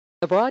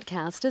The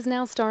broadcast is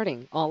now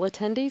starting. All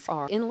attendees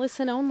are in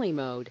listen-only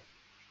mode.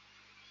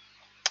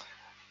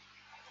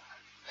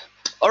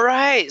 All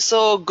right,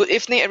 so good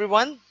evening,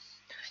 everyone.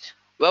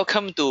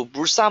 Welcome to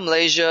Bursa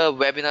Malaysia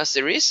webinar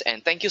series,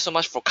 and thank you so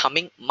much for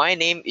coming. My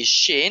name is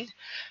Shane.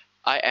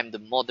 I am the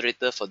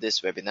moderator for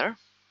this webinar.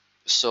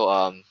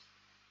 So,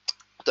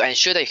 to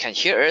ensure that you can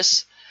hear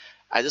us,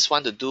 I just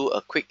want to do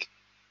a quick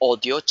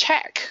audio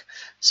check.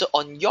 So,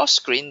 on your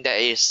screen, there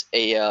is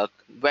a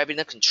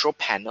webinar control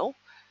panel.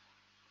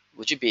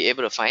 Would you be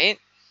able to find it?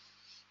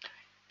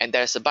 And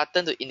there's a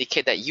button to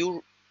indicate that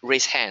you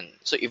raise hand.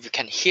 So, if you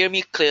can hear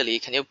me clearly,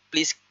 can you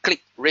please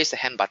click raise the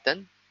hand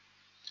button?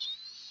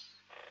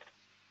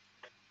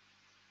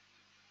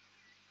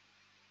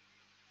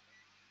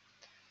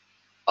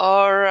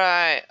 All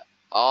right,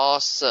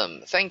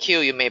 awesome. Thank you.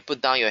 You may put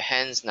down your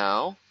hands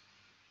now.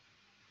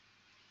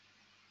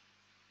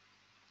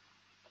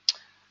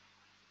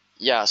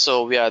 Yeah,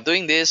 so we are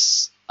doing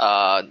this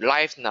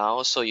live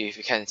now. So if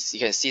you can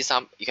see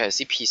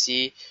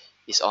PC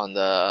is on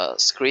the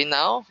screen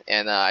now,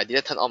 and I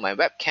didn't turn on my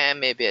webcam.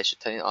 Maybe I should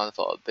turn it on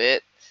for a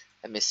bit.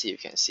 Let me see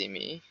if you can see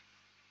me.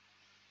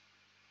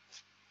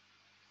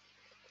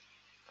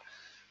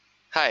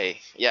 Hi,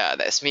 yeah,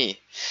 that's me.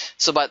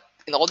 So, but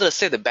in order to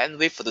save the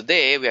bandwidth for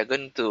today, we are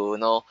going to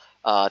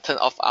turn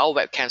off our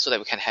webcam so that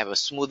we can have a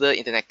smoother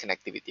internet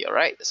connectivity. All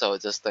right, so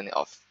just turn it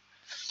off.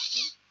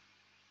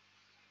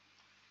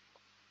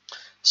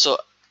 So,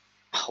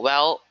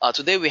 well,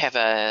 today we have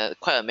a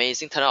quite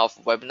amazing turnout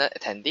of webinar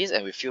attendees,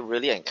 and we feel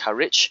really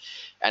encouraged.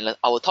 And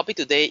our topic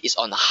today is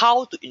on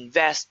how to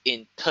invest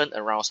in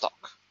turnaround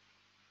stock.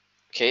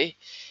 Okay,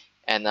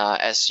 and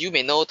as you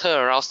may know,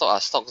 turnaround stock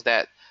are stocks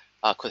that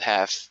could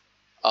have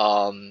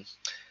um,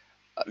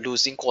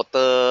 losing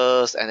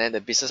quarters, and then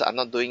the business are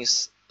not doing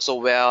so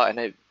well, and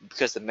then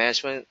because the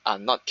management are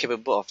not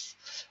capable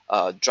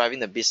of driving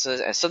the business,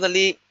 and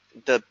suddenly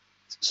the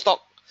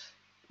stock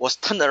was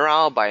turned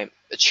around by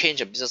a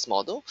change of business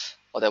model,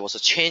 or there was a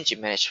change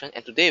in management.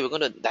 And today we're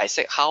going to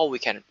dissect how we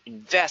can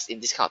invest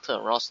in this kind of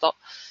turnaround stock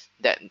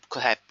that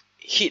could have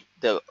hit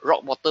the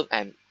rock bottom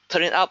and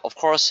turn it up. Of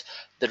course,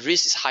 the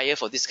risk is higher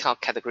for this kind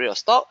of category of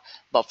stock,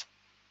 but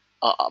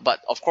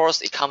of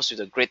course it comes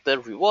with a greater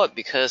reward,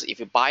 because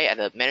if you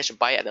manage to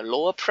buy at a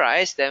lower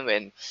price, then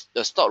when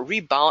the stock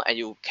rebound, and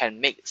you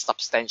can make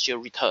substantial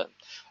return.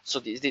 So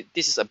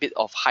this is a bit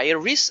of higher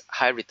risk,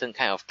 high return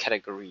kind of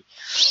category.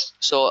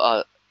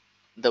 So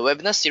the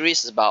webinar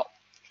series is about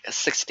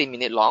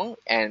 60-minute long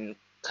and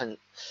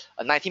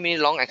 90-minute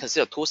long, and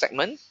consider two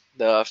segments.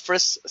 The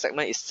first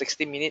segment is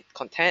 60-minute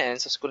content,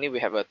 and subsequently we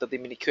have a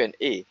 30-minute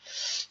Q&A.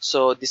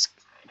 So this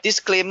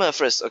disclaimer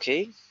first,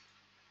 okay?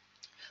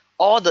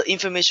 All the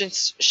information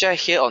shared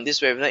here on this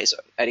webinar is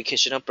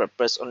educational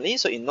purpose only.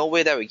 So in no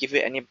way that we give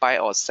you any buy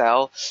or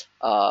sell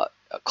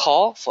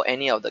call for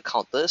any of the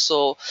counters.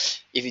 So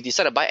if you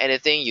decide to buy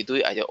anything, you do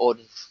it at your own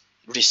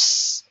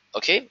risk.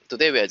 Okay,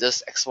 today we are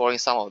just exploring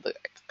some of the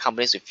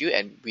companies with you,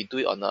 and we do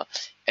it on a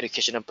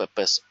educational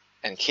purpose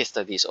and case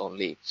studies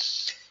only.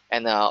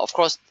 And of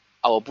course,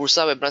 our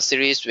Bursa webinar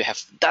series, we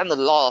have done a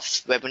lot of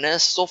webinars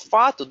so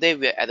far. Today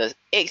we are at the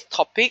 8th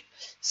topic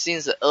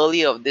since the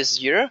earlier of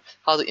this year,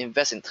 how to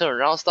invest in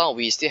turnaround stock.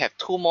 We still have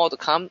 2 more to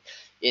come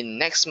in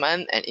next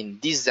month and in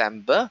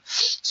December.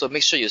 So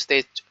make sure you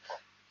stay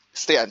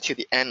until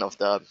the end of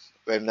the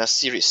webinar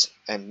series,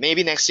 and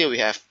maybe next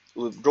year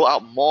we'll roll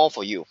out more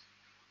for you.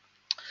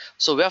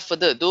 So without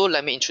further ado,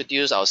 let me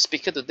introduce our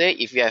speaker today.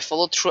 If you have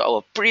followed through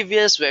our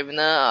previous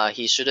webinar,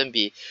 he shouldn't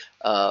be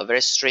very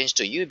strange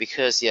to you,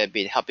 because he has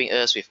been helping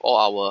us with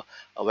all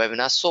our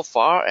webinars so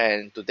far.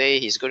 And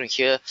today he's going to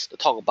here to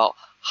talk about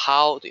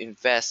how to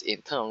invest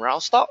in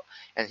turnaround stock.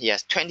 And he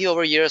has 20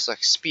 over years of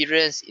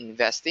experience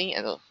investing,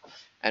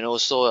 and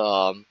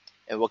also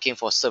and working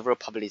for several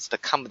public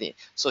listed companies.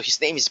 So his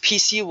name is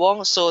PC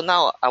Wong. So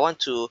now I want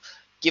to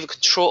give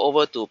control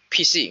over to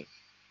PC.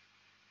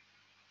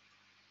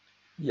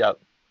 Yep.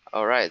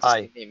 All right, just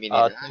Hi. give me a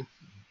minute.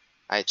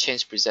 I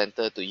change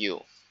presenter to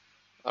you.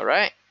 All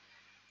right.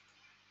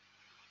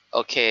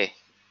 Okay,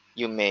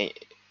 you may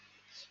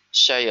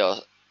share your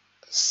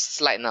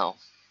slide now.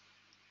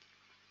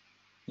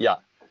 Yeah.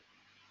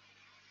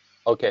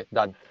 Okay,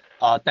 done.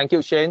 Thank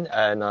you, Shane,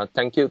 and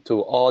thank you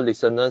to all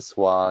listeners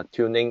who are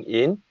tuning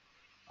in.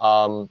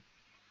 Well,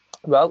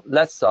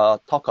 let's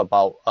talk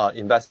about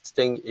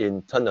investing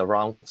in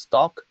turnaround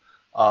stock.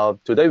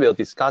 Today we'll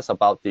discuss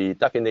about the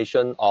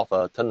definition of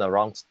a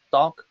turnaround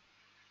stock,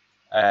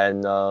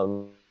 and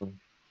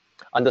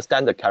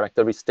understand the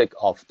characteristic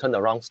of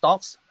turnaround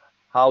stocks,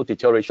 how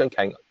deterioration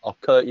can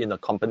occur in a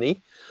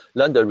company,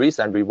 learn the risks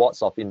and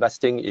rewards of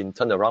investing in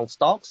turnaround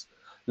stocks,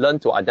 learn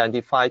to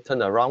identify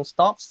turnaround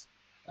stocks,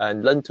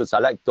 and learn to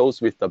select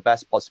those with the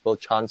best possible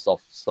chance of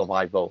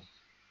survival.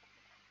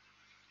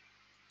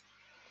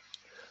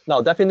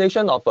 Now,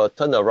 definition of a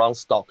turnaround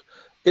stock.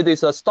 It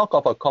is a stock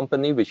of a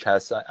company which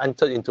has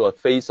entered into a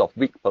phase of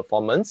weak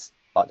performance,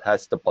 but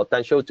has the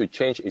potential to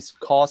change its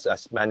course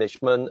as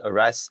management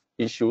arrests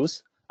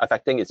issues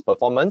affecting its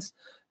performance,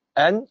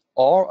 and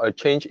or a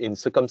change in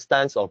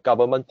circumstance or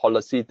government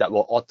policy that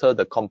will alter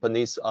the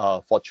company's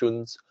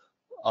fortunes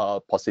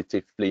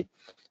positively.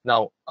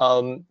 Now,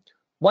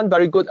 one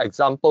very good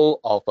example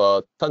of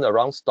a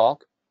turnaround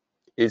stock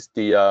is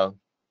the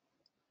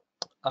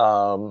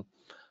on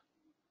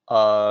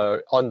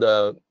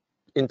the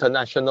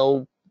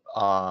international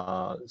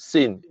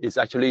scene is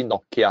actually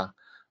Nokia.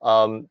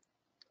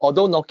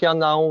 Although Nokia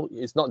now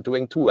is not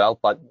doing too well,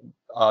 but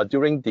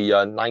during the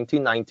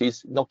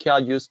 1990s,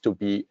 Nokia used to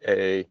be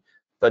a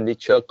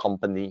furniture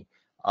company,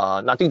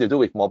 nothing to do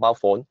with mobile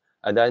phone,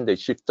 and then they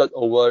shifted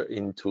over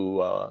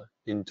into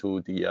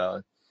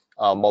the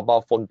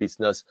mobile phone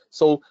business.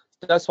 So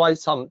that's why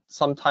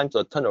sometimes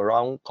a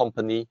turnaround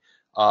company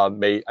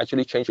may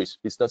actually change its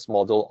business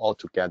model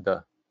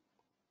altogether.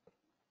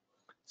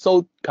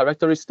 So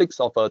characteristics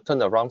of a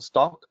turnaround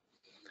stock.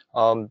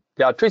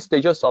 There are 3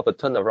 stages of a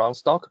turnaround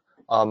stock.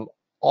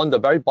 On the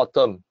very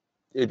bottom,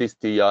 it is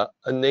the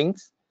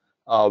earnings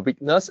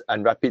weakness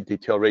and rapid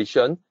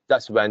deterioration.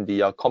 That's when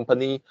the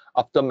company,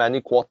 after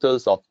many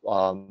quarters of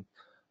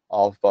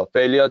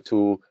failure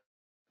to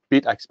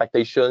beat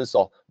expectations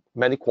or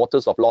many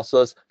quarters of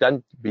losses,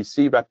 then we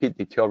see rapid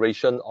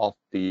deterioration of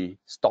the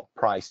stock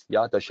price.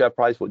 Yeah, the share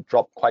price would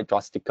drop quite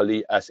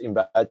drastically as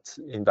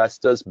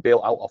investors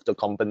bail out of the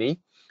company,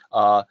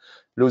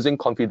 losing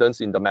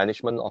confidence in the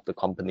management of the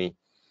company.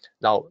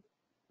 Now,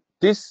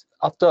 this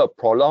after a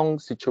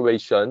prolonged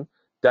situation,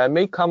 there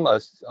may come a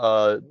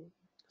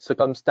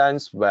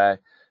circumstance where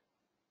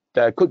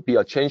there could be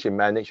a change in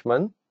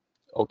management,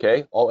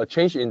 okay, or a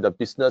change in the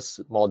business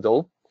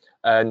model,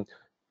 and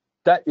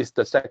that is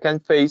the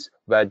second phase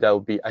where there will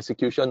be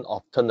execution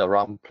of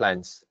turnaround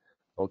plans.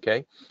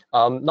 Okay,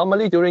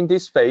 normally during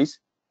this phase,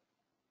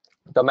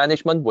 the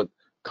management would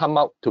come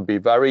out to be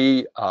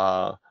very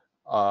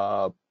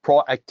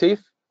proactive,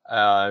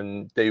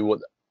 and they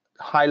would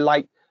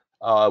highlight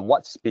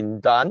what's been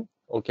done.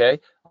 Okay,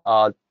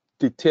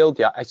 detail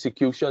their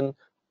execution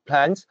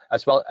plans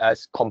as well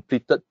as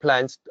completed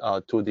plans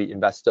to the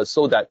investors,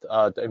 so that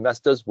the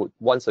investors would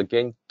once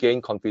again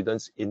gain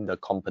confidence in the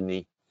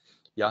company.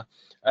 Yeah,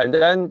 and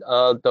then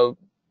the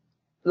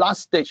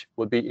last stage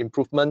would be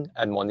improvement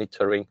and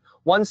monitoring.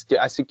 Once the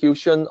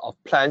execution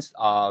of plans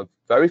are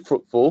very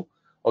fruitful,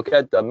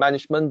 okay, the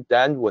management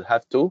then would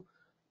have to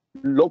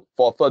look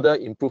for further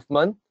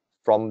improvement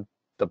from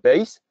the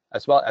base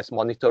as well as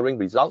monitoring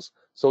results,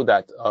 so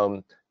that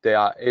they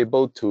are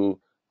able to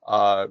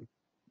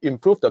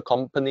improve the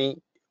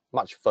company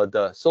much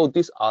further. So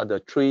these are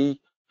the 3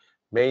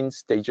 main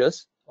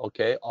stages,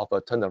 okay, of a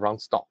turnaround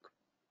stock.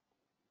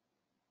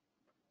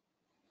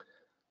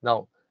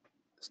 Now,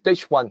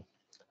 stage 1,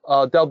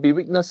 there'll be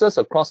weaknesses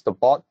across the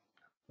board,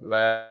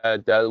 where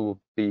there will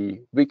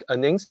be weak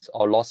earnings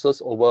or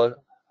losses over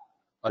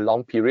a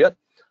long period,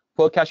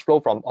 poor cash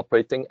flow from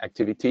operating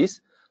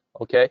activities.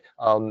 Okay,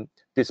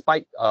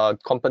 despite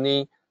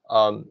company,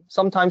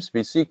 sometimes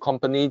we see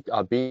company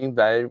being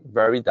very,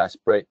 very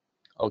desperate.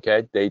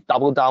 Okay, they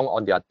double down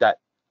on their debt.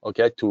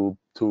 Okay,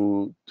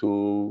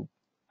 to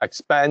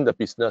expand the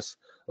business.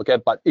 Okay,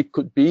 but it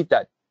could be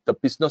that the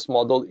business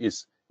model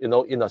is, you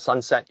know, in a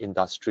sunset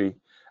industry,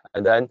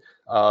 and then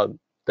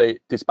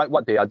despite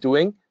what they are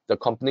doing, the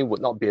company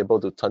would not be able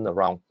to turn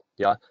around.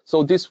 Yeah,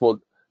 so this would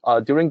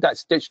during that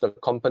stage, the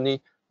company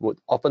would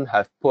often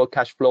have poor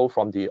cash flow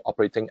from the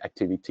operating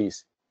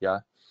activities. Yeah,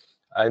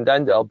 and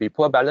then there'll be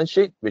poor balance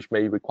sheet, which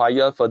may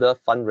require further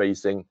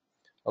fundraising.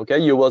 Okay,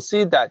 you will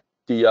see that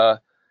the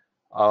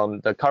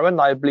current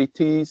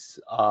liabilities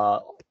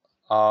are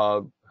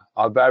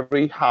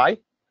very high.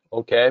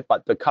 Okay,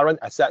 but the current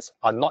assets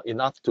are not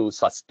enough to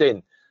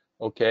sustain,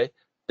 okay,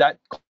 that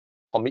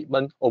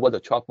commitment over the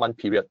 12-month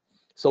period.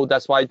 So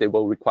that's why they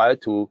will require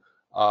to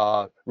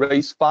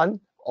raise fund,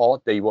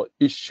 or they will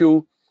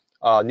issue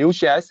new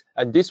shares,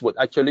 and this would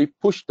actually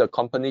push the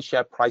company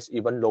share price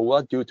even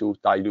lower due to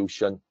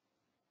dilution.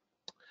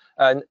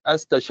 And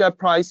as the share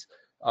price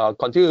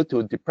continue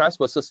to depress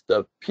versus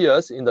the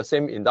peers in the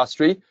same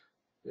industry,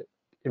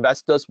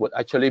 investors would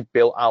actually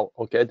bail out.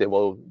 Okay,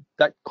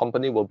 that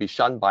company will be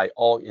shunned by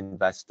all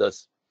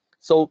investors.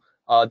 So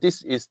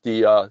this is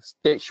the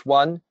stage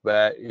 1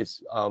 where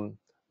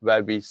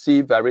we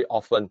see very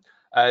often.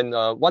 And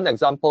one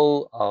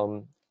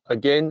example,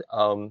 again,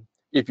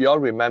 if you all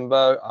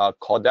remember,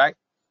 Kodak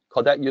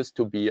used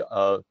to be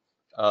a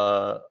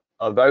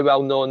very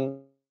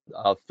well-known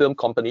film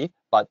company,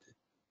 but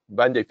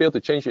when they failed to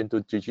change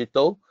into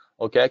digital,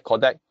 okay,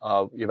 Kodak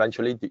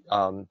eventually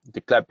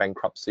declared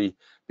bankruptcy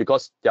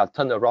because their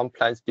turnaround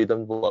plans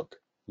didn't work.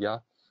 Yeah,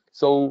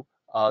 so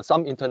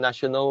some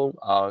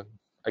international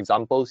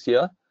examples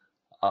here,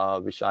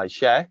 which I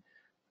share.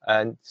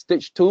 And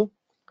stage 2,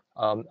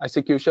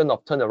 execution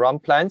of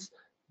turnaround plans.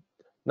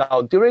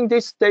 Now, during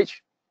this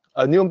stage,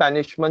 a new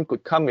management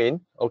could come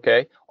in,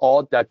 okay,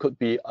 or there could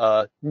be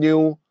a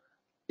new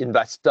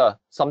investor,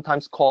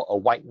 sometimes called a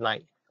white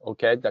knight,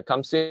 okay, that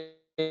comes in,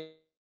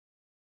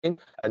 and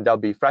there'll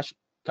be fresh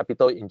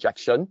capital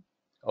injection,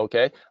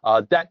 okay.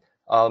 That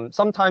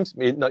sometimes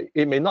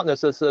it may not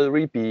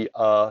necessarily be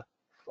a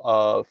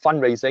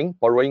fundraising,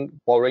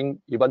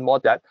 borrowing even more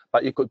debt,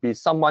 but it could be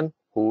someone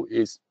who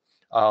is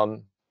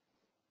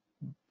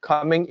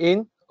coming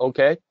in.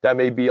 Okay, there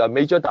may be a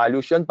major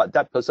dilution, but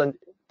that person,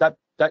 that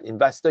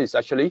investor is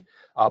actually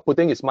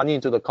putting his money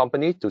into the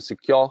company to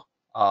secure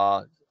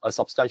a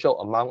substantial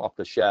amount of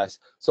the shares.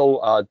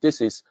 So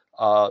this is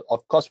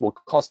of course will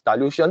cause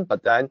dilution,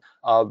 but then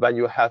when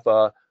you have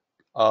a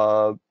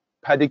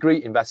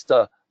pedigree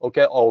investor,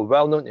 okay, or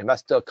well-known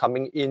investor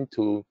coming in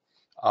to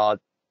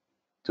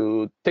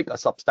take a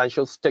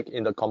substantial stake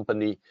in the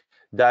company,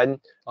 then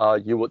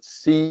you would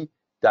see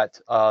that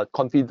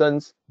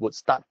confidence would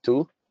start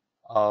to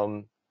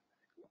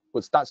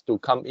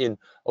come in.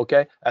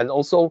 Okay, and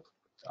also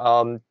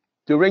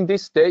during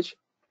this stage,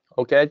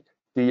 okay,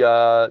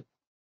 the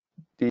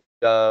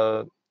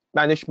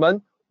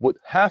management would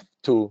have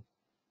to,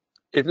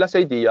 if let's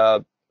say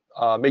the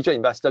major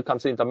investor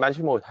comes in, the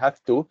management would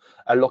have to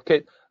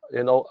allocate,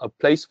 a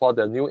place for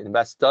the new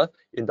investor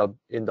in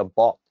the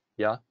board,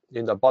 yeah,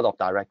 in the board of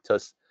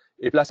directors,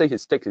 if let's say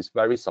his stake is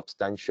very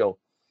substantial,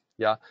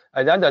 yeah.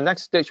 And then the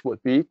next stage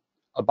would be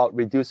about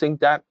reducing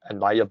debt and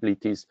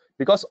liabilities,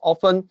 because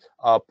often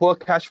poor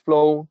cash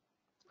flow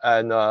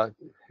and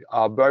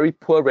very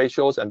poor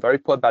ratios and very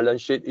poor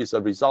balance sheet is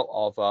a result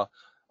of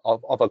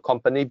a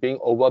company being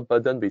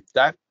overburdened with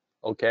debt,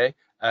 okay,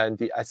 and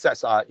the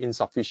assets are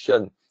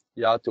insufficient,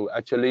 yeah, to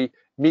actually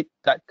meet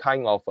that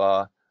kind of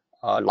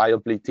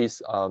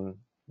liabilities,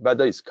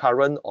 whether it's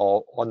current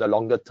or on a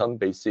longer term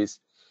basis.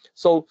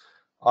 So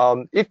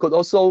it could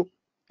also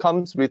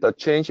comes with a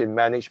change in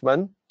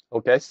management,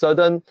 okay.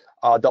 Certain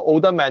the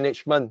older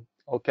management,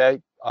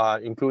 okay,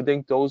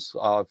 including those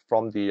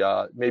from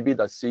the maybe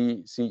the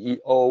CEO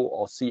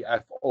or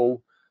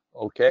CFO,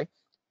 okay,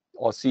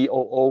 or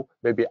COO,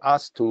 may be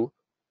asked to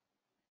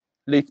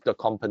leave the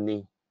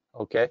company,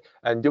 okay.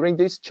 And during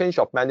this change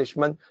of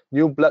management,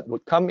 new blood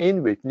would come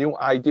in with new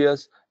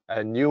ideas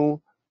and new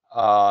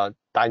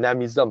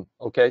dynamism,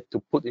 okay, to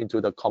put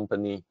into the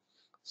company.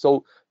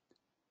 So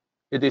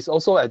it is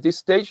also at this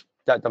stage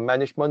that the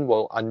management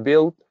will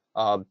unveil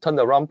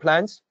turnaround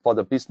plans for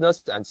the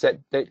business and set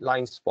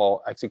deadlines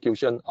for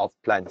execution of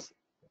plans.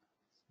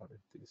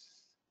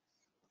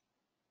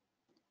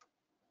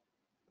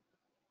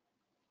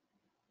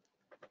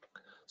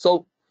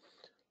 So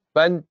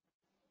when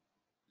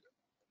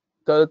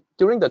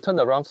during the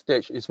turnaround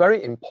stage, it's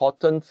very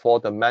important for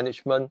the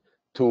management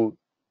to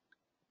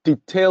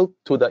detail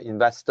to the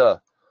investor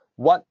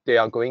what they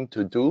are going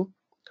to do,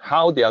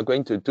 how they are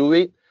going to do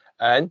it,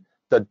 and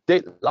the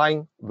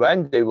deadline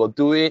when they will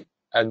do it,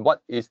 and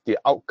what is the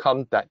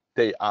outcome that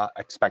they are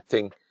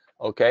expecting.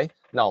 Okay,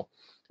 now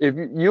if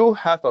you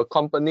have a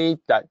company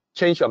that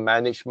change a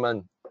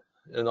management,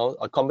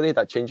 a company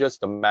that changes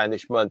the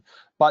management,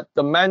 but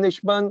the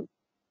management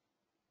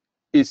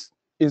is,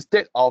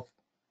 instead of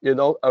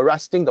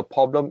arresting the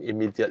problem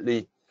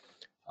immediately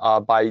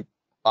by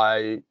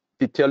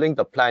detailing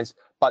the plans,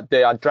 but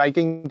they are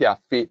dragging their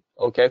feet.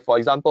 Okay, for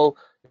example,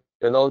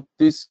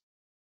 this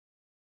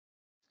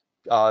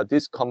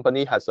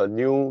company has a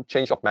new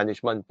change of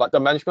management, but the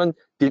management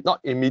did not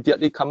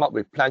immediately come up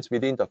with plans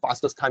within the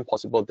fastest time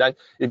possible. Then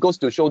it goes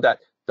to show that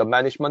the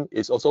management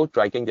is also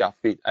dragging their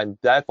feet and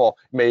therefore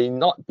may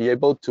not be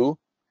able to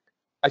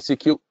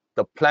execute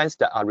the plans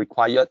that are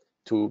required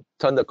to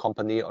turn the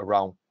company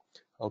around.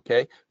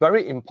 Okay,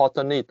 very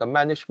importantly, the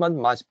management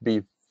must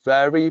be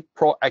very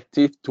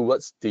proactive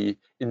towards the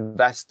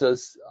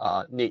investors'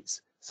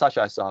 needs, such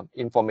as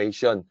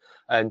information.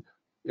 And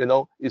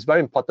it's very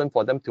important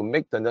for them to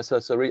make the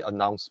necessary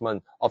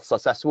announcement of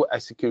successful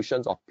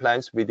executions of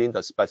plans within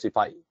the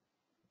specified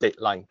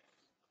deadline.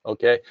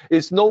 Okay,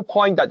 it's no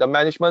point that the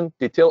management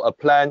detail a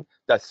plan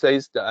that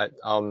says that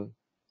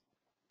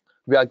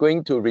we are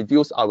going to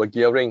reduce our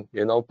gearing,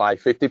 by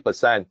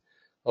 50%.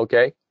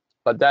 Okay,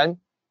 but then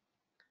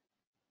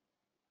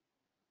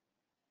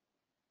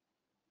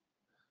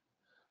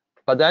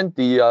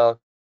the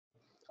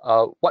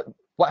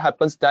what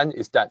happens then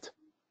is that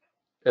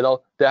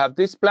they have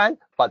this plan,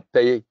 but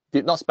they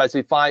did not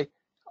specify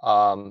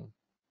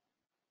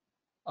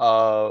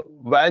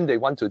when they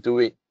want to do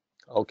it.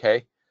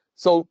 Okay,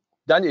 so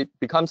then it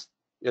becomes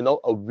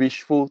a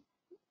wishful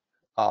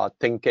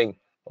thinking.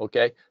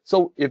 Okay,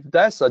 so if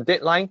there's a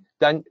deadline,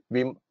 then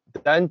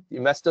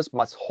investors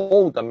must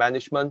hold the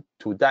management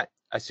to that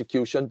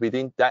execution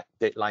within that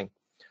deadline.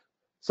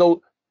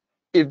 So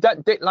if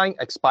that deadline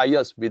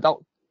expires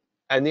without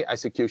any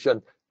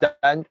execution,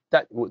 then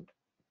that would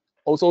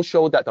also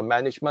show that the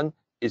management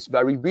is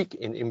very weak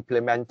in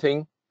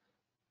implementing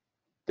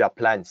their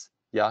plans.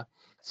 Yeah.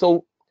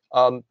 So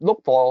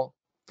look for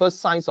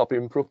first signs of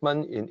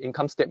improvement in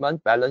income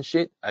statement, balance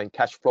sheet, and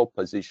cash flow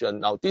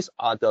position. Now, these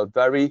are the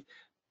very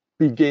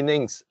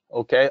beginnings,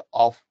 okay,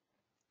 of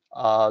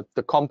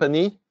the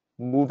company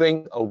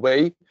moving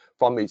away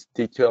from its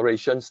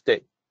deterioration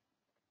state.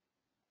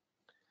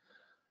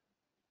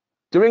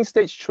 During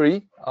stage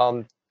 3,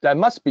 there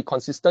must be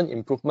consistent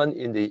improvement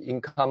in the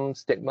income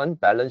statement,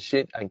 balance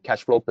sheet, and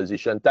cash flow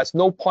position. There's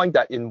no point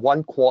that in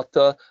one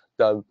quarter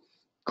the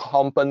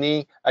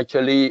company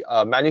actually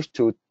managed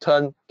to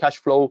turn cash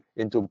flow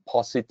into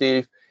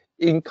positive,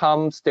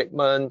 income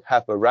statement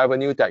have a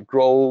revenue that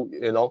grow,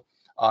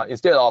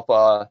 instead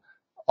of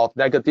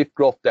negative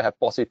growth, they have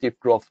positive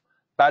growth.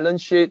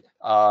 Balance sheet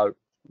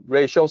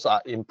ratios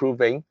are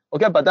improving.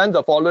 Okay, but then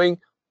the following,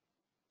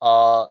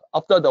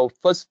 after the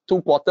first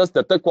 2 quarters,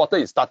 the third quarter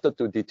it started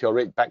to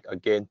deteriorate back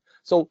again.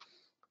 So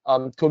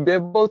to be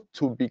able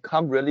to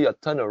become really a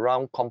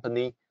turnaround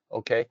company,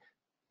 okay,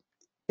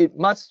 there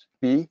must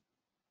be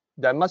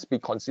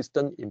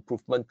consistent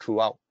improvement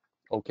throughout,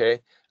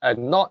 okay,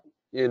 and not,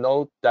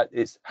 that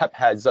is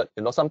haphazard.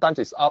 Sometimes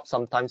it's up,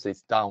 sometimes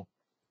it's down,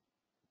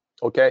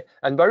 okay.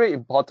 And very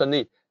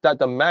importantly, that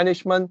the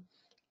management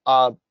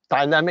are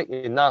dynamic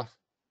enough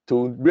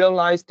to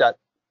realize that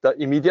the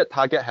immediate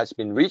target has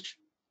been reached,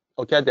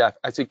 okay. They have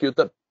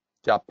executed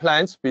their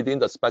plans within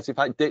the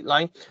specified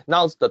deadline.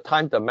 Now's the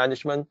time the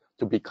management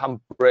to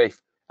become brave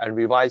and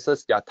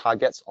revises their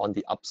targets on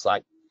the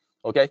upside,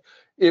 okay.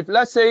 If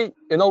let's say,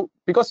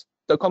 because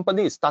the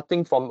company is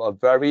starting from a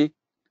very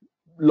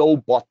low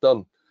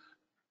bottom,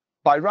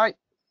 by right,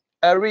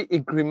 every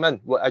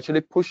increment will actually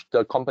push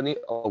the company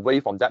away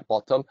from that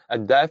bottom,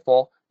 and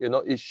therefore,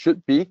 it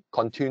should be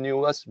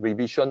continuous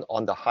revision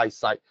on the high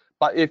side.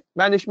 But if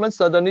management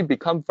suddenly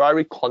become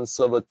very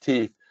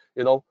conservative,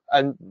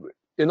 and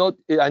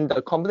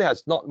the company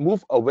has not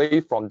moved away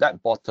from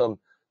that bottom,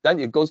 then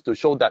it goes to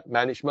show that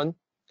management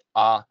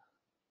are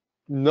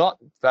not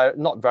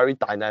very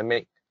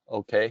dynamic,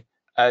 okay,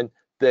 and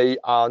they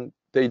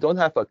don't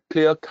have a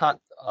clear-cut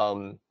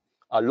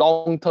a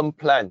long-term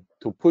plan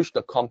to push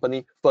the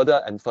company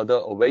further and further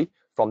away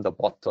from the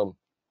bottom.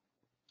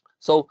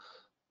 So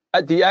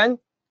at the end,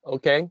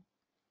 okay,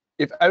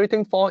 if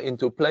everything fall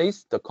into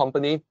place, the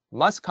company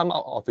must come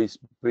out of its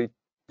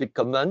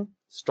predicament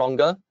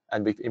stronger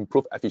and with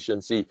improved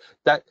efficiency.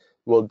 That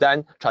will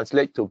then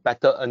translate to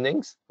better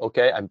earnings,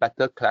 okay, and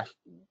better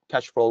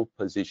cash flow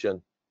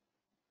position.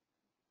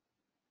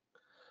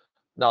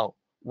 Now,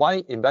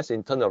 why invest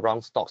in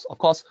turnaround stocks? Of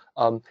course,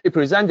 it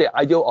presents the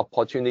ideal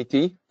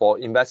opportunity for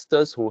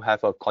investors who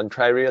have a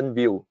contrarian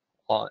view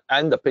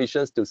and the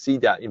patience to see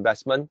their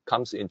investment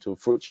comes into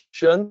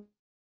fruition,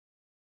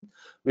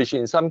 which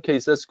in some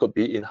cases could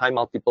be in high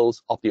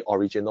multiples of the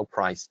original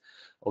price.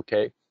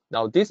 Okay.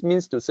 Now, this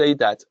means to say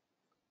that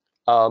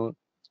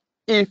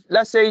if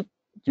let's say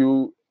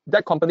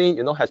that company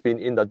has been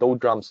in the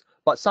doldrums,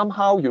 but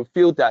somehow you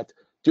feel that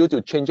due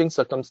to changing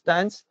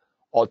circumstance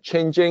or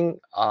changing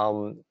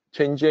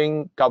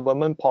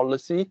government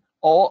policy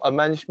or a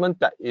management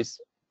that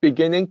is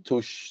beginning to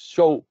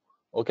show,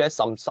 okay,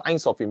 some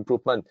signs of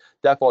improvement,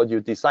 therefore you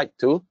decide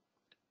to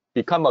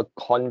become a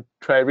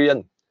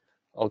contrarian,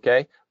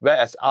 okay,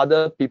 whereas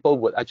other people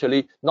would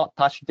actually not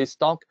touch this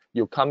stock,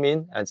 you come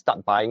in and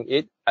start buying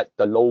it at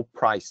the low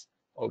price,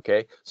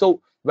 okay.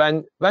 So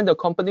when the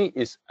company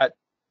is at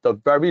the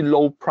very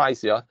low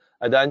price here,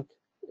 and then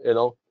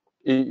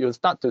you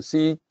start to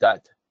see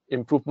that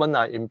improvement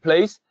are in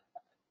place,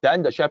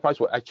 then the share price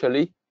will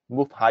actually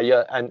move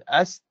higher. And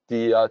as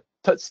the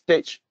third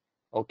stage,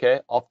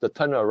 okay, of the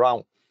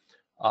turnaround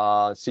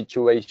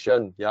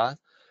situation, yeah,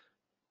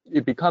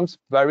 it becomes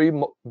very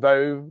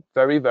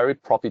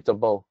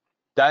profitable.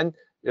 Then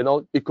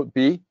it could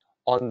be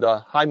on the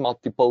high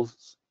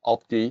multiples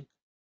of the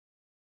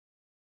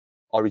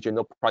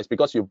original price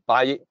because you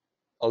buy it,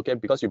 okay,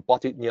 because you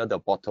bought it near the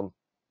bottom.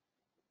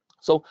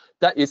 So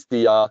that is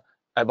the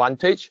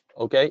advantage,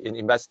 okay, in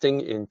investing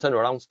in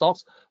turnaround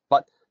stocks.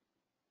 But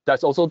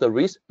that's also the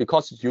risk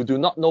because you do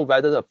not know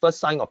whether the first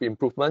sign of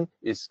improvement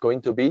is going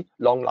to be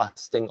long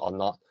lasting or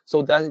not.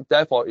 So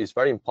therefore it's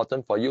very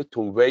important for you to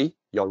weigh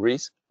your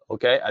risk,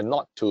 okay, and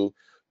not to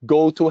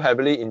go too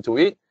heavily into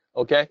it,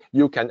 okay.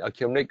 You can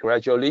accumulate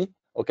gradually,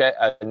 okay,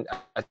 and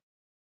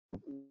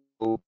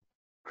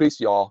increase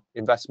your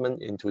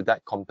investment into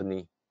that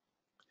company.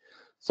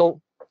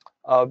 So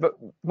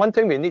one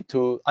thing we need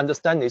to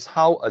understand is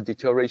how a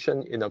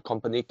deterioration in a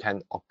company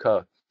can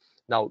occur.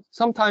 Now,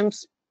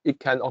 sometimes it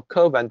can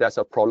occur when there's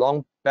a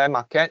prolonged bear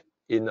market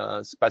in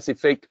a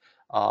specific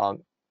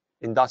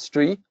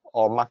industry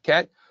or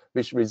market,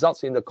 which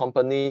results in the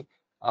company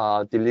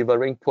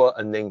delivering poor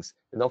earnings.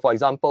 For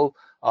example,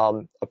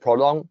 a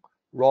prolonged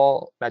raw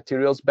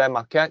materials bear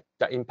market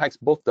that impacts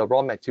both the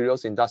raw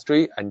materials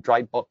industry and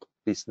dry bulk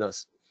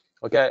business.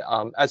 Okay,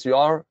 as you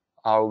are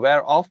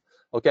aware of,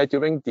 okay,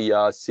 during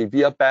the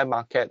severe bear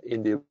market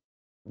in the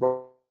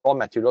raw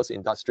materials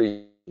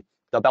industry,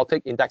 the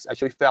Baltic index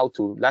actually fell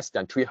to less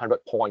than 300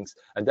 points,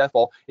 and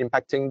therefore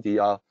impacting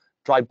the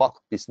dry bulk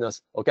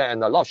business. Okay,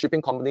 and a lot of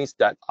shipping companies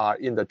that are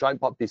in the dry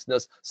bulk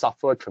business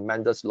suffer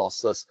tremendous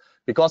losses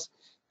because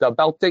the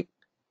Baltic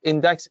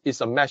index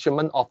is a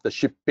measurement of the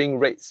shipping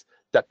rates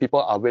that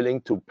people are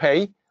willing to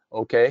pay,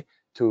 okay,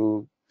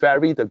 to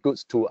ferry the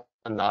goods to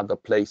another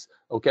place.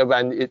 Okay,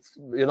 when it's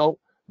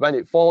when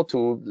it falls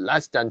to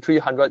less than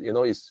 300,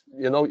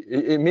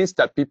 it means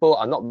that people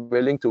are not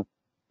willing to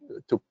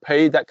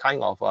pay that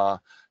kind of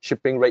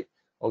shipping rate,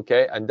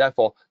 okay, and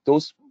therefore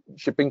those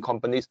shipping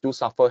companies do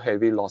suffer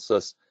heavy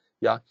losses.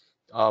 Yeah,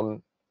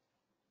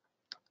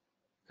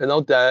 you know,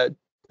 there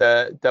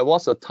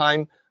was a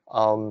time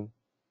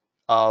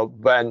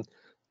when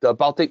the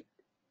Baltic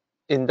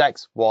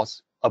index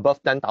was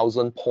above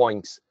 10,000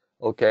 points,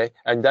 okay,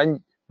 and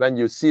then when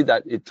you see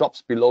that it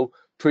drops below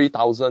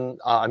 3,000,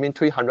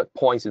 300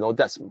 points, you know,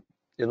 that's,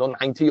 you know,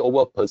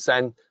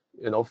 90%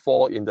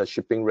 fall in the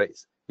shipping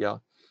rates. Yeah.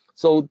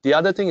 So the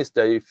other thing is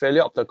the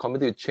failure of the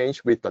commodity to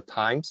change with the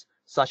times,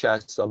 such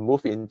as a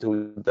move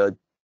into the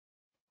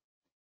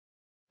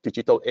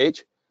digital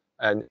age,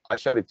 and I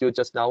shared with you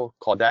just now,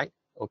 Kodak,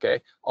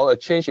 okay, or a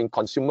change in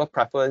consumer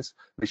preference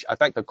which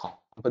affect the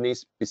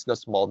company's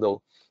business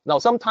model. Now,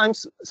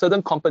 sometimes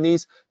certain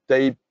companies,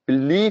 they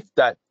believe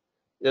that,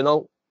 you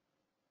know,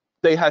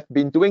 they have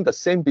been doing the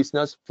same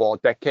business for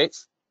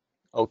decades,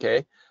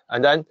 okay,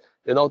 and then,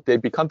 you know, they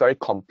become very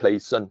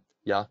complacent,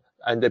 yeah,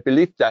 and they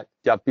believe that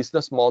their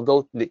business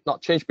model need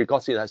not change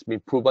because it has been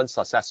proven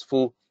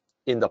successful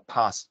in the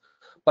past.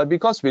 But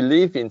because we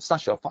live in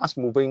such a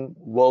fast-moving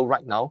world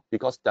right now,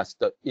 because that's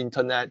the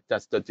internet,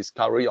 that's the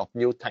discovery of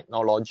new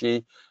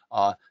technology,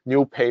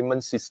 new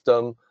payment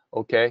system,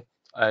 okay,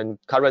 and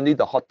currently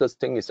the hottest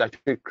thing is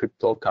actually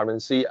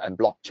cryptocurrency and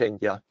blockchain,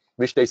 yeah,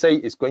 which they say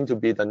is going to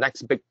be the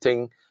next big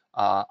thing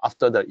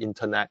after the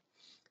internet.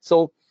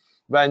 So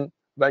when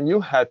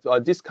you have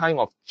this kind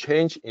of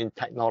change in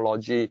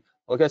technology,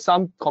 okay,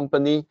 some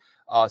company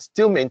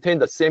still maintain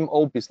the same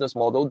old business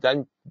model,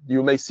 then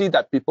you may see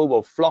that people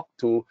will flock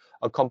to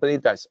a company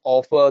that's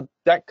offer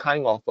that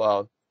kind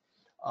of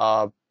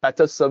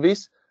better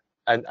service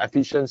and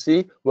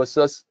efficiency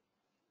versus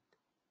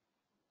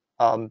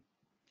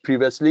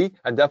previously,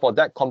 and therefore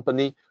that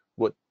company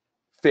would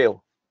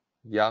fail,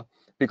 yeah,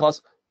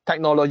 because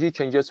technology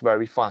changes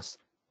very fast,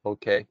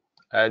 okay,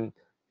 and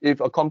if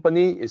a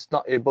company is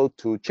not able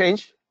to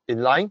change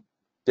in line,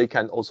 they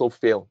can also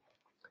fail.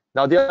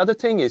 Now, the other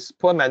thing is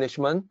poor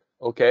management,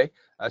 okay,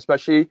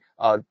 especially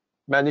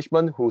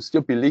management who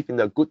still believe in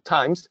the good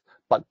times,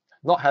 but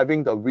not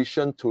having the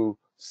vision to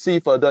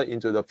see further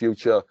into the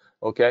future,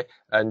 okay,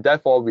 and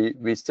therefore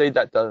we say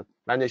that the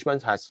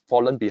management has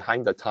fallen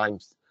behind the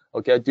times,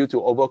 okay, due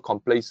to over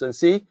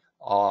complacency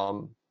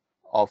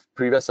of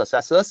previous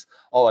successors,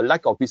 or a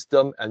lack of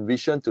wisdom and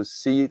vision to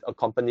see a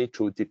company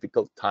through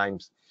difficult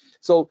times.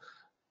 So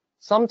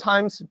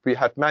sometimes we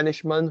have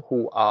management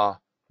who are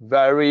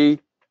very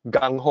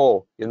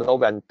gung-ho, you know,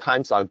 when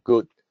times are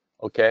good,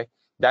 okay,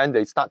 then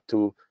they start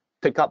to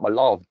take up a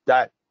lot of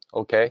debt,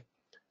 okay,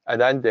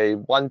 and then they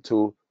want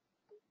to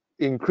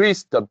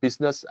increase the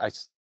business,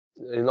 as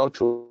you know,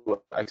 through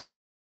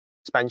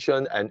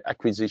expansion and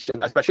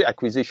acquisition, especially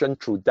acquisition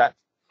through debt.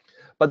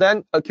 But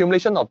then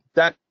accumulation of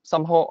debt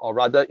somehow or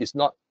rather is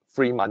not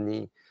free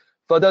money.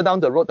 Further down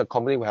the road, the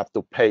company will have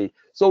to pay.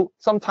 So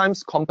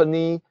sometimes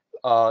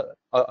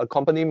a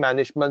company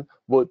management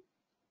would,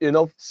 you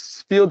know,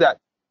 feel that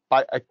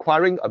by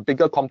acquiring a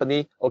bigger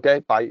company,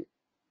 okay, by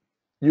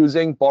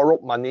using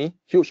borrowed money,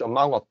 huge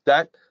amount of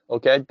debt,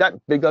 okay, that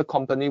bigger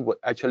company would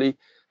actually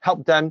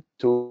help them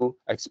to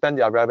expand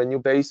their revenue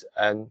base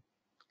and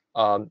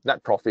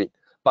net profit.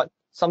 But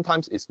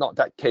sometimes it's not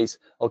that case,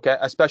 okay,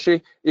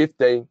 especially if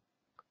they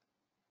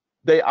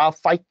are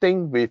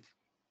fighting with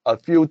a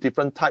few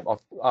different type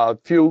of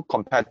few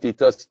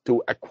competitors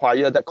to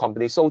acquire that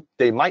company, so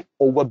they might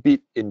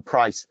overbid in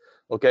price.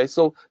 Okay,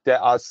 so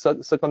there are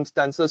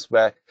circumstances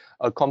where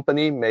a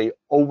company may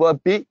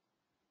overbid.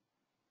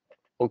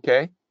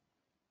 Okay,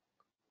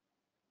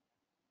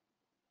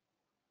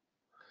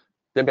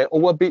 they may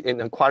overbid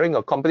in acquiring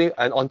a company,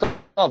 and on top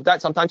of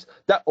that, sometimes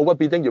that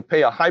overbidding, you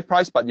pay a high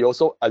price, but you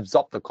also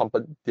absorb the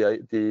company,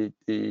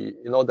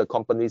 the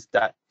company's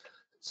debt.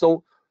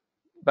 So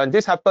when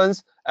this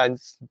happens,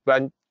 and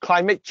when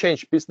climate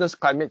change, business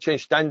climate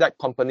change, then that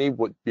company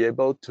would be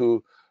able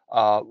to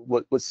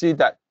would see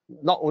that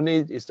not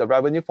only is the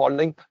revenue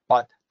falling,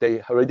 but they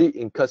already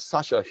incur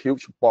such a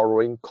huge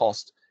borrowing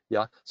cost.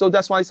 Yeah, so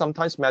that's why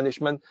sometimes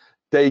management,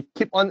 they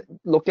keep on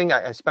looking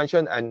at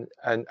expansion and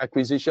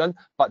acquisition,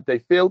 but they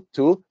fail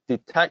to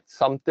detect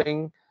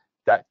something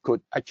that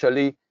could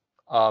actually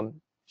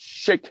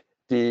shake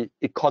the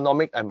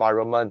economic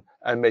environment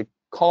and may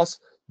cause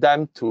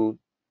them to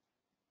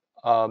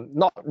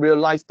not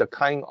realize the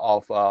kind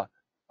of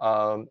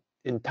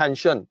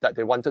intention that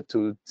they wanted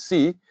to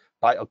see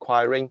by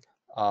acquiring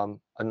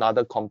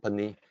another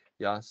company.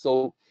 Yeah,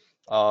 so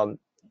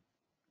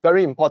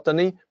very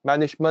importantly,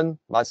 management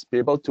must be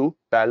able to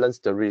balance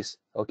the risk.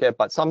 Okay,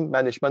 but some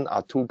management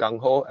are too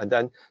gung-ho, and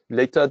then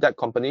later that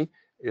company,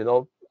 you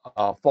know,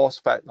 falls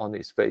flat on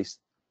its face.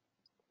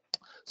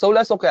 So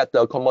let's look at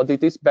the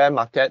commodities bear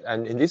market,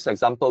 and in this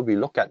example, we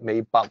look at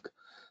Maybach.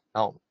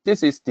 Now,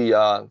 this is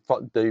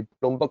for the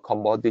Bloomberg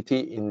Commodity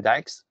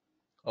Index,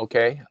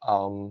 okay,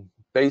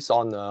 based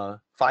on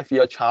a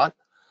 5-year chart.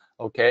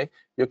 Okay,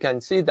 you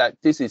can see that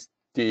this is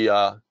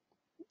the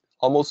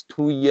almost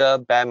 2-year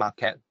bear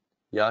market,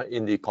 yeah,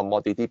 in the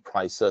commodity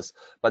prices.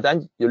 But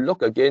then you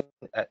look again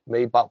at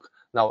Maybach.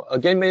 Now,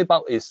 again,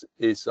 Maybach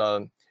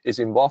is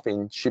involved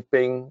in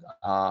shipping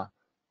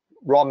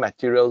raw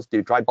materials,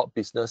 the dry bulk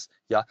business.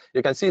 Yeah,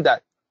 you can see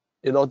that,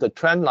 you know, the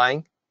trend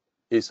line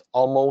is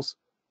almost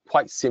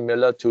quite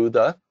similar to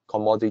the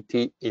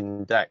commodity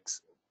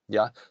index.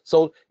 Yeah.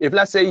 So if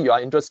let's say you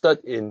are interested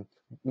in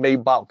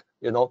Maybach,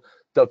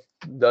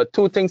 the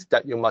two things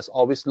that you must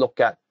always look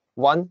at.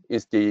 One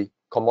is the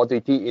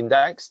commodity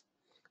index.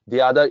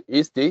 The other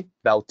is the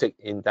Baltic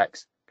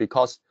index,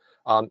 because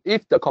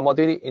if the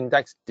commodity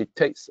index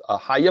dictates a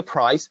higher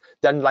price,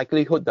 then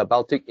likelihood the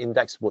Baltic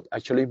index would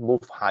actually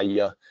move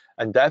higher,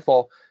 and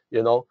therefore,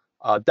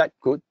 that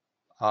could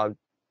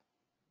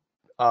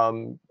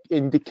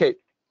indicate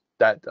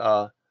that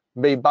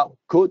Maybach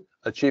could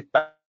achieve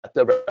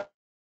better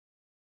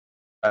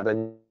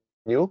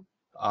revenue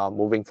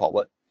moving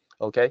forward.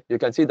 Okay, you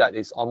can see that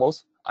it's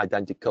almost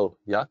identical.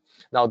 Yeah.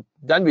 Now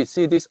then we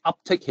see this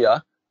uptick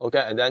here.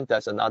 Okay, and then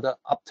there's another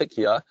uptick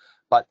here,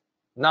 but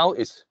now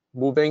it's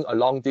moving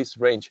along this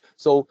range.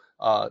 So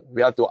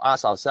we have to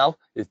ask ourselves,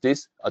 is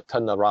this a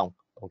turnaround?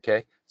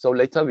 Okay, so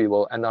later we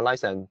will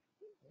analyze and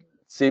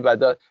see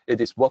whether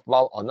it is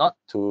worthwhile or not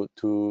to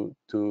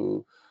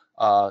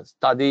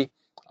study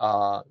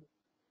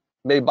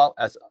Maybach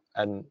as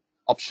an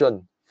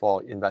option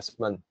for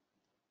investment.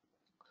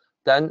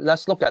 Then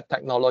let's look at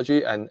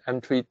technology and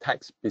M3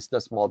 Tech's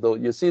business model.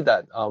 You see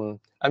that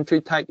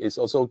M3 Tech is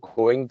also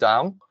going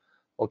down,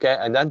 okay,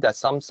 and then there's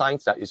some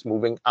signs that it's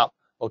moving up,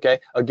 okay.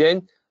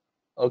 Again,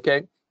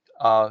 okay,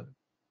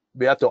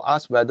 we have to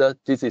ask whether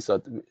this is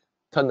a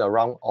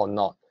turnaround or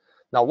not.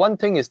 Now, one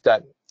thing is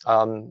that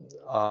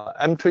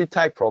M3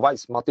 Tech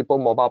provides multiple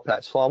mobile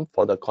platforms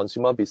for the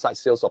consumer besides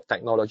sales of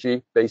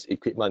technology-based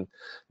equipment.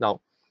 Now,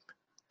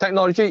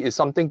 technology is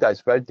something that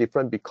is very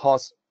different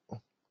because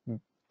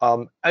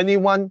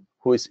anyone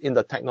who is in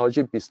the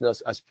technology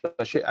business,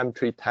 especially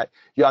M3 Tech,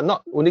 you are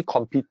not only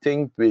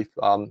competing with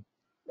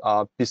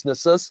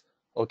businesses,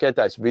 okay,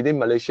 that's within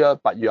Malaysia,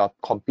 but you are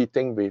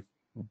competing with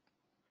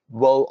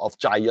world of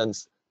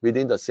giants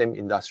within the same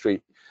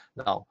industry.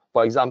 Now,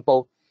 for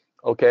example,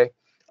 okay,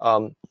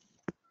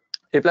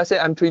 if let's say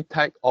M3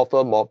 Tech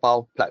offer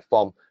mobile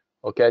platform,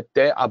 okay,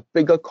 there are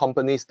bigger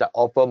companies that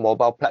offer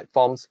mobile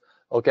platforms,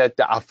 okay,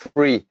 that are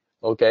free,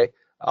 okay,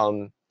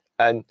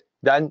 and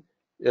then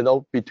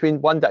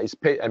between one that is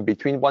paid and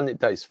between one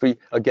that is free,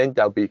 again,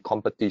 there'll be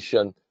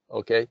competition,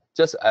 okay?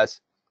 Just as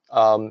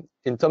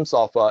in terms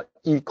of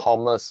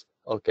e-commerce,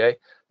 okay?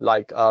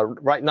 Like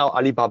right now,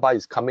 Alibaba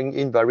is coming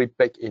in very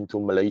big into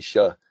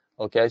Malaysia,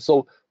 okay?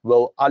 So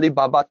will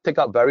Alibaba take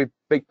up very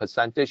big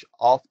percentage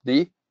of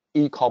the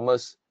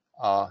e-commerce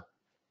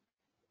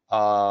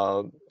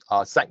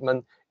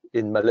segment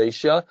in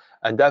Malaysia,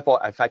 and therefore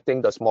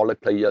affecting the smaller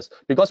players?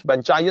 Because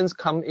when giants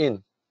come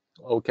in,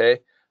 okay,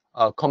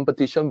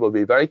 competition will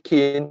be very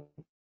keen,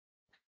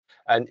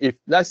 and if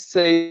let's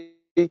say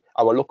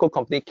our local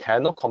company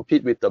cannot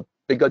compete with the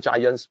bigger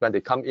giants when they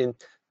come in,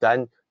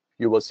 then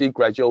you will see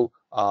gradual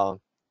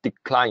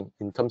decline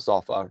in terms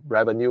of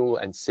revenue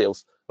and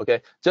sales.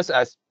 Okay, just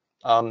as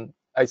an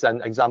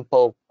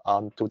example,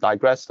 to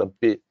digress a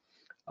bit,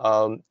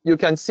 you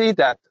can see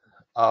that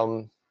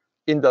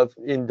in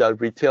the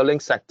retailing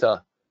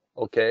sector,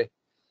 okay,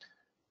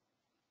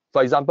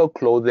 for example,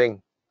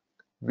 clothing,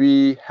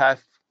 we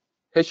have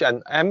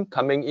H&M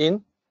coming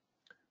in,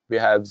 we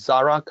have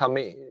Zara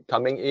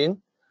coming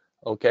in,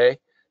 okay.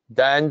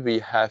 Then we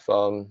have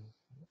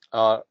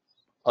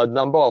a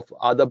number of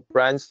other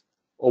brands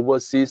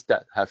overseas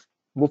that have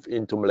moved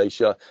into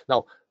Malaysia.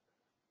 Now,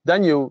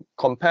 then you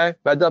compare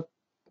whether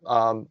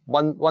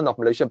one of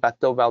Malaysia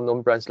better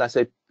well-known brands, let's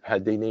say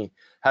Padini,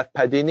 have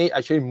Padini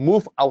actually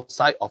moved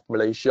outside of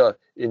Malaysia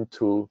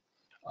into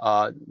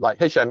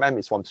like H&M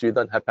is from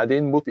Sweden, have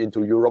Padini moved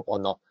into Europe or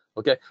not?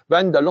 Okay,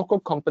 when the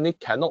local company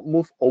cannot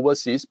move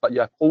overseas, but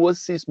you have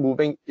overseas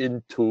moving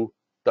into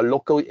the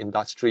local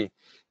industry,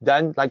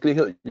 then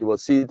likelihood you will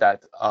see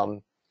that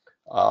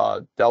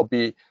there'll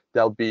be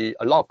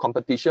a lot of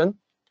competition,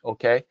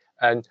 okay,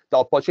 and the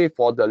opportunity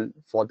for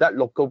that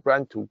local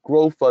brand to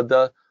grow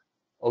further,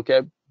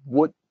 okay,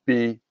 would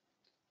be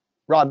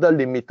rather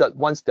limited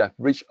once they've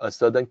reached a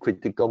certain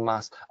critical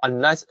mass,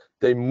 unless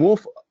they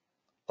move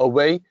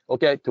away,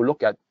 okay, to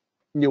look at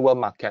newer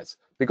markets,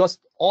 because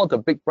all the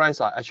big brands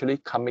are actually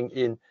coming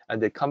in,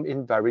 and they come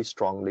in very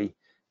strongly.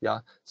 Yeah,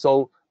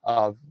 so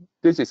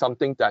this is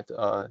something that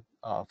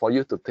for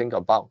you to think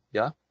about.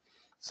 Yeah,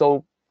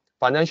 so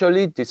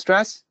financially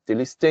distress,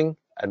 delisting,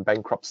 and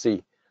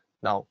bankruptcy.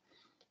 Now,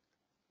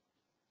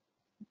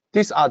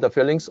 these are the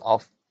feelings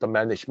of the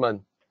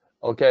management.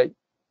 Okay,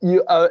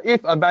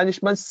 if a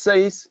management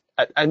says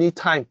at any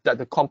time that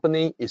the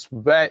company is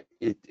where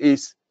it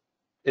is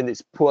in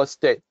its poor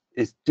state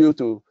is due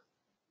to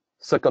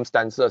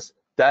circumstances,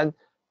 then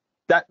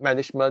that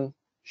management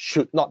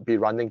should not be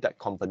running that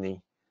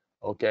company,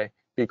 okay?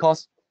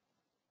 Because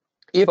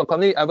if a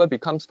company ever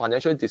becomes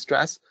financially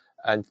distressed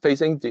and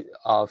facing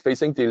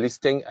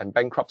delisting and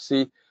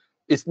bankruptcy,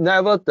 it's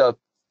never the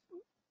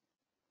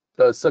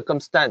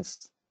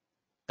circumstance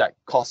that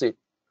caused it.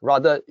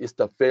 Rather, it's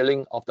the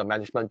failing of the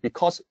management.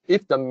 Because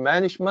if the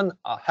management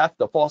have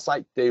the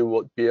foresight, they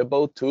would be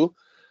able to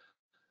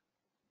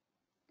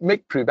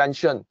make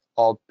prevention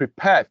or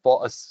prepare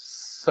for a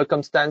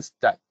circumstance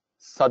that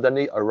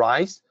suddenly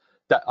arise,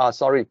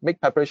 that make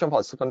preparation for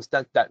a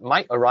circumstance that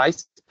might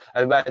arise,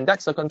 and when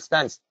that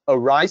circumstance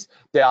arise,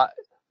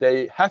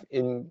 they have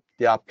in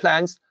their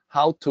plans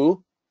how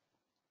to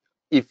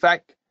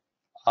effect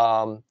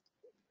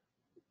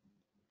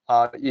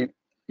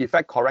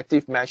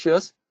corrective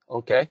measures,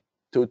 okay,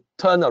 to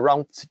turn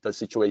around the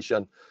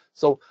situation.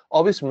 So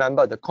always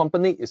remember, the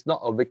company is not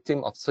a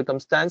victim of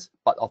circumstance,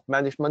 but of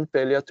management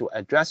failure to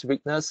address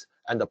weakness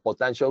and the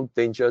potential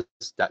dangers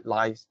that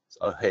lies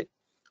ahead.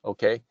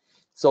 Okay,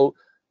 so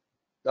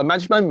the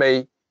management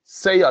may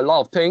say a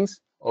lot of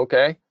things,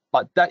 okay,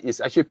 but that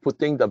is actually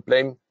putting the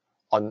blame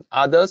on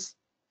others,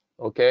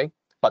 okay,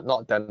 but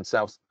not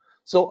themselves.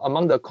 So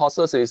among the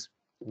causes is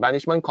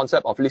management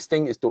concept of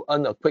listing is to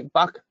earn a quick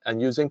buck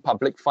and using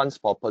public funds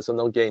for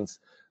personal gains.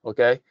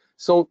 Okay,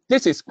 so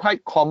this is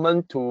quite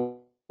common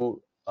to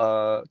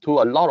a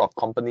lot of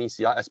companies,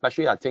 yeah,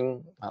 especially I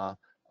think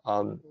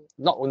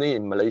not only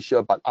in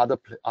Malaysia but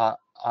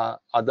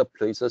other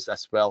places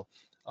as well,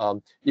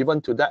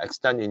 even to that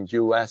extent in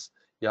US,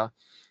 yeah.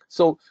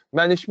 So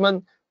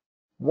management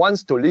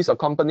wants to list a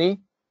company,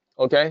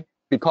 okay,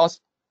 because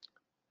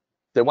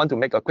they want to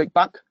make a quick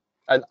buck.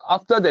 And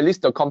after they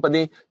list the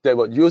company, they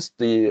will use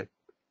the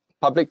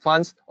public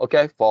funds,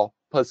 okay, for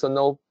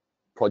personal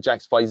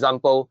projects. For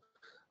example,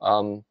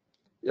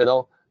 you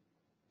know,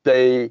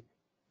 they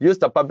use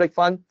the public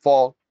fund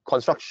for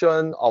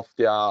construction of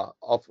their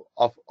of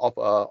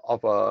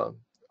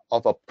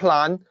a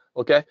plant,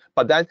 okay.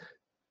 But then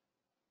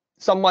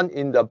someone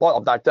in the board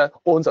of directors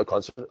owns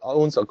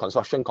a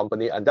construction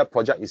company, and that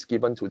project is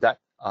given to that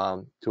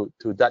to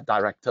that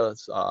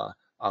director's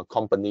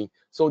company.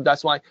 So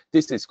that's why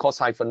this is called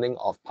siphoning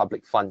of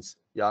public funds,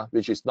 yeah,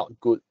 which is not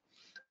good.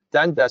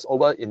 Then there's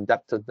over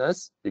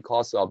indebtedness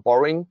because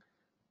borrowing,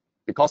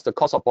 because the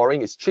cost of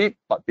borrowing is cheap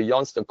but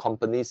beyond the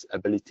company's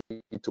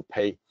ability to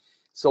pay.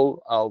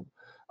 So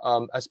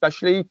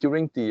especially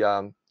during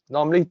the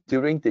normally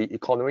during the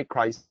economic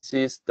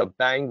crisis, the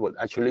bank would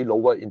actually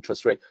lower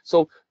interest rate.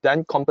 So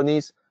then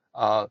companies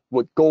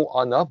would go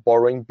on a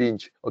borrowing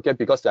binge, okay,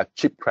 because they have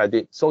cheap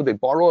credit. So they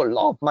borrow a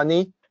lot of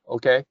money,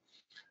 okay,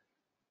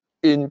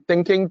 in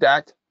thinking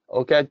that,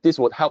 okay, this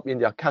would help in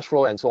their cash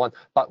flow and so on.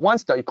 But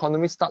once the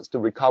economy starts to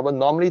recover,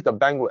 normally the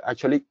bank will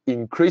actually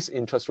increase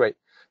interest rate.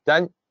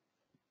 Then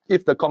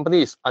if the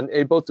company is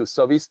unable to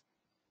service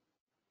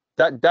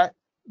that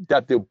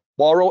they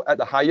borrow at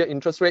a higher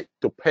interest rate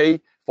to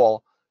pay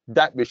for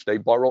that which they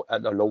borrow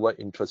at a lower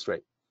interest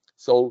rate.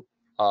 So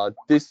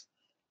this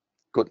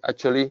could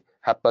actually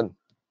happen.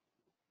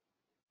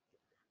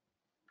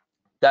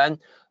 Then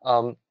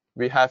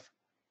we have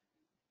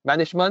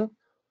management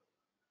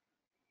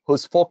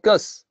whose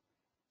focus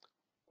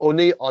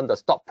only on the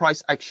stock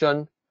price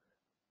action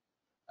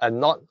and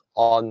not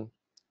on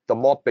the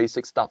more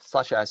basic stuff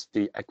such as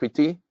the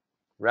equity,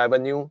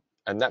 revenue,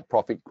 and net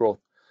profit growth.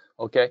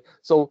 Okay,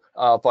 so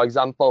for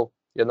example,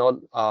 you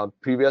know,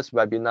 previous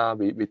webinar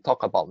we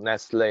talk about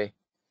Nestle.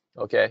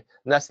 Okay,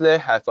 Nestle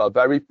have a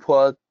very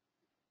poor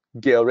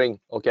gearing.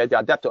 Okay,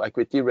 their debt to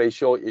equity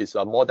ratio is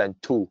more than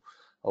 2.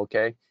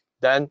 Okay,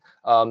 then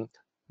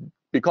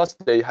because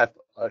they have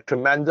a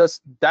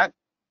tremendous debt,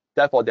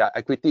 therefore their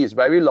equity is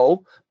very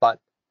low. But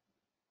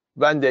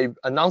when they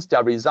announce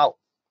their result,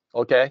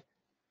 okay,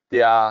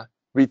 their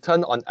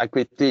return on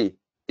equity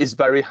is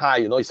very high.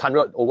 You know, it's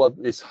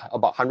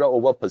about 100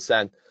 over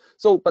percent.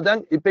 So, but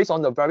then it based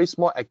on a very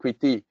small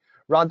equity.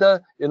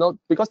 Rather, you know,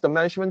 because the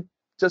management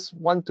just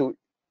wants to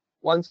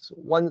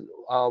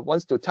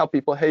tell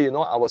people, hey, you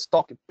know, our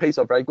stock pays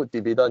a very good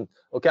dividend.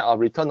 Okay, our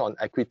return on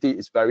equity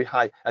is very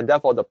high, and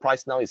therefore the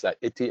price now is at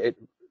 88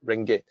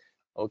 ringgit.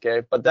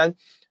 Okay, but then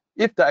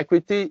if the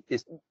equity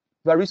is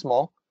very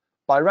small,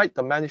 by right,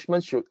 the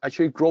management should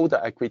actually grow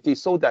the equity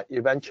so that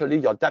eventually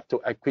your debt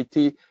to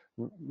equity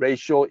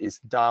ratio is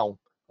down.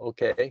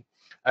 Okay,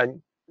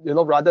 and you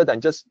know, rather than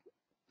just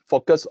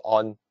focus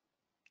on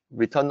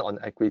return on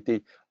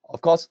equity.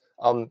 Of course,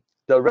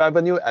 the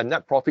revenue and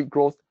net profit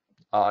growth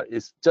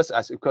is just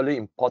as equally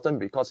important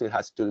because it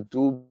has to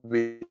do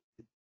with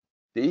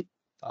the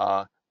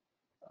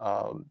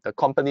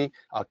company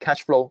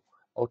cash flow,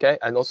 okay,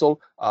 and also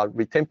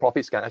retained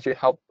profits can actually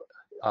help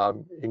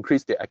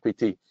increase the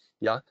equity.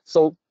 Yeah,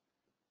 so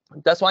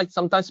that's why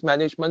sometimes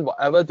management,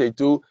 whatever they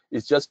do,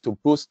 is just to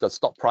boost the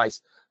stock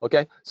price.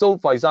 Okay, so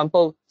for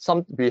example,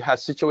 we have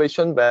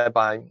situation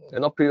whereby, you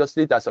know,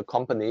 previously there's a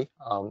company.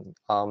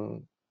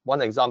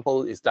 One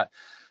example is that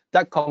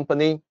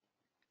company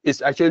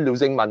is actually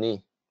losing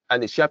money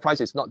and the share price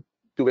is not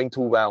doing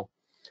too well.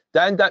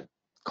 Then that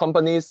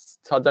company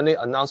suddenly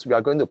announced we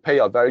are going to pay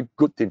a very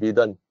good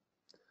dividend.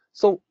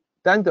 So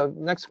then the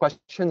next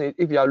question is,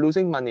 if you are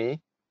losing money,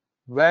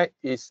 where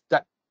is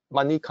that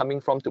money coming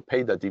from to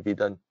pay the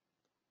dividend?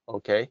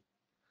 Okay,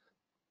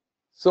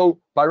 so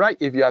by right,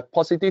 if you have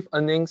positive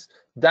earnings,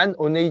 then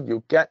only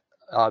you get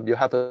you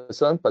have a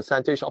certain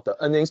percentage of the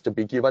earnings to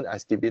be given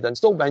as dividend.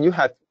 So when you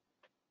have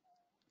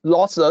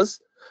losses,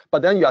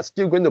 but then you are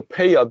still going to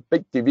pay a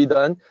big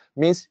dividend,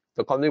 means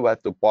the company will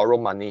have to borrow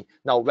money.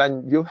 Now,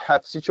 when you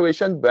have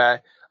situation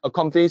where a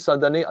company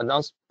suddenly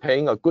announced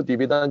paying a good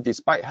dividend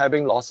despite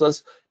having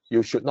losses,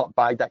 you should not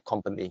buy that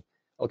company.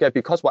 Okay,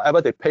 because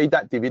whatever they pay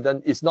that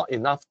dividend is not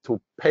enough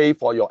to pay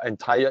for your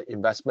entire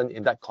investment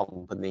in that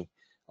company.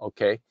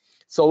 Okay,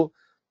 so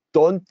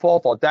don't fall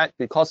for that,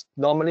 because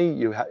normally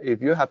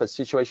if you have a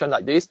situation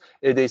like this,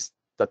 it is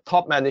the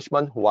top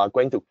management who are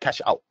going to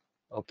cash out.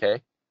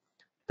 Okay,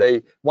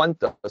 they want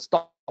the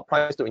stock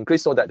price to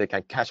increase so that they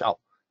can cash out.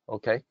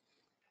 Okay,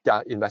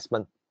 their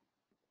investment.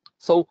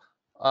 So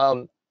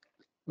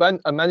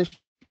when a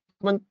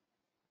management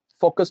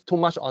focus too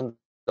much on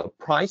the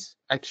price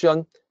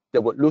action, they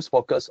would lose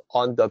focus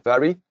on the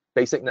very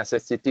basic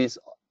necessities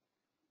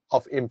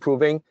of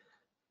improving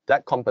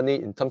that company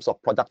in terms of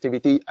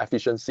productivity,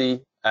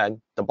 efficiency, and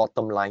the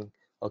bottom line.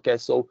 Okay,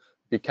 so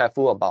be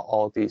careful about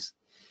all this.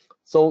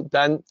 So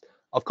then,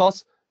 of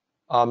course,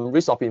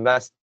 risk of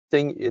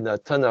investing in a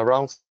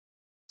turnaround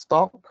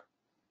stock.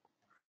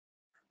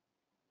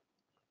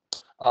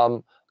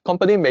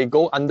 Company may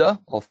go under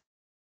or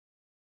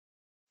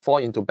fall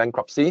into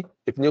bankruptcy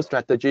if new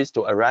strategies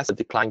to arrest the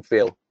decline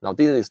fail. Now,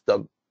 this is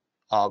the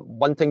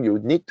one thing you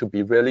need to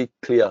be really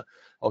clear.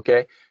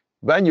 Okay,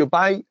 when you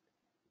buy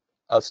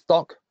a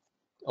stock,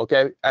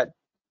 okay, at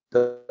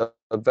the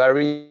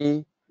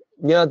very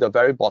near the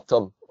very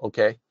bottom,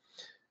 okay,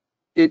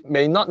 it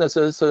may not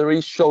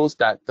necessarily shows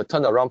that the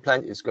turnaround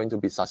plan is going to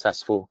be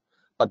successful,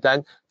 but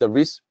then the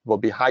risk will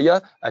be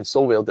higher and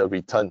so will the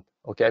return.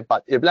 Okay,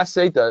 but if let's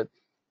say the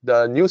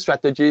new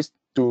strategies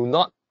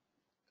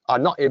are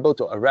not able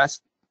to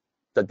arrest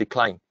the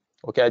decline,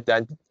 okay,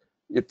 then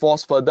it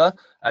falls further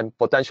and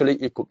potentially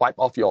it could wipe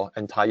off your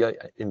entire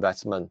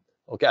investment.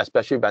 Okay,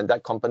 especially when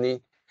that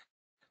company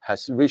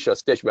has reached a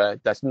stage where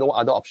there's no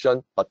other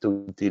option but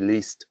to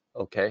delist.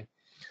 Okay,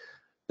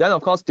 then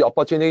of course the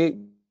opportunity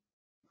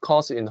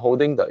cost in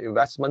holding the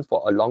investment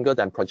for a longer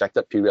than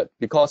projected period,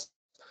 because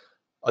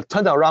a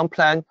turnaround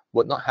plan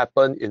would not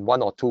happen in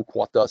 1 or 2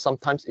 quarters.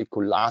 Sometimes it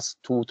could last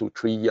 2 to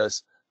 3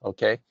 years.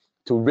 Okay,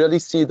 to really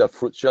see the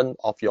fruition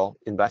of your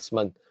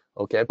investment.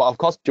 Okay, but of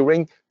course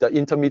during the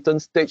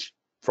intermittent stage,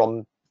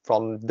 from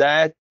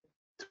there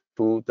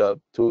to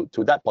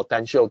that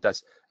potential,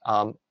 there's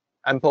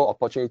ample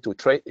opportunity to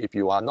trade if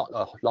you are not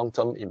a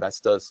long-term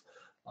investors.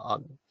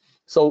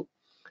 So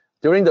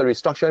during the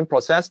restructuring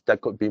process, there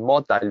could be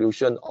more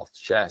dilution of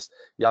shares.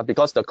 Yeah,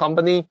 because the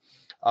company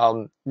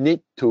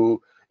need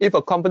to, if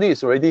a company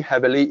is already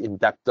heavily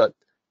indebted,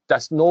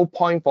 there's no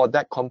point for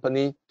that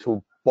company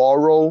to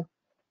borrow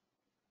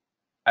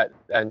at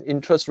an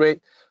interest rate,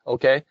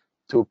 okay,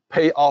 to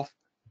pay off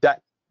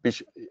debt,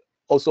 which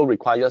also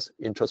requires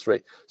interest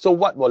rate. So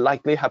what will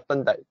likely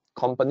happen, that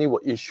company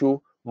will issue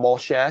more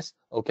shares,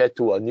 okay,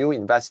 to a new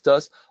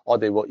investors, or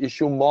they will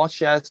issue more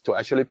shares to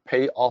actually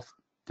pay off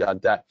their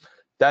debt.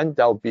 Then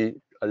there'll be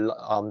a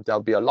lot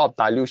of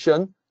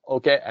dilution,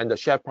 okay, and the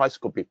share price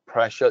could be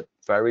pressured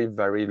very,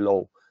 very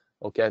low.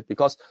 Okay,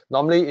 because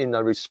normally in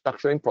a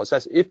restructuring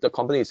process, if the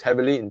company is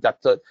heavily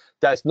indebted,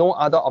 there's no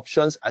other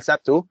options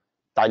except to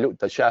dilute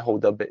the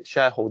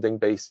shareholding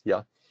base.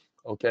 Yeah,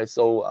 okay,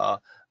 so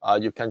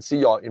you can see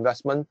your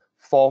investment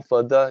fall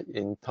further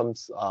in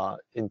terms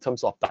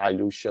of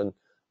dilution.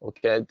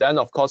 Okay, then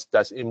of course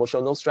there's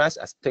emotional stress,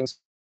 as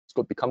things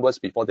could become worse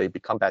before they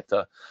become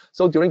better.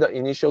 So during the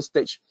initial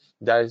stage,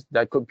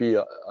 there could be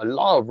a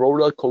lot of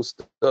roller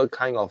coaster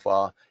kind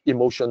of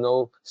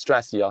emotional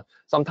stress here.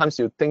 Sometimes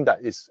you think that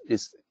it's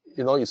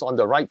on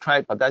the right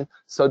track, but then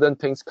certain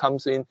things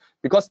comes in,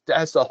 because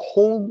there's a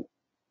whole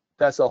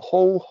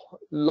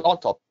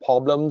lot of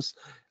problems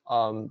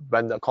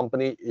when the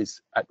company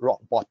is at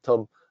rock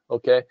bottom.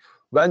 Okay,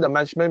 when the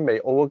management may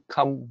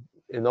overcome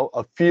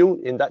a few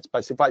in that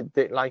specified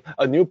deadline,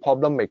 a new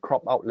problem may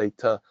crop out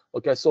later.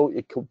 Okay, so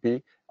it could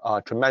be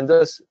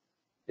tremendous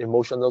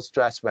emotional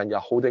stress when you're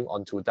holding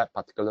on to that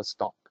particular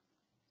stock.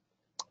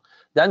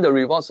 Then the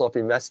rewards of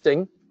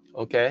investing.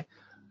 Okay,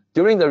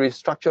 during the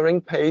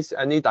restructuring phase,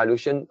 any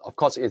dilution, of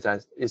course,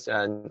 is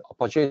an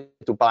opportunity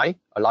to buy,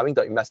 allowing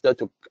the investor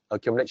to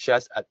accumulate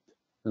shares at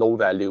low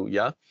value.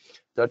 Yeah,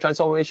 the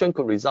transformation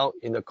could result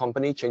in the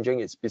company changing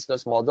its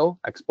business model,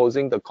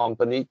 exposing the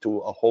company to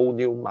a whole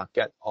new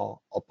market or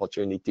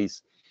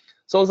opportunities.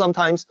 So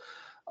sometimes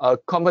a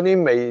company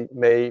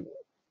may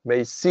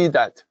see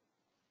that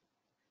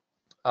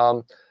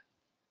an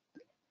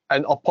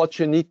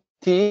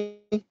opportunity,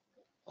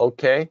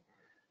 okay,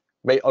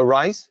 may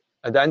arise,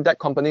 and then that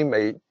company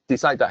may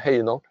decide that,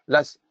 hey,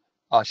 let's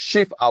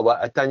shift our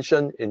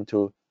attention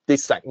into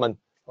this segment.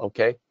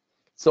 Okay,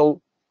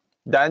 so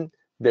then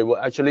they will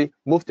actually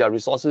move their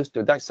resources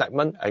to that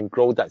segment and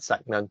grow that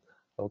segment.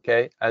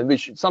 Okay, and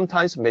which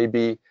sometimes may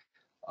be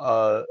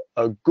a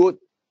good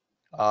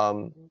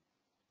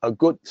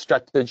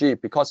strategy,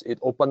 because it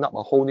opened up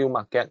a whole new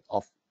market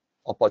of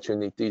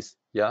opportunities.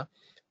 Yeah,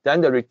 then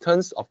the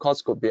returns, of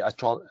course, could be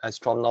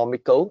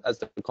astronomical as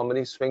the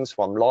company swings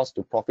from loss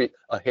to profit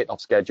ahead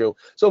of schedule.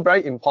 So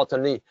very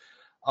importantly,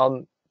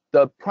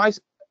 the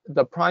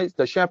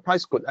share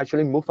price could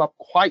actually move up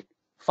quite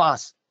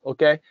fast.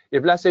 Okay,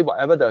 if let's say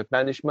whatever the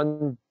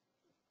management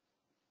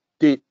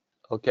did,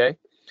 okay,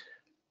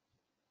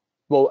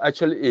 will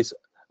actually is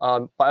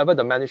whatever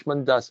the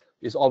management does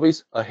is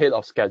always ahead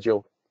of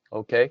schedule.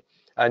 Okay,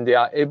 and they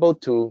are able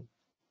to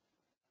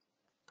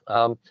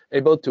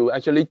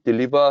actually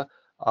deliver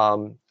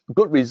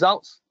good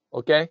results.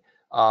 Okay,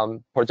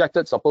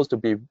 projected supposed to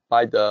be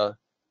by the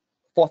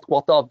fourth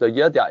quarter of the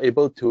year, they are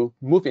able to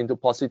move into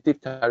positive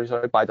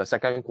territory by the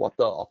second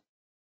quarter of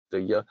the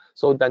year.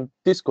 So then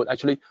this could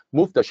actually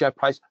move the share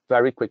price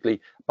very quickly.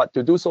 But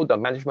to do so, the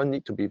management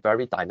need to be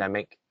very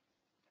dynamic.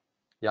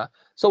 Yeah.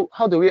 So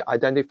how do we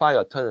identify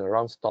a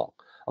turnaround stock?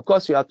 Of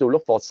course, you have to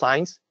look for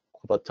signs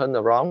of a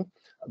turnaround.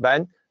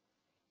 Then,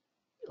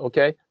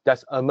 okay,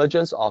 there's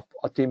emergence of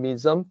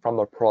optimism from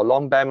a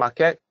prolonged bear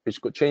market,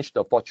 which could change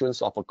the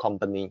fortunes of a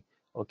company.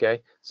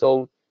 Okay,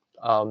 so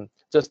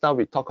just now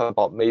we talked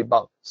about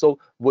Maybach. So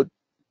would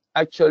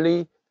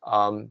actually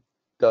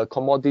the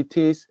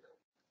commodities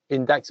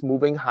index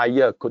moving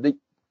higher, could it,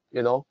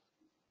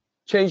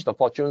 change the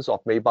fortunes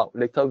of Maybach?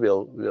 Later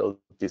we'll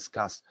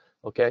discuss.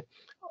 Okay,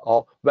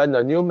 or when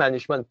the new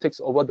management takes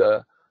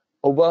over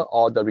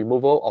or the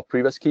removal of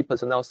previous key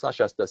personnel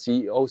such as the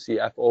CEO,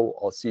 CFO,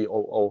 or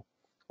COO.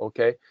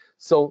 Okay,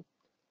 so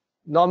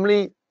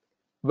normally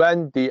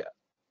when the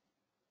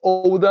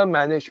older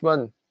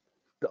management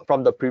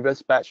from the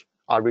previous batch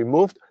are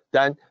removed,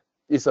 then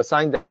it's a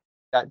sign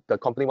that the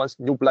company wants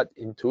new blood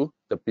into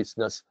the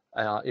business,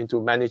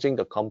 into managing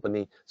the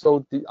company.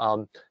 So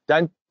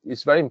then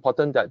it's very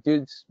important that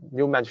this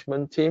new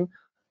management team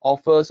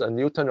offers a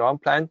new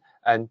turnaround plan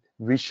and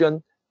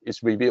vision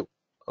is reviewed.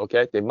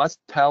 Okay, they must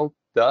tell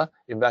the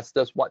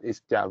investors what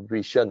is their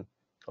vision.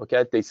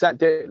 Okay, they set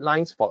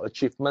deadlines for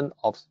achievement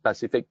of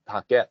specific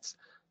targets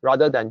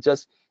rather than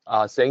just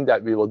saying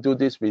that we will do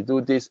this, we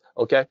do this.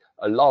 Okay,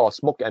 a lot of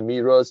smoke and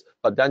mirrors,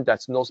 but then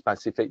there's no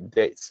specific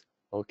dates.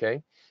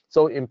 Okay,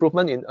 so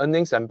improvement in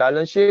earnings and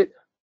balance sheet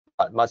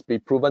must be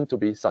proven to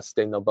be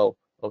sustainable.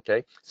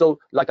 Okay, so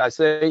like I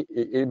say,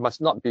 it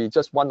must not be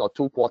just 1 or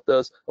 2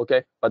 quarters.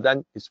 Okay, but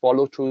then it's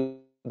followed through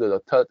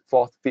the third,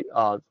 fourth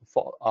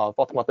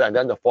quarter, and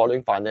then the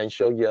following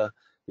financial year.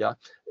 Yeah.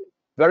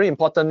 Very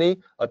importantly,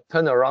 a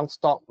turnaround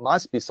stock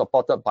must be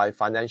supported by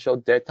financial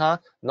data,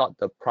 not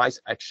the price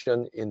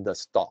action in the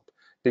stock,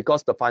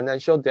 because the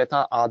financial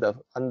data are the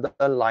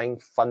underlying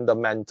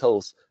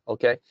fundamentals.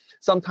 Okay,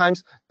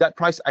 sometimes that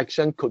price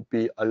action could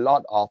be a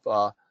lot of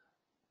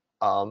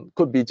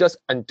could be just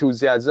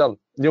enthusiasm.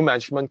 New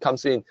management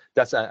comes in,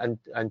 that's an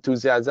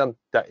enthusiasm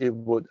that it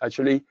would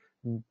actually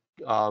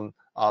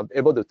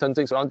able to turn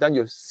things around. Then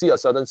you see a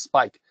certain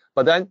spike,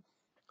 but then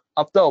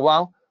after a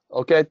while,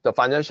 okay, the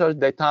financial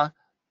data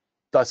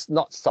does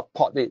not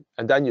support it,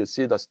 and then you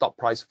see the stock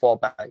price fall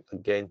back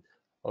again.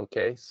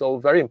 Okay, so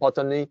very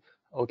importantly,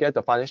 okay,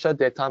 the financial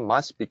data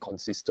must be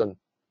consistent.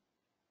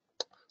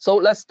 So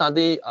let's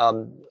study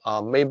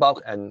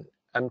Maybach and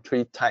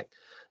M3 Tech.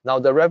 Now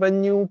the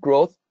revenue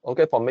growth,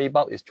 okay, for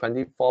Maybach is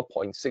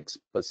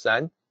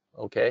 24.6%,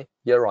 okay,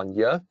 year on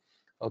year.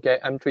 Okay,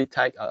 M3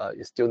 Tech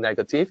is still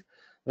negative.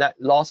 Net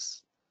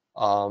loss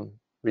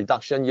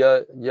reduction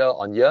year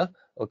on year.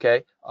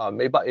 Okay,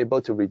 Maybach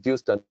able to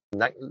reduce the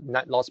net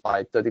loss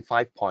by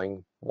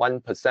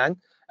 35.1%.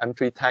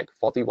 M3 Tech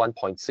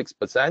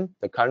 41.6%.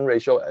 The current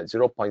ratio at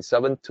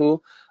 0.72.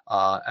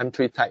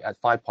 M3 Tech at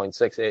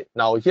 5.68.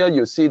 Now here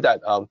you see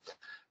that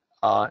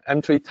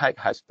M3 Tech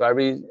has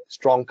very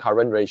strong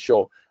current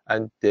ratio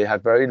and they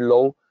have very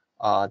low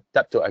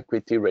debt to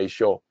equity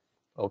ratio.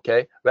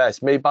 Okay, whereas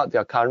Maybach,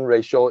 their current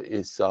ratio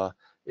is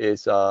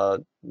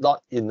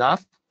not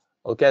enough.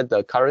 Okay,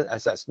 the current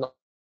assets not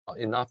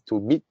enough to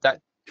meet that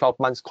 12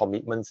 months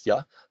commitments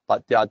here,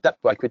 but their debt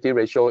to equity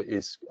ratio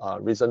is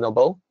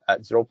reasonable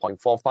at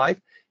 0.45.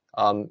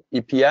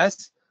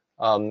 EPS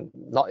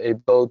not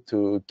able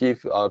to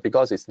give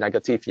because it's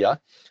negative here,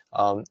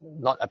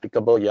 not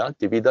applicable here.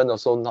 Dividend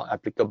also not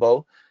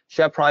applicable.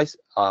 Share price,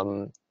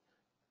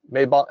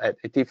 Maybach at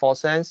 84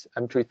 cents,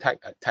 M3 Tech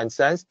at 10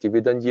 cents.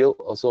 Dividend yield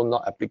also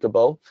not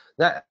applicable.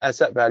 Net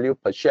asset value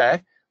per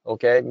share,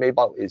 okay,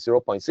 Maybach is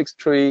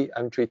 0.63,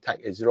 M3 Tech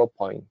is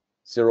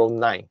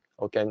 0.09,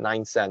 okay,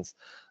 9 cents.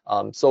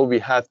 So we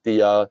have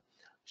the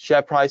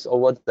share price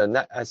over the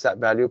net asset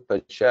value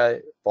per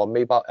share for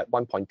Maybach at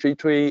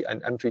 1.33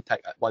 and M3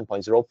 Tech at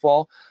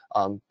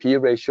 1.04. P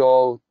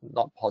ratio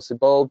not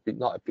possible,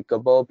 not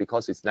applicable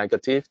because it's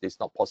negative, it's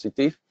not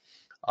positive.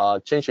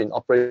 Change in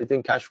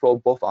operating cash flow,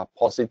 both are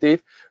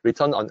positive.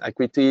 Return on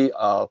equity,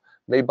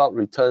 Maybach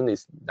return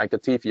is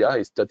negative here,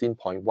 is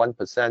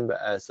 13.1%,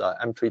 whereas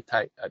M3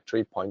 Tech at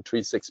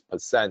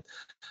 3.36%.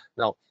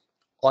 Now,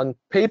 on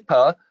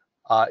paper,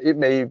 it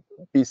may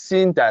be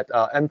seen that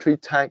M3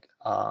 Tech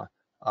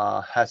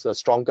has a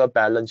stronger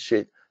balance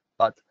sheet,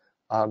 but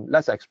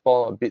let's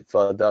explore a bit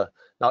further.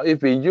 Now,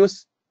 if we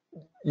use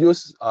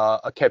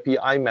a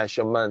KPI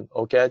measurement,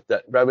 okay,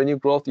 the revenue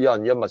growth year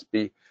on year must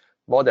be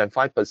more than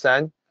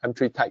 5%.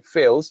 M3 Tech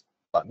fails,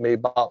 but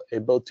Maybach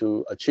able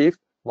to achieve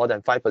more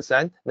than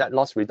 5%. Net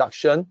loss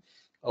reduction,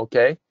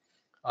 okay,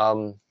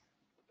 more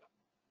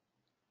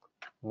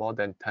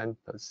than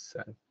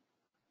 10%.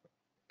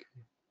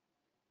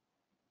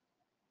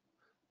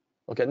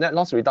 Okay, net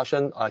loss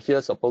reduction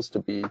here supposed to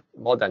be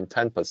more than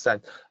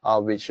 10%,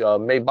 which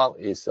Maybach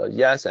is a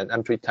yes and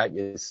M3 Tech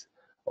is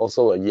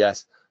also a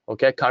yes.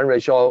 Okay, current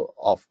ratio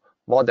of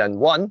more than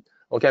 1.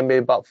 Okay,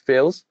 Maybach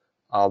fails,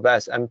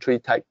 whereas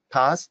M3 Tech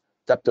pass.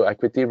 Debt to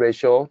equity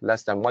ratio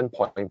less than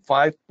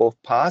 1.5, both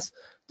pass.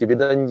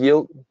 Dividend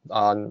yield,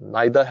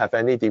 neither have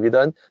any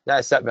dividend. Net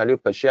asset value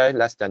per share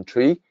less than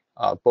 3,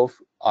 both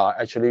are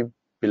actually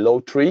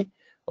below 3.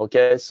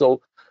 Okay,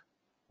 so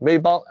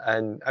Maybach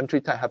and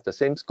M3 Tech have the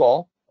same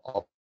score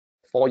of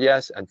 4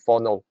 yes and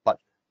 4 no, but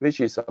which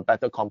is a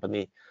better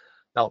company.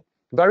 Now,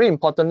 very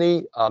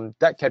importantly,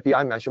 that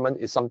KPI measurement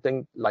is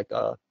something like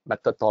a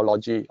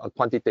methodology, a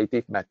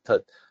quantitative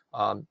method.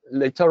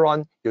 Later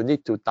on, you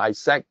need to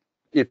dissect.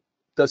 If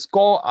the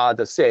score are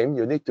the same,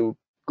 you need to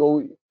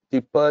go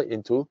deeper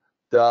into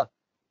the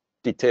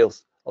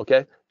details,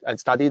 okay, and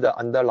study the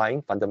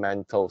underlying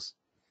fundamentals.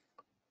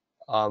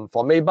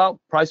 For Maybach,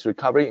 price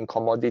recovery in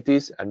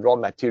commodities and raw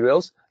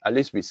materials, at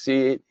least we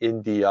see it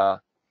in the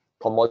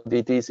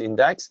commodities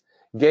index.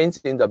 Gains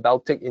in the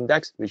Baltic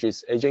index, which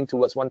is edging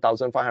towards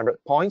 1,500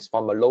 points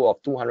from a low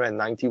of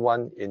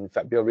 291 in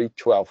February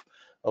 12.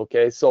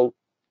 Okay, so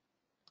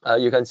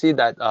you can see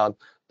that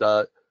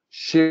the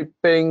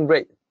shipping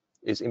rate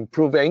is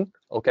improving.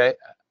 Okay,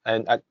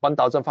 and at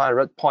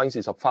 1,500 points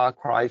is a far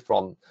cry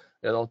from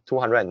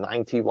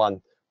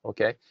 291.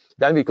 Okay,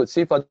 then we could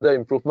see further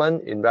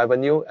improvement in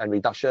revenue and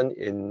reduction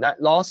in net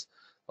loss.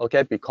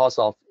 Okay, because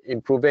of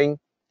improving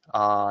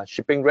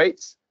shipping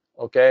rates.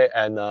 Okay,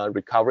 and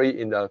recovery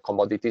in the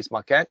commodities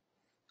market.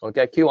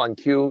 Okay,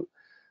 Q-on-Q,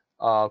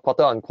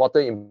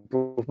 quarter-on-quarter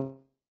improvement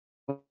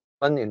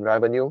in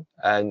revenue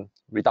and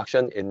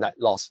reduction in net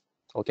loss.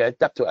 Okay,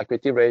 debt to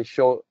equity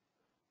ratio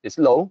is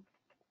low.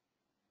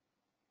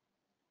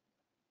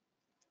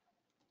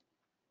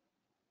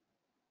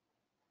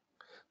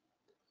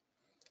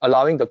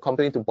 Allowing the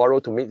company to borrow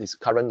to meet its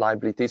current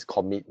liabilities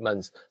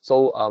commitments.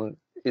 So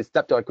its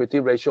debt to equity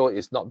ratio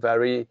is not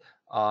very,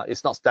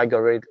 it's not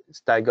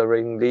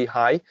staggeringly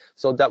high.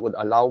 So that would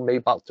allow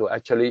Maybach to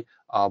actually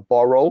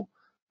borrow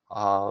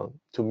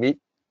to meet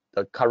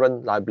the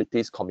current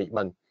liabilities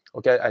commitment.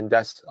 Okay, and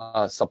that's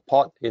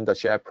support in the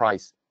share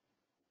price.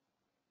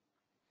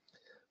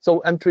 So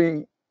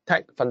M3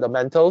 Tech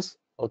fundamentals.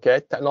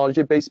 Okay,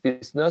 technology-based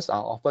business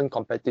are often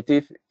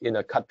competitive in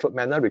a cutthroat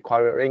manner,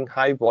 requiring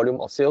high volume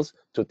of sales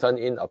to turn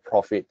in a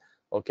profit.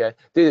 Okay,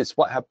 this is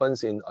what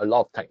happens in a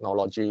lot of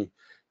technology.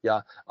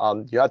 Yeah,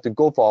 you have to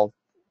go for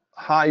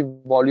high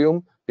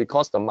volume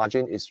because the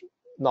margin is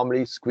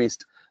normally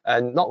squeezed.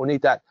 And not only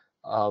that,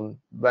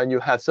 when you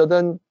have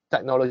certain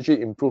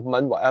technology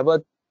improvement,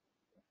 whatever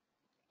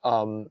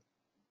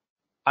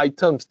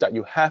items that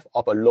you have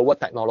of a lower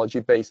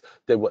technology base,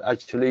 they will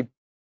actually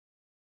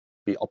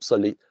be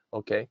obsolete.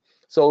 Okay,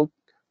 so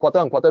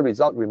quarter-on-quarter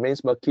result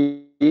remains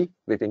murky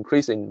with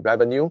increase in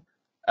revenue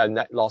and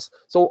net loss.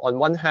 So on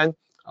one hand,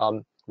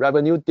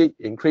 revenue did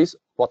increase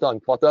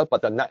quarter-on-quarter,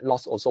 but the net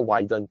loss also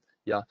widened.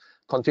 Yeah,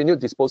 continued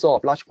disposal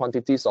of large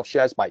quantities of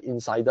shares by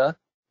insider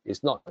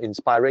is not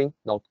inspiring,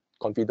 nor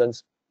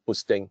confidence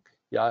boosting.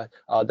 Yeah,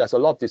 there's a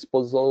lot of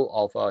disposal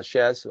of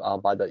shares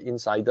by the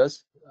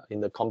insiders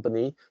in the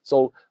company.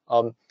 So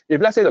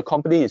if let's say the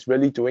company is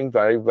really doing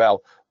very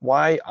well,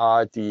 why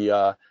are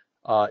the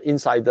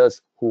insiders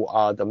who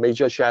are the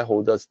major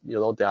shareholders, they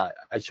are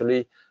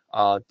actually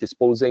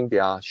disposing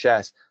their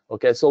shares?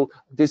 Okay, so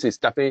this is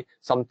definitely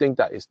something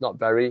that is not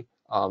very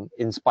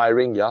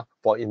inspiring, yeah,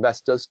 for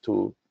investors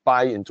to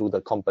buy into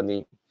the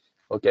company.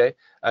 Okay,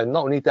 and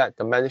not only that,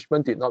 the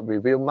management did not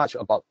reveal much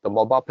about the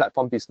mobile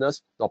platform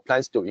business, nor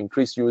plans to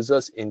increase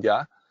users in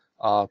their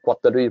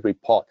quarterly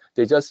report.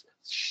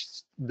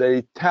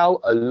 They tell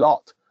a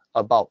lot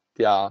about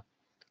their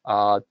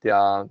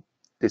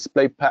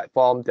display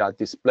platform, their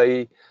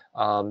display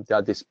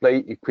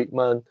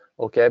equipment.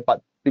 Okay,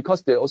 but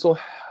because they also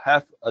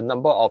have a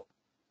number of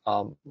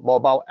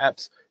mobile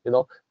apps,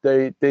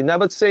 they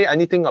never say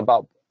anything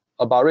about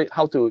it,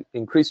 how to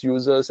increase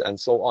users and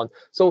so on.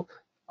 So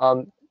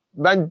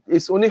when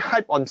it's only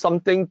hype on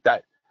something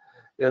that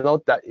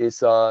that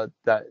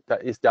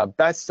is their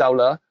best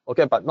seller,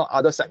 okay, but not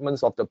other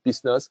segments of the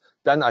business,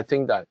 then I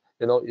think that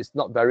it's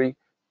not very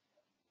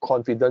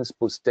confidence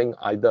boosting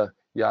either.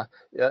 Yeah,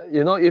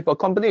 if a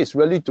company is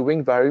really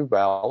doing very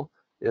well,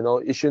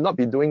 it should not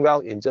be doing well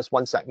in just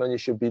one segment. It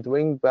should be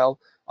doing well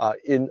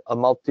in a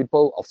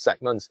multiple of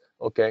segments.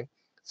 Okay,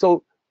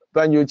 so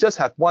when you just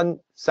have one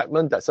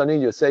segment that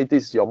suddenly you say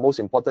this is your most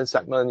important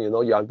segment,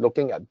 you are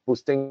looking at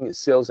boosting its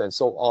sales and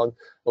so on.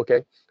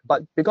 Okay,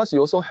 but because you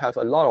also have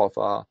a lot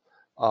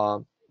of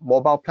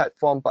mobile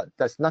platform, but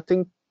there's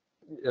nothing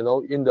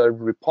in the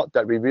report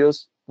that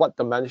reveals what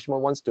the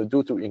management wants to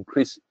do to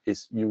increase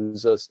its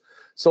users.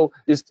 So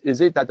is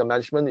it that the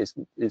management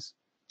is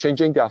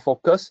changing their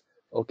focus?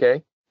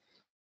 Okay,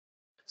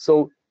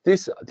 so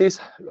this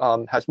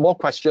has more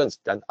questions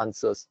than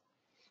answers.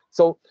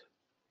 So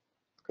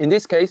in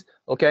this case,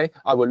 okay,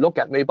 I will look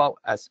at Maybach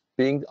as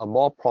being a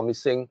more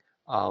promising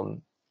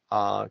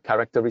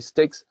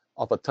characteristics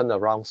of a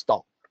turnaround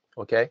stock.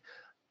 Okay,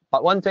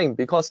 But one thing,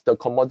 because the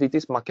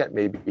commodities market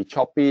may be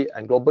choppy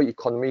and global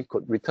economy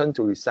could return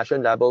to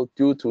recession level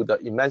due to the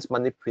immense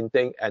money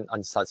printing and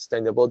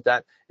unsustainable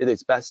debt, it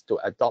is best to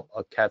adopt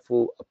a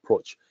careful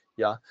approach.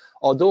 Yeah,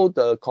 although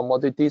the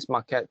commodities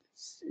market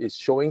is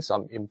showing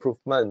some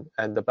improvement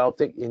and the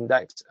Baltic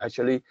index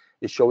actually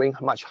is showing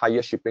much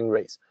higher shipping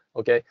rates.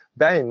 Okay,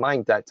 bear in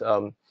mind that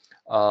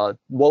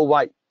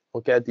worldwide,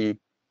 okay, the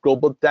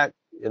global debt,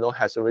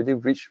 has already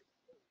reached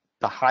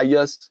the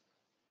highest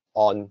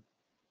on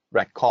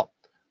record.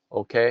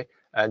 Okay,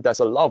 and there's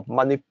a lot of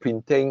money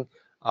printing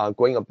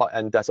going about,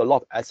 and there's a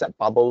lot of asset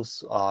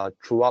bubbles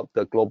throughout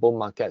the global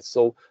market.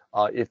 So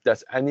if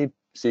there's any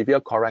severe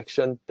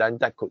correction, then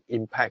that could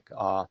impact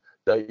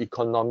the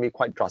economy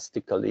quite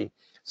drastically.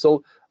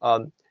 So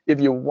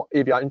if you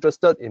are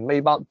interested in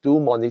Maybach, do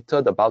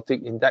monitor the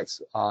Baltic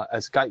index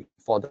as guide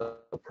for the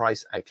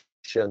price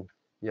action.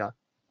 Yeah.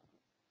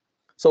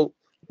 So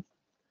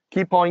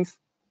key points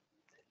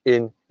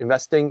in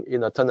investing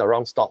in a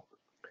turnaround stock.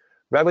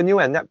 Revenue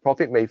and net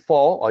profit may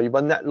fall, or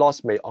even net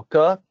loss may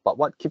occur, but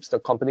what keeps the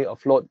company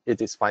afloat is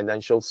its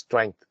financial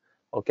strength.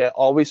 Okay,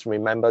 always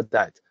remember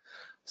that.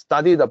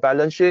 Study the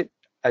balance sheet,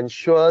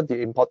 ensure the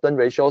important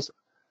ratios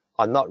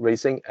are not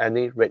raising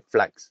any red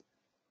flags.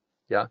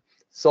 Yeah,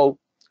 so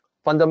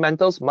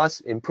fundamentals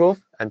must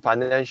improve and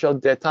financial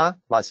data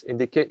must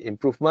indicate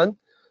improvement,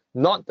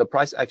 not the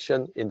price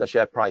action in the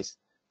share price.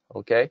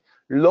 Okay,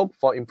 look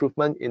for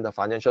improvement in the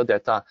financial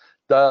data.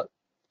 The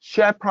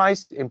share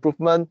price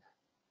improvement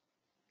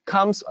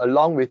comes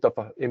along with the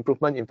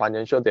improvement in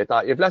financial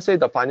data. If let's say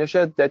the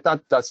financial data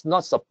does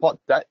not support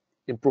that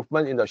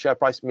improvement in the share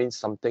price, means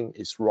something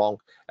is wrong,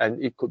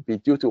 and it could be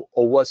due to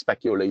over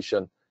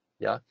speculation.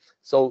 Yeah.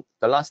 So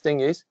the last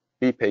thing is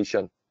be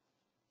patient.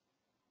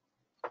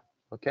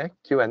 Okay,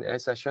 Q&A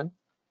session.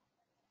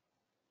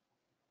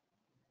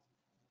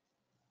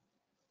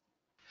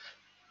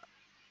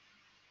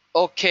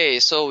 Okay,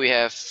 so we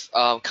have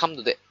come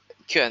to the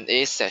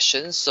Q&A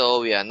session.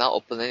 So we are now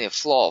opening the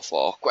floor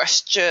for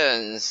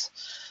questions.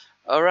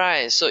 All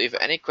right. So if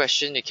any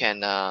question, you can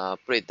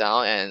put it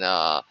down,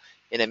 and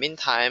in the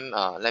meantime,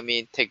 let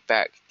me take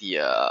back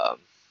the.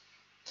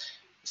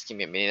 Just give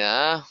me a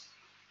minute.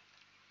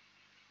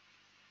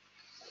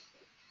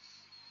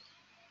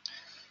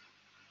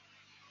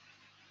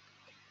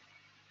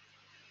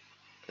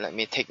 Let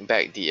me take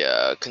back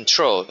the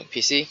control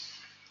PC.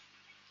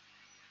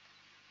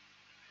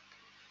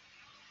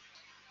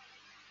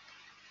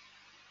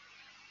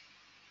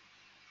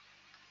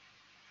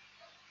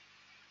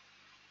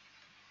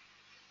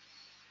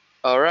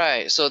 All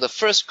right, so the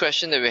first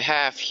question that we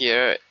have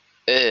here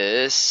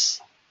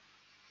is,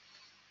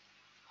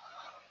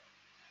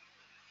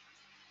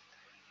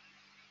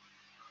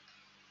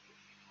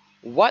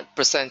 what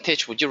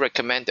percentage would you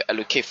recommend to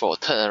allocate for a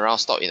turnaround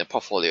stock in a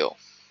portfolio?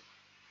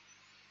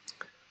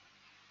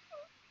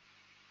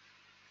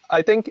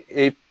 I think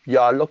if you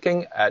are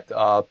looking at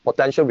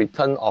potential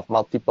return of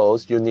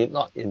multiples, you need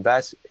not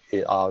invest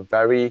a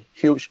very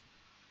huge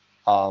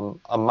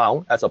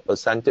amount as a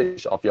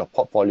percentage of your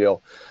portfolio.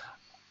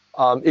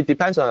 It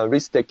depends on the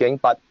risk taking,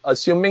 but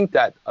assuming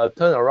that a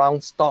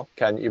turnaround stock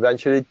can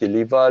eventually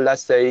deliver,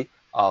 let's say,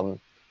 2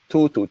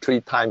 to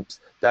 3 times,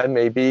 then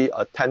maybe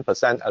a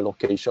 10%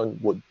 allocation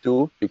would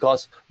do,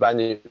 because when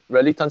it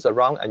really turns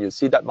around and you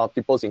see that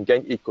multiples in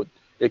gain, it could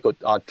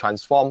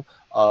transform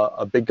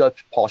a bigger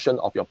portion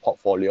of your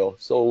portfolio.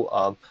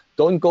 So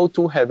don't go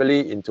too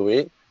heavily into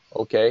it,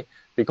 okay,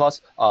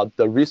 because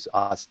the risks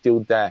are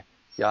still there.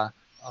 Yeah.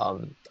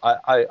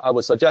 I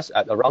would suggest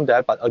at around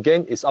there, but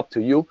again, it's up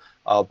to you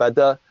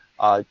whether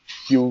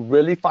you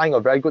really find a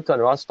very good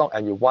turnaround stock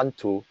and you want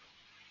to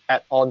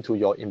add on to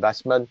your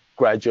investment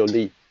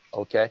gradually.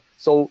 Okay,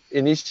 so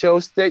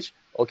initial stage,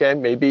 okay,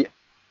 maybe.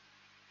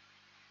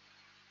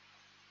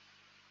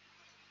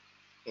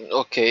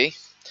 Okay,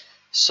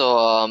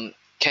 so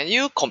can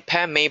you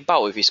compare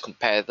Maybach with its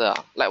competitor?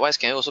 Likewise,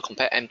 can you also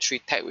compare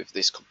M3 Tech with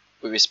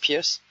its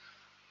peers?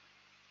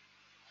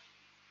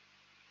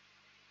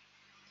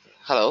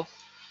 Hello.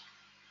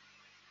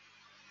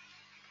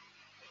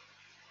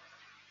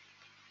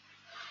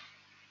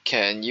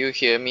 Can you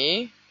hear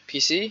me,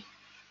 PC?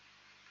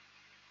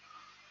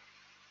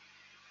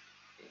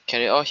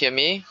 Can you all hear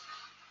me?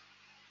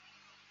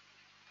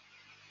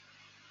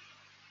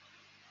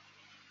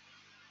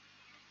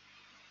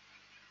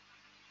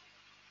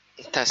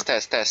 Test,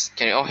 test, test.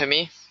 Can you all hear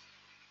me?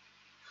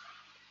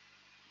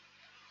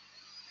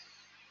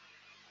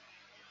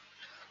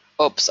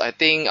 Oops, I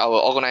think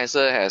our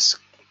organizer has,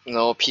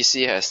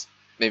 PC has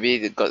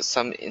maybe got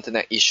some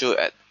internet issue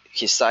at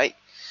his side.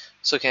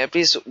 So can you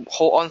please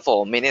hold on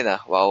for a minute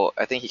while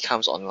I think he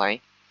comes online?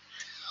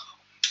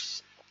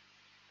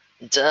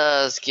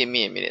 Just give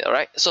me a minute,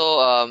 alright?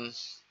 So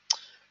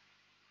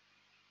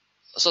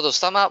to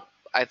sum up,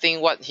 I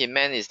think what he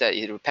meant is that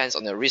it depends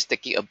on the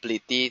risk-taking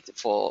ability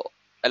for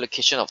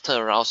allocation of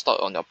turnaround stock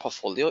on your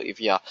portfolio.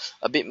 If you are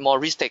a bit more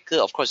risk taker,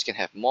 of course you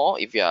can have more.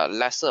 If you are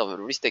lesser of a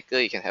risk taker,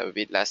 you can have a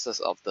bit lesser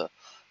of the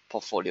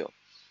portfolio.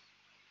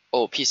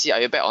 Oh, PC,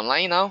 are you back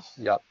online now?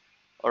 Yeah.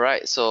 All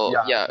right. So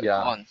yeah, go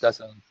Yeah. on. There's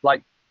a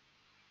slight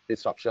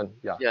disruption.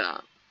 Yeah.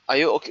 Yeah. Are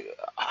you okay?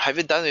 Have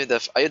you done with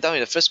the? Are you done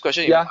with the first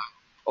question? Yeah.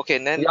 Okay,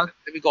 and then Yeah.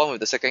 let me go on with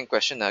the second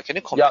question. Can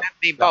you Yeah. compare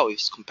Yeah. Maybach with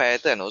his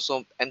competitor and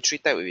also entry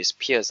tech with his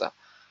peers?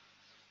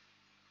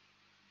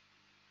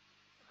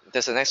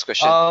 That's the next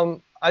question.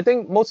 I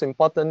think most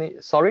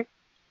importantly, sorry,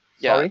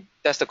 Yeah, sorry.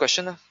 that's the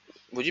question.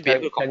 Would you be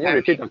able to Can you compare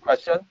repeat the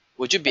question?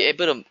 Would you be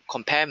able to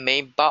compare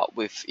Maybach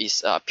with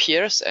his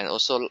peers and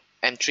also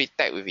entry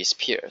tech with his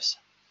peers?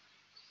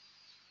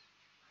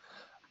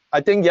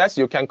 I think yes,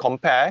 you can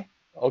compare,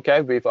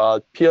 okay, with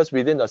peers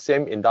within the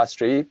same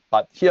industry.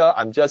 But here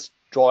I'm just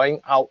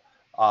drawing out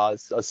a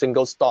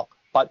single stock.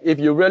 But if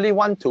you really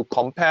want to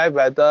compare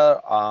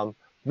whether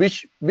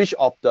which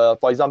of the,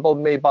 for example,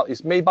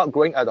 Maybach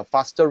growing at a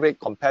faster rate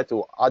compared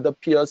to other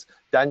peers,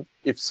 then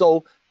if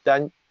so,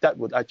 then that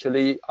would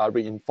actually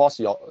reinforce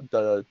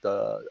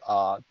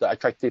the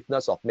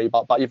attractiveness of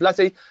Maybach. But if let's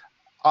say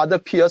other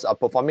peers are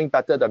performing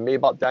better than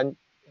Maybach, then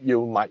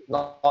you might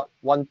not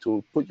want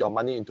to put your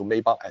money into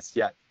Maybach as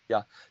yet.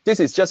 Yeah, this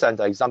is just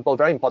an example.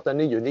 Very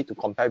importantly, you need to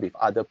compare with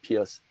other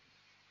peers.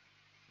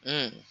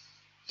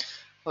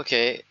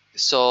 Okay,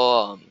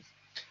 so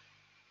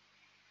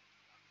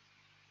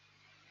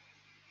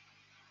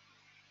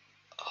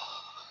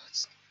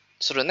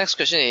so the next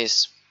question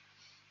is,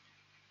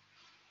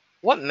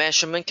 what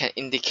measurement can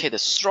indicate a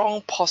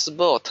strong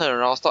possible or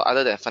turnaround stock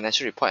other than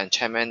financial report and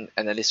chairman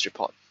analyst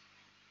report?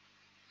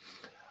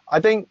 I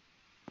think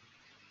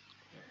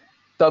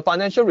the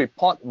financial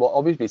report will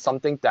always be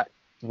something that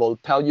will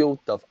tell you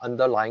the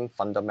underlying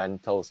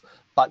fundamentals.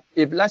 But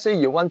if let's say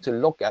you want to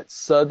look at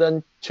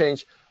certain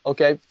change,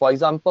 okay, for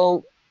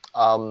example,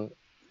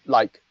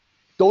 like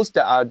those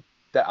that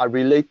are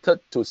related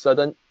to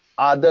certain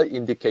other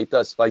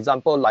indicators, for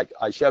example, like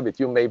I share with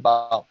you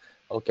Maybach,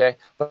 okay,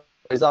 for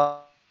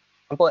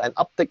example, an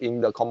uptick in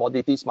the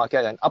commodities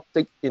market, an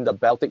uptick in the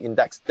Baltic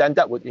index, then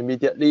that would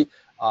immediately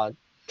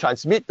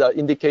transmit the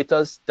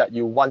indicators that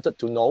you wanted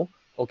to know,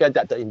 okay,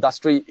 that the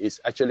industry is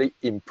actually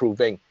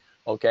improving,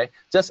 okay.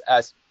 Just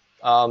as,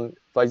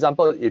 for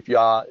example, if you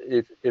are,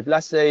 if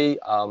let's say,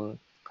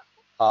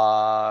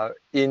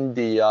 in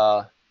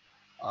the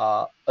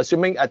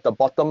assuming at the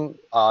bottom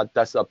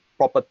there's a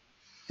property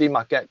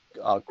market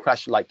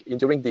crash like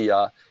during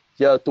the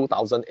year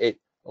 2008,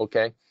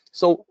 okay.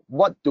 So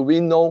what do we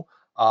know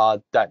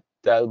that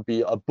there'll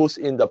be a boost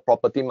in the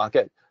property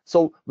market?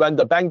 So when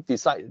the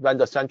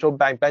central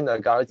bank, Bank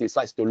Negara,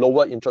 decides to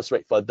lower interest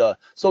rate further,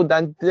 so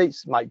then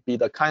this might be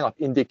the kind of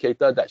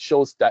indicator that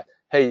shows that,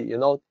 hey, you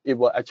know, it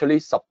will actually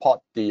support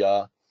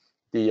the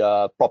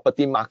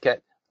property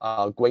market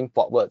going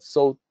forward.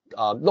 So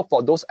look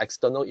for those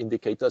external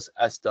indicators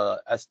as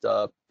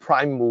the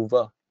prime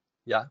mover.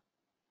 Yeah.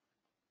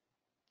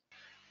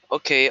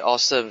 Okay,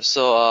 awesome.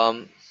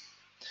 So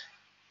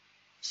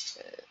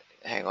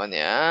hang on,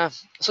 yeah.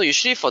 So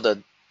usually for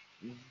the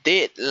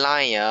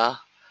deadline,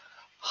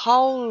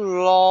 how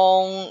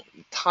long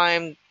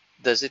time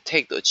does it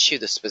take to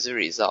achieve the specific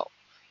result?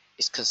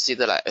 Is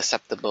considered like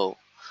acceptable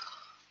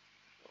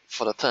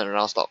for the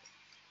turnaround stock?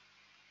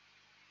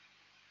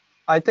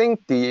 I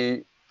think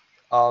the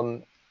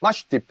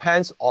much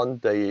depends on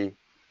the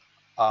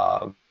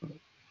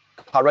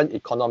current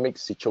economic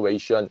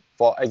situation.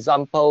 For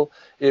example,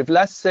 if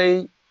let's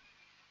say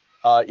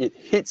it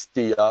hits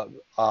the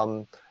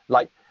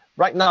like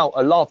right now,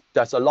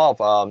 there's a lot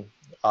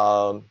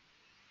of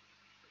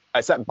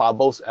asset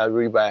bubbles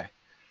everywhere.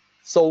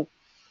 So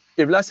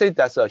if let's say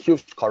there's a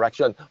huge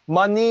correction,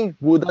 money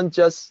wouldn't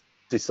just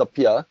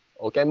disappear.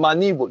 Okay,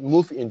 money would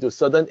move into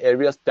certain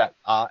areas that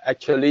are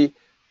actually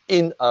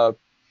in a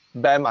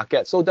bear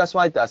market. So that's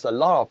why there's a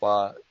lot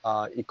of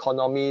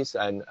economists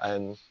and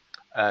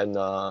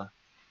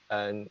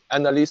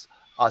analysts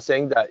are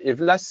saying that if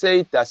let's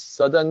say there's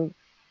certain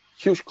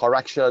huge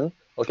correction,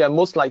 okay,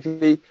 most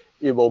likely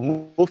it will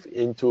move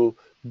into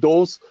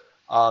those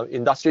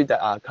industries that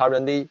are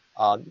currently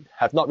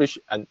have not reached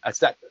an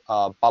asset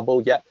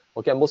bubble yet.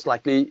 Okay, most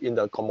likely in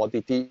the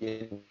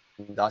commodity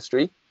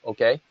industry.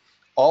 Okay,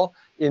 or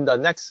in the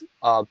next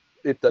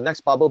if the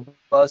next bubble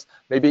bursts,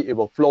 maybe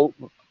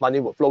money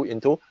will flow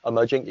into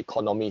emerging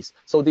economies.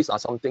 So these are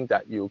something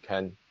that you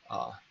can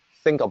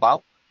think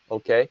about,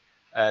 okay,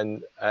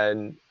 and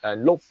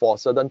look for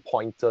certain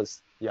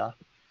pointers. Yeah.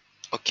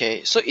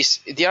 Okay, so is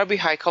DRB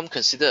Highcom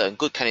considered a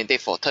good candidate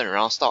for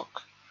turnaround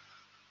stock?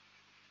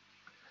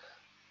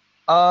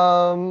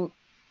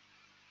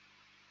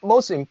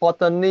 Most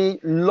importantly,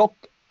 look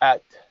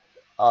at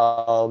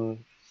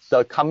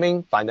the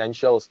coming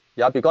financials.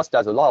 Yeah, because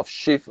there's a lot of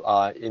shift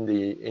in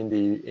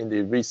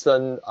the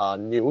recent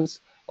news.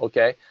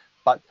 Okay,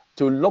 but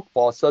to look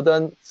for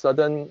certain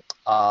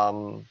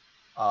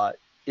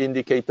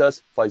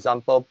indicators, for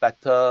example,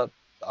 better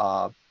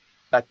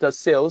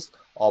sales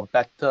or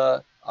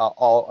better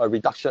or a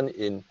reduction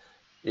in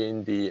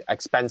the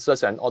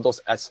expenses and all those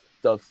as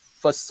the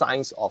first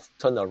signs of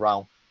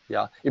turnaround.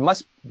 Yeah, it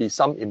must be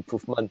some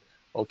improvement.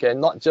 Okay,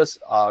 not just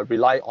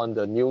rely on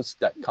the news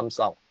that comes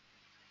out.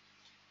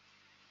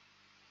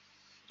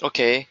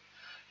 Okay,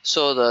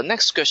 So the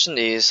next question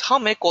is, how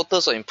many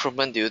quarters of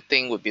improvement do you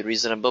think would be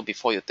reasonable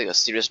before you take a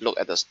serious look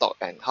at the stock,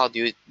 and how do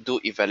you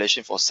do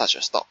evaluation for such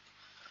a stock?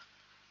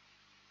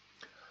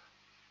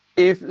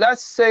 If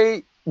let's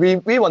say we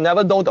will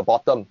never know the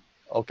bottom,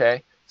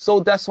 okay? So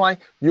that's why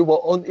you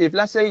will own, if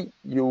let's say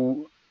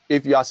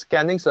if you are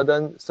scanning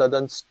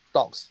certain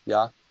stocks,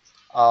 yeah,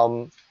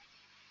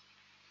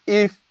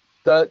 if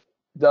the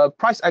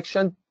price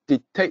action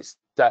dictates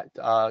that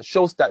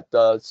shows that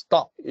the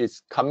stock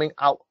is coming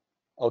out,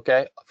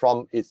 okay,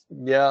 from its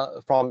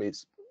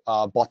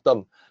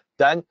bottom,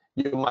 then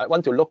you might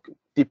want to look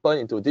deeper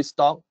into this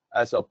stock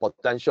as a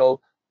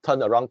potential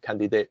turnaround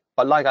candidate.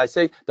 But like I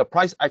say, the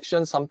price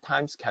action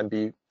sometimes can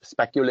be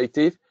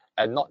speculative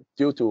and not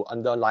due to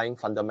underlying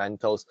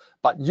fundamentals.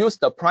 But use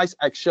the price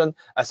action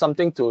as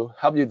something to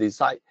help you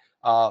decide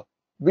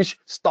which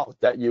stock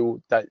that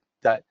you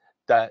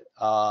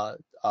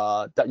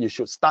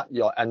should start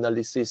your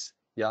analysis.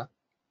 Yeah.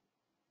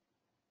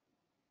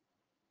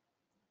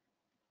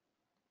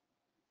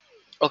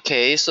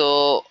 Okay,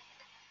 so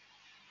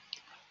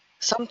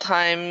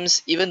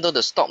sometimes even though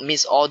the stock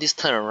meets all these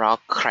turnaround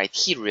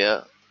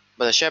criteria,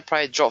 but the share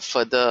price drop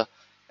further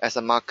as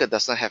the market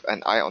doesn't have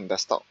an eye on the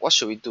stock, what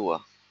should we do?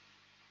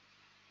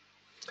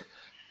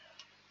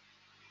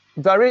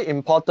 Very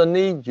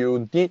importantly,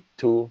 you need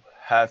to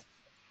have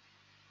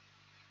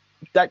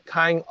that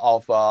kind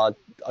of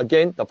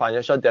again, the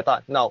financial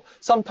data. Now,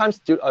 sometimes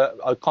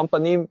a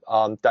company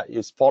that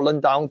is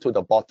fallen down to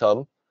the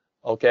bottom,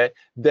 okay,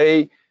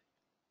 they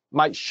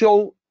might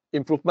show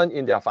improvement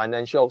in their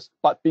financials,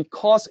 but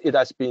because it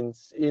has been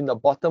in the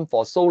bottom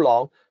for so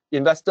long,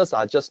 investors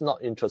are just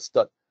not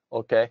interested.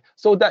 Okay,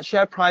 so that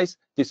share price,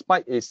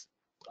 despite its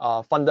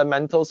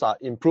fundamentals are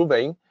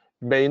improving,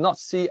 may not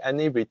see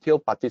any retail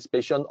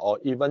participation or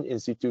even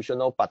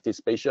institutional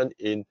participation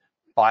in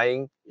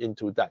buying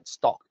into that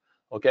stock.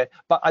 Okay,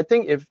 but I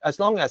think if as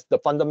long as the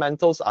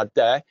fundamentals are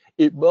there,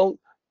 it will,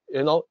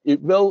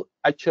 it will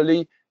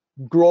actually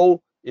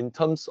grow in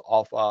terms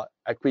of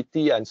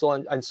equity and so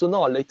on. And sooner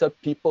or later,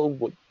 people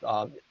would,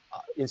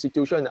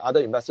 institutions and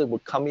other investors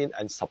would come in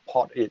and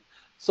support it.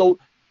 So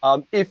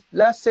if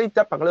let's say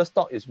that particular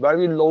stock is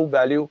very low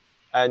value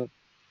and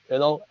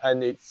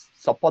and it's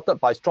supported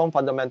by strong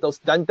fundamentals,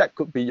 then that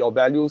could be your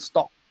value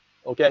stock.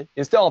 Okay,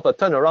 instead of a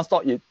turnaround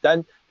stock, it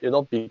then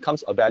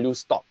becomes a value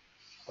stock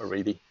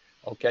already.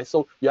 Okay,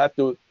 so you have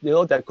to,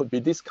 there could be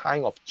this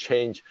kind of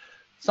change.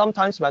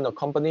 Sometimes when a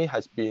company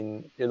has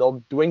been,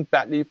 doing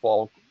badly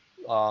for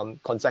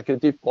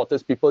consecutive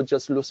quarters, people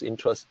just lose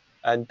interest,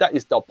 and that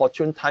is the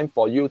opportune time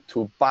for you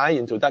to buy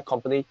into that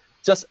company,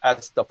 just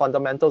as the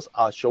fundamentals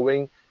are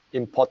showing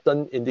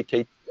important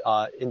indicative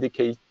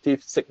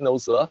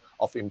signals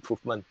of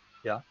improvement.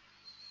 Yeah.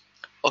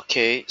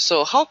 Okay,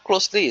 so how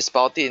closely is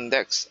Multi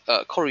Index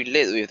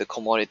correlate with the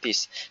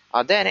commodities?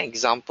 Are there any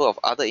example of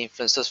other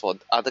influences for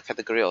other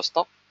category of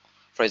stock?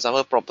 For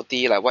example,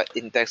 property, like what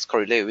index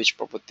correlate with which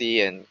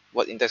property and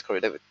what index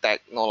correlate with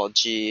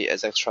technology,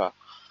 etc.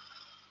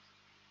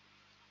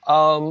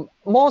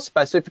 More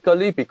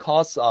specifically,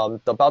 because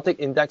the Baltic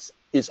Index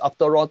is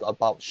after all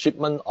about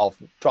shipment of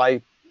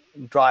dry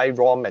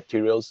raw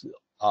materials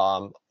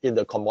in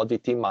the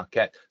commodity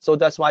market. So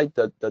that's why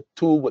the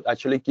tool would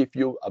actually give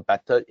you a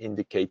better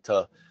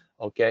indicator.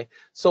 Okay,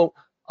 so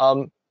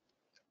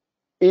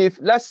if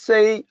let's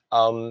say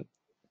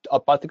a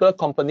particular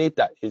company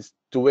that is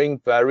doing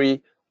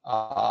very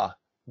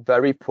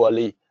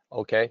poorly,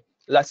 okay,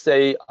 let's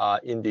say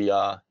in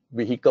the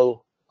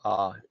vehicle,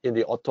 in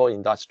the auto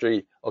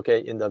industry, okay,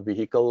 in the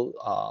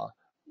vehicle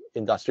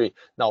industry.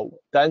 Now,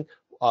 then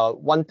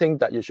one thing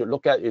that you should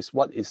look at is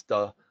what is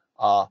the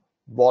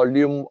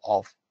volume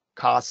of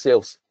car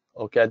sales,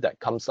 okay, that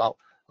comes out,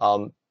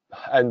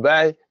 and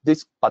where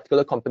this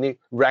particular company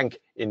rank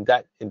in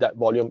that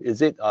volume.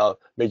 Is it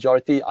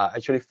majority are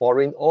actually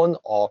foreign owned,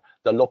 or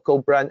the local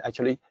brand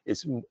actually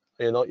is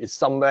is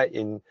somewhere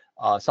in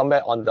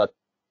somewhere on the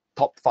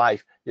top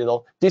 5?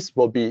 This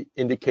will be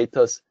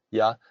indicators.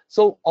 Yeah,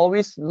 so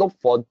always look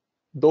for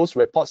those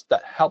reports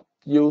that help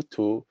you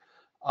to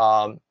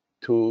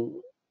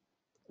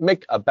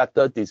make a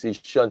better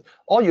decision.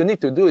 All you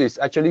need to do is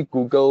actually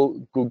Google,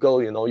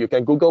 you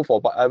can Google for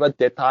whatever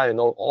data,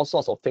 all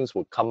sorts of things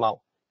will come out.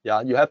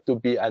 Yeah, you have to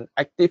be an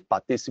active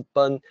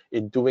participant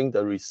in doing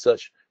the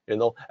research, and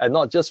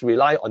not just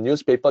rely on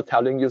newspaper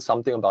telling you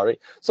something about it.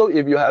 So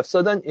if you have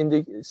certain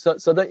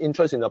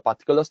interest in a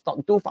particular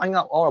stock, do find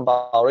out all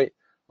about it.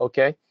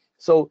 Okay,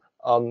 so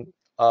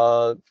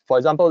for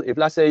example, if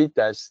let's say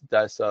there's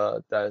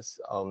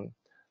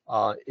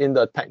in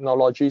the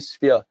technology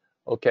sphere,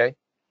 okay,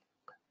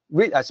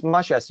 read as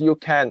much as you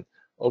can.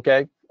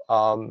 Okay,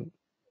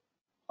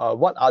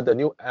 what are the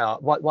new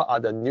what are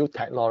the new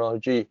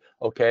technology?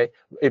 Okay,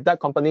 if that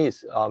company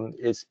is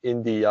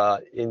in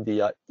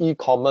the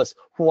e-commerce,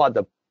 who are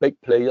the big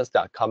players that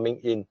are coming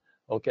in?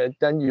 Okay,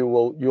 then you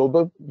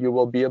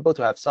will be able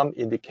to have some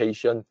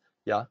indication.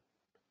 Yeah.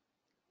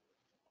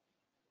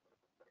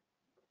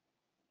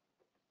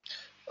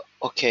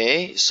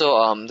 Okay,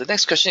 so the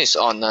next question is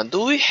on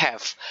do we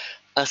have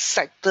a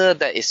sector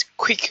that is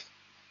quick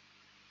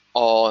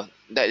or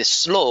that is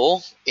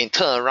slow in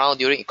turnaround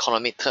during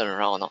economic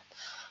turnaround or not?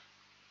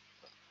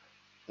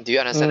 Do you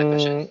understand the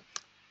question?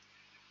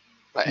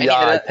 Like Yeah,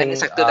 I any think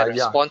sector that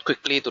yeah. respond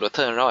quickly to the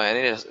turnaround, and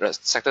any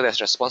sector that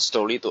responds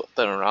slowly to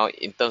turnaround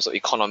in terms of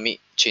economic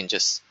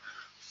changes.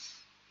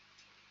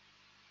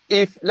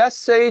 If let's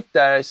say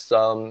there's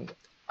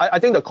I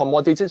think the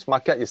commodities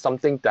market is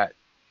something that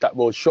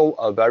will show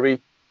a very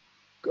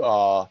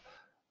uh,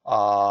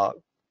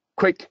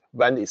 quick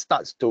when it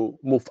starts to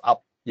move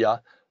up. Yeah.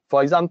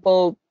 For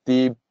example,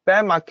 the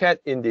bear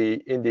market in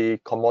the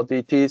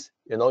commodities,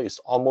 is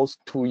almost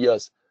 2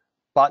 years.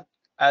 But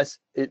as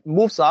it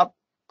moves up,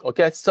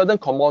 okay, certain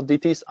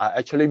commodities are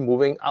actually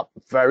moving up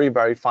very,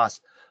 very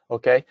fast.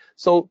 Okay.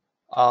 So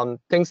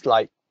things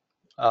like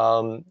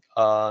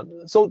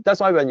so that's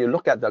why when you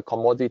look at the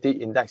commodity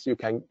index, you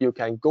can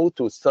go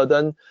to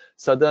certain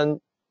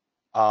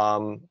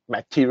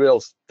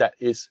materials that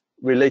is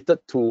related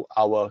to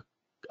our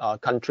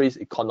country's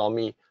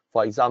economy.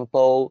 For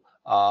example,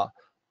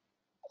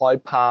 oil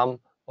palm,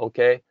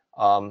 okay,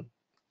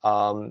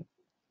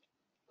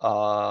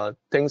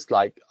 things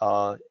like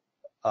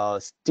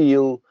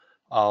steel,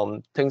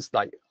 things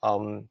like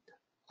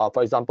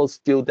for example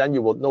steel. Then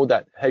you would know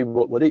that, hey,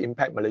 would it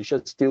impact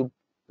Malaysia's steel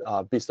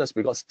business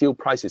because steel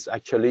price is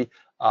actually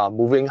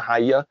moving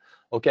higher.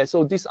 Okay,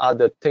 so these are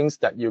the things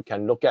that you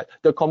can look at.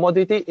 The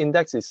commodity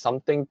index is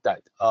something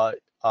that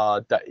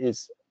that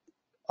is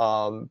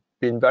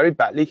been very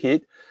badly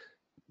hit,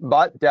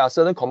 but there are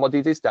certain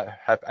commodities that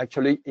have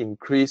actually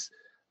increased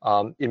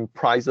in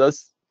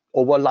prices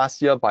over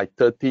last year by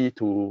 30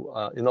 to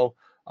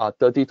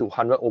 30 to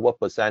 100 over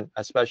percent,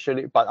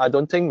 especially. But I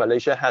don't think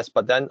Malaysia has.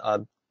 But then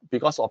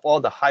because of all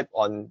the hype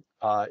on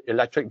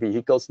electric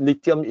vehicles,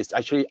 lithium is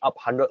actually up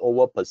 100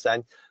 over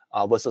percent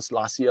versus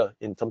last year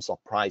in terms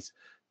of price.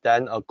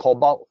 Then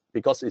cobalt,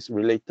 because it's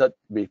related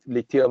with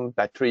lithium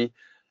battery,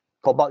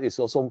 cobalt is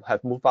also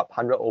have moved up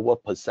 100 over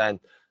percent.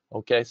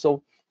 Okay,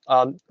 so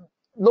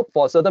look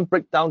for a certain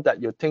breakdown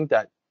that you think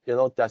that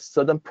that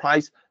certain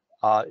price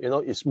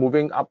is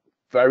moving up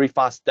very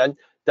fast. Then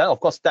of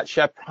course that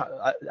share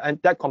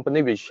and that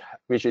company which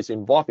is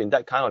involved in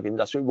that kind of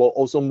industry will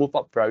also move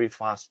up very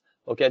fast.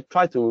 Okay,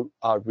 try to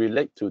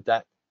relate to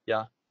that.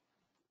 Yeah.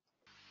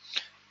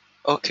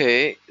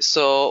 Okay,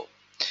 so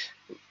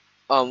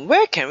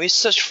where can we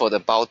search for the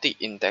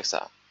Baltic Index?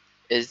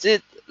 Is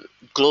it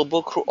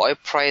global crude oil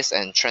price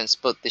and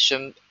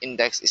transportation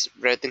index is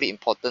relatively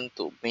important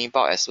to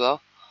Maybach as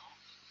well?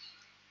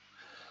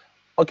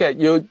 Okay,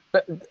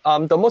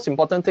 the most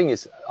important thing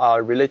is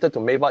related to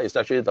Maybach is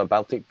actually the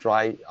Baltic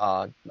dry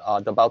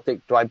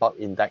bulk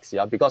index.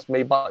 Yeah, because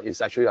Maybach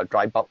is actually a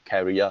dry bulk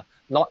carrier,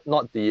 not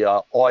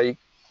the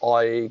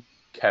oil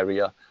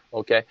carrier.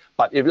 Okay,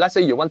 but if let's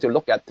say you want to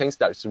look at things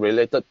that's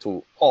related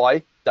to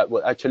oil, that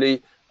would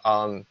actually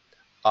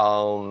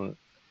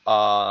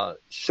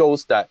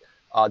shows that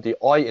the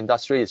oil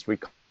industry is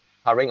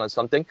recovering on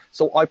something.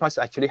 So oil price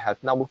actually have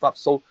now moved up.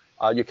 So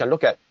you can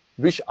look at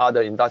which are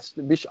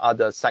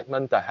the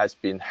segment that has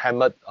been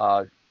hammered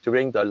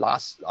during the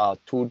last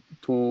 2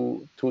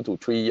 to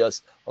 3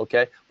 years.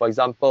 Okay, for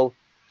example,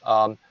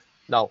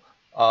 now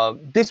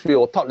this we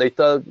will talk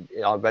later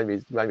when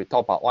we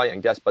talk about oil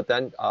and gas. But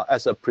then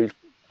as a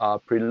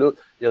prelude,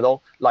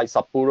 like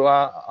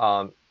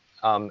Sapura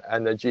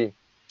Energy,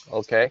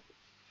 okay,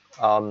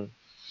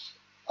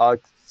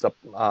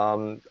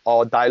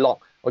 or Dialog.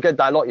 Okay,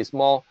 Dialog is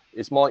more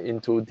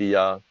into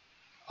the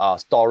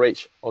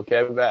storage.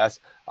 Okay, whereas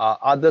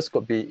others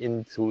could be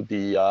into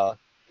the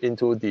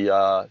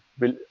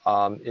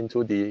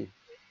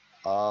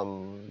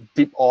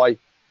deep oil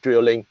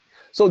drilling.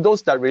 So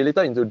those that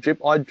related into deep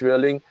oil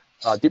drilling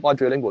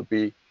would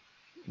be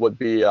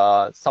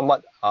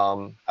somewhat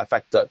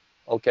affected.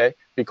 Okay,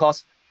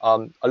 because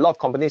a lot of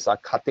companies are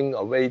cutting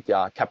away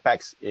their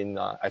capex in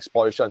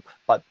exploration,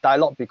 but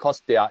Dialog,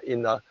 because they are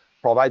in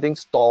providing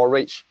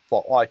storage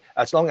for oil,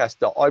 as long as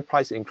the oil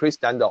price increase,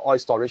 then the oil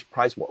storage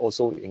price will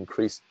also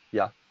increase.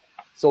 Yeah,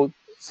 so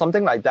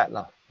something like that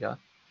lah. Yeah.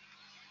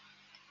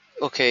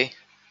 Okay.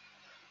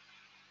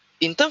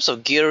 In terms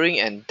of gearing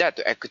and debt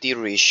to equity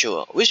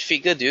ratio, which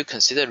figure do you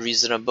consider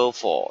reasonable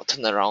for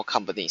turnaround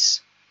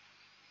companies?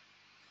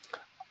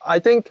 I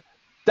think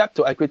debt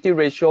to equity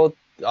ratio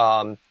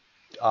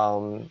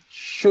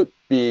should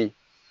be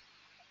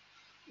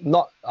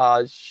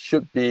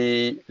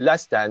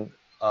less than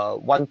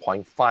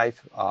 1.5.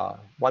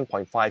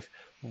 1.5.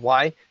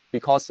 Why?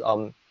 Because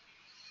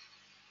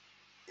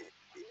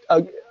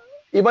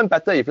even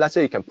better if let's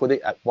say you can put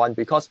it at 1,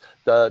 because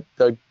the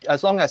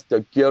as long as the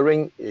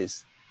gearing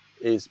is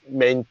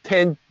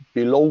maintained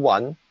below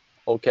 1,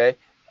 okay,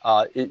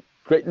 it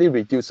greatly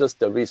reduces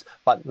the risk.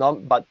 But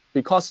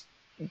because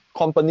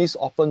companies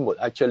often would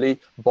actually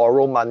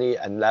borrow money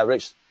and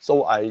leverage,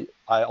 so I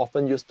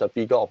often use the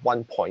figure of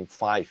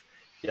 1.5.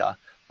 Yeah,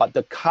 but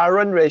the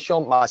current ratio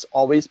must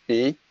always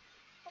be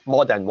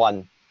more than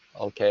 1.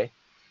 Okay,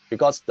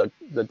 because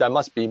there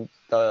must be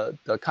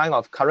the kind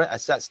of current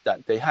assets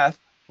that they have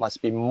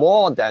must be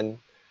more than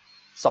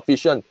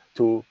sufficient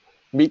to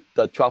meet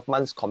the 12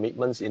 months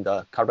commitments in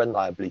the current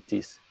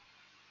liabilities.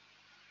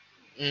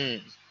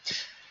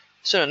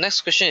 So the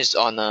next question is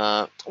on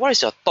what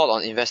is your thought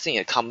on investing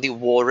in a company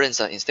warrants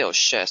instead of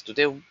shares? Do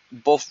they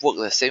both work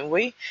the same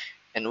way?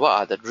 And what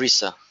are the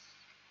risks?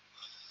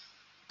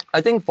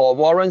 I think for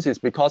warrants is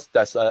because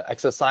there's an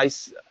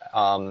exercise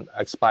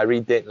expiry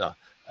date,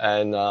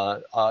 and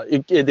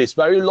it is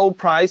very low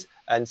price,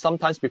 and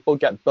sometimes people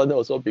get burned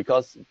also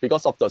because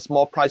of the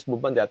small price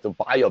movement. They have to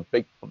buy a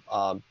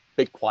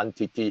big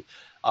quantity.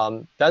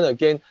 Then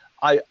again,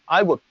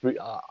 I would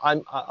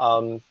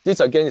this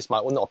again is my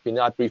own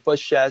opinion. I prefer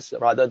shares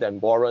rather than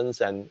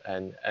warrants and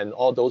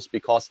all those,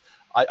 because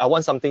I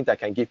want something that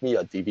can give me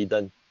a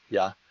dividend.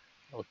 Yeah.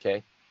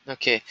 Okay.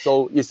 Okay.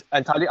 So it's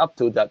entirely up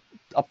to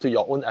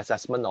your own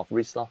assessment of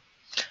risk. All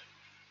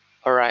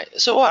right.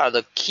 So what are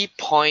the key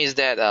points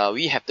that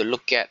we have to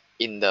look at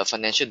in the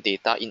financial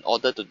data in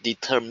order to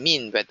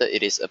determine whether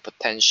it is a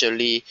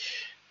potentially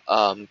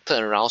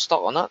turnaround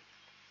stock or not?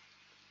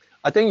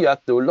 I think you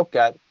have to look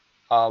at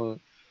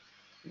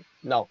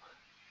now,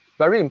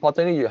 very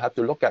importantly, you have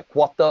to look at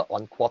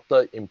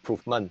quarter-on-quarter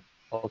improvement.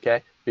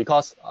 Okay,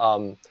 because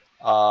and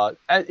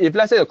if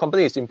let's say the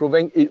company is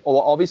improving, it will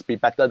always be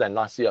better than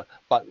last year.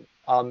 But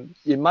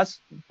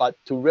but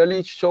to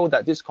really show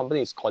that this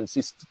company is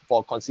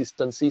for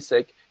consistency's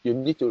sake, you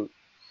need to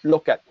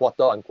look at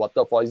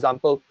quarter-on-quarter. For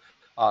example,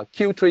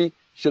 Q3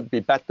 should be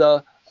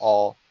better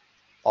or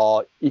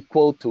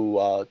equal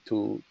to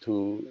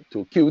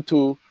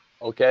Q2.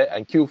 Okay,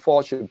 and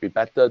Q4 should be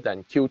better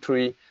than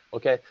Q3.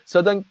 Okay,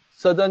 certain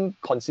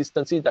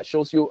consistency that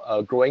shows you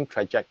a growing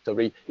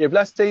trajectory. If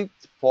let's say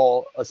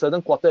for a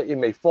certain quarter it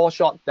may fall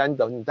short, then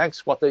the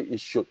next quarter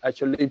it should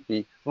actually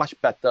be much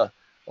better.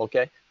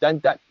 Okay, then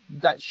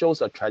that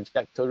shows a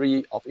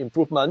trajectory of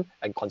improvement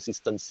and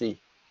consistency.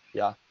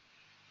 Yeah.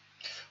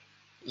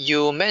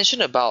 You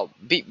mentioned about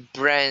big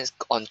brands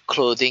on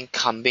clothing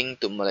coming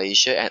to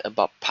Malaysia and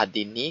about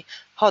Padini.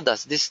 How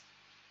does this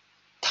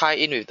tie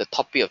in with the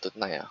topic of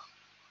tonight?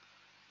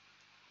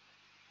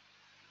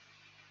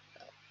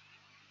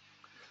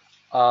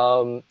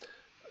 So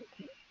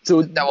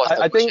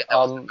I think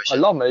question. a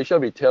lot of Malaysia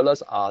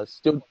retailers are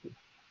still,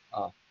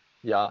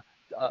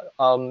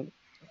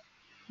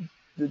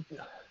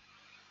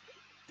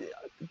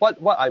 what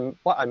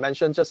I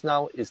mentioned just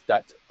now is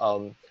that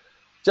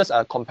just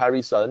a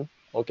comparison.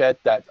 Okay,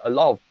 that a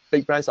lot of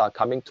big brands are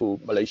coming to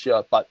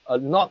Malaysia, but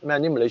not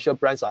many Malaysia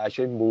brands are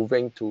actually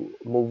moving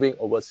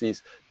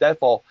overseas.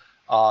 Therefore,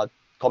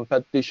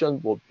 competition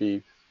would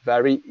be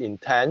very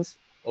intense.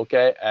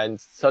 Okay,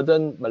 and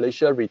certain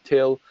Malaysia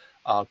retail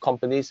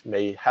companies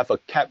may have a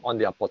cap on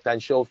their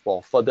potential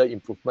for further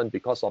improvement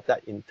because of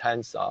that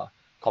intense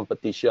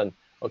competition.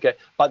 Okay,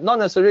 but not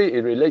necessarily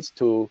it relates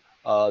to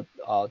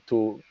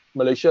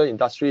Malaysia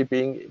industry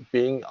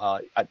being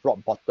at rock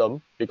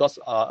bottom, because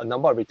a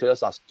number of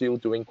retailers are still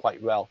doing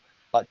quite well.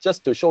 But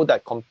just to show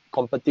that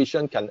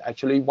competition can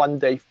actually one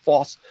day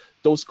force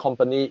those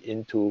companies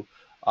into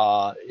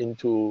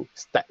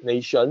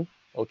stagnation.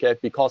 Okay,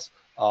 because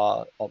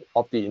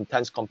of the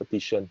intense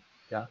competition.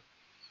 Yeah.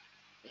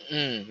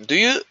 Do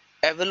you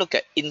ever look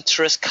at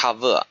interest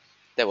cover?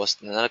 That was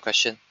another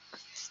question.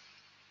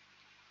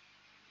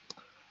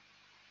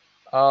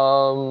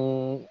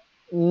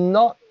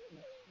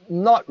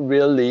 Not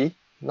really.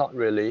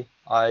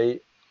 I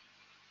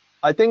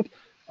think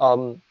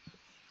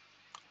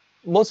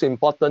most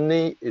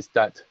importantly is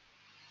that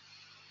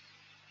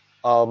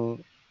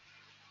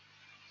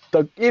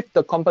if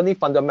the company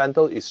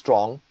fundamental is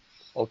strong,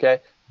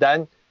 okay,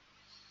 then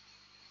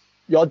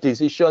your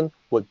decision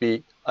would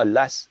be a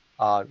less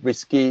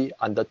risky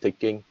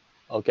undertaking,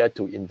 okay,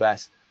 to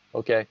invest.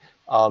 Okay,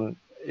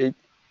 it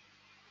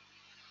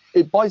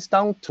boils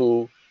down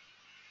to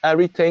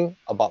everything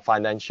about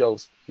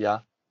financials. Yeah.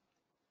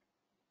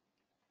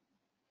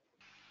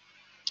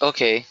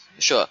 Okay,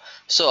 sure.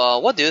 So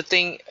what do you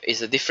think is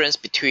the difference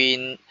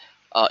between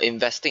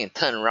investing in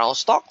turnaround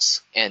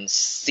stocks and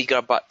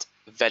cigar butt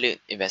value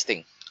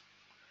investing?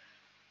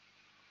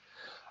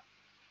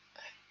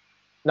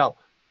 Now,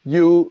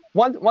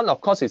 one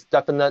of course is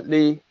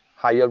definitely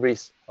higher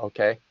risk.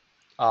 Okay,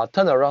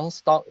 turnaround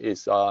stock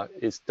is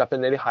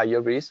definitely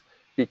higher risk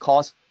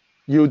because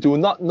you do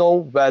not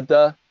know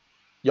whether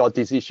your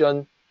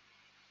decision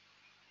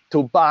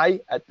to buy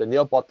at the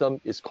near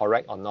bottom is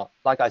correct or not.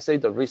 Like I say,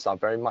 the risks are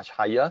very much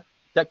higher.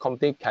 That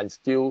company can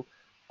still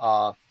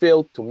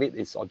fail to meet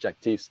its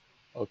objectives.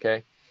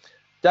 Okay,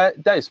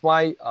 that is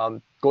why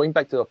going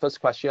back to the first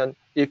question,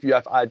 if you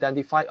have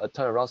identified a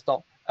turnaround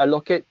stock,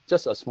 allocate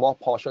just a small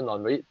portion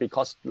on it,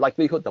 because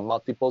likelihood the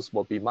multiples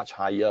will be much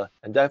higher,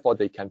 and therefore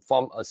they can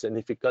form a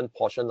significant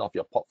portion of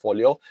your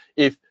portfolio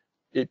if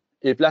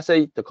let's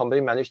say the company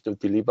managed to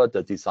deliver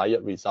the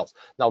desired results.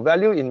 Now,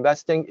 value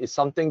investing is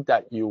something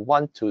that you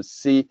want to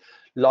see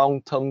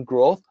long-term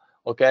growth,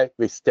 okay,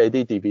 with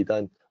steady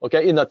dividend.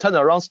 Okay, in a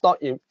turnaround stock,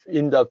 in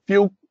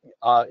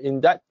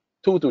that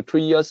 2 to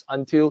 3 years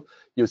until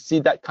you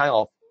see that kind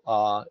of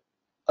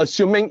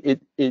assuming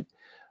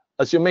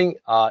assuming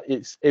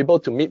it's able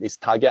to meet its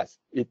targets,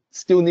 it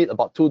still need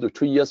about 2 to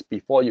 3 years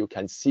before you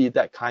can see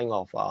that kind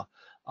of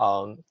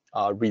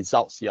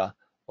results. Yeah.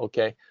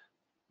 Okay.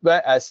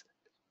 Whereas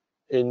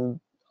in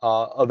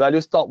a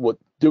value stock would,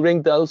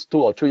 during those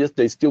 2 or 3 years,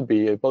 they still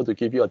be able to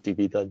give you a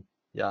dividend.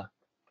 Yeah.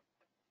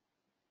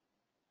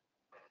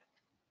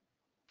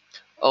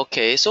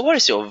 Okay, so what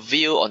is your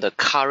view on the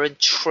current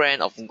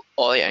trend of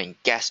oil and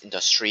gas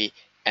industry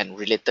and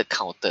related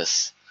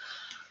counters?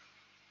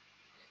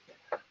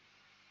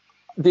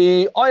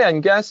 The oil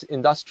and gas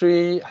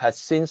industry has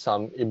seen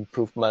some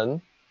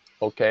improvement,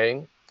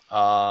 okay,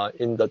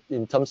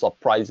 in terms of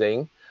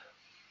pricing.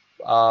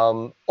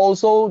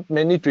 Also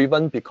mainly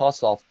driven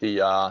because of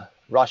the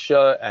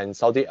Russia and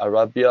Saudi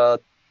Arabia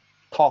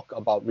talk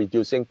about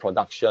reducing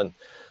production.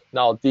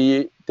 Now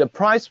the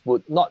price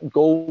would not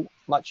go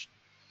much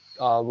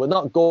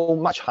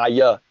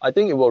higher. I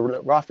think it will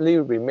roughly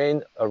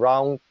remain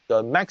around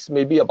the max,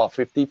 maybe about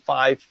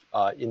 55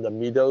 in the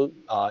medium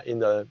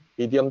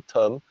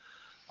term,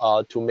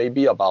 to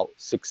maybe about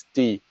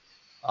 60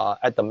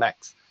 at the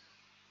max.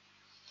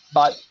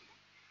 But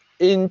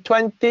in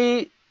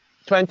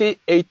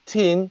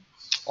 2018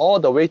 all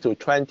the way to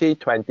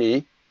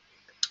 2020,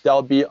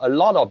 there'll be a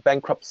lot of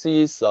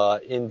bankruptcies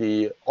in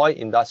the oil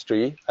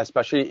industry,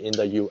 especially in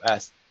the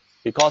US,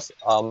 because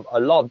a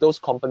lot of those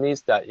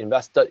companies that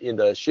invested in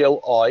the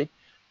shale oil,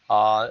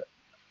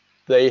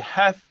 they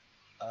have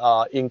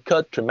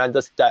incurred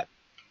tremendous debt.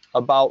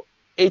 About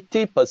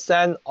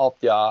 80% of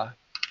their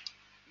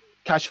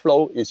cash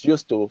flow is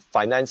used to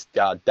finance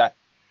their debt.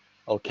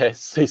 Okay,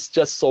 so it's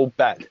just so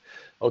bad.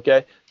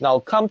 Okay, now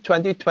come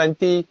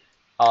 2020,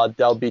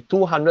 there'll be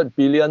 200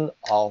 billion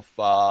of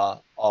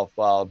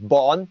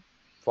bond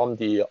from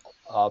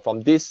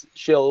this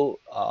shale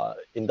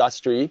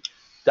industry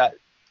that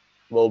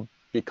will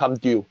become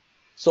due.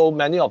 So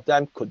many of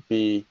them could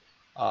be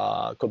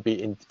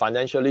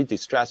financially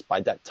distressed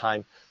by that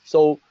time.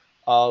 So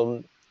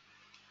in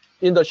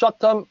the short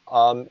term,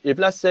 if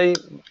let's say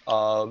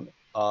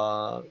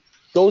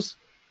those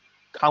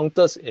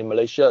counters in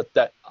Malaysia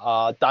that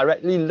are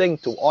directly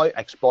linked to oil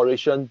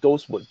exploration,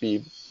 those would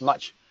be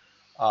much.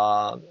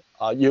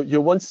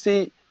 You won't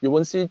see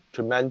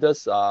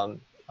tremendous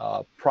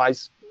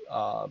price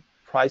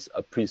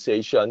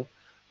appreciation,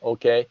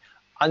 okay,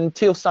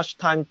 until such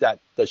time that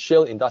the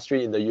shale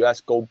industry in the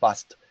US go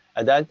bust,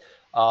 and then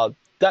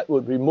that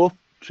would remove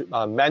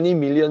many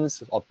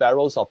millions of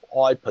barrels of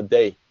oil per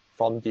day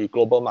from the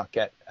global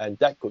market, and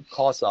that could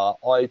cause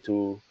oil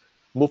to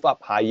move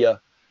up higher.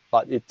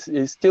 But it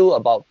is still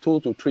about 2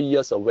 to 3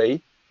 years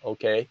away.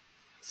 Okay,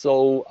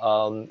 so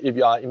if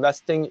you are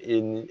investing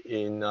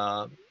in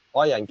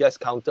oil and gas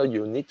counter,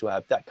 you need to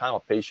have that kind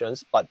of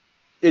patience. But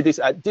it is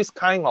at this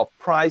kind of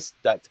price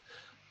that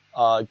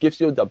gives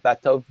you the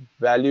better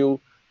value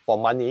for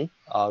money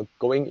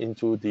going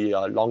into the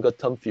longer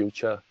term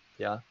future.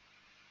 Yeah.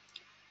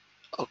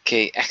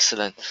 Okay,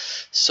 excellent.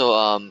 So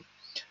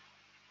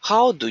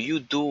how do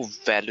you do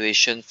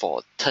valuation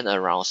for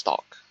turnaround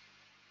stock?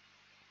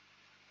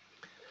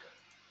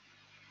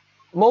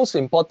 Most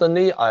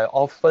importantly, I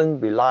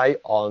often rely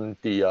on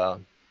the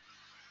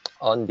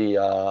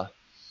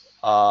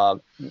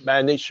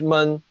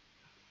management.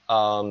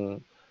 Now,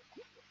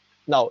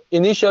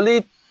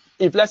 initially,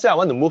 if let's say I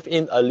want to move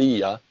in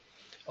early,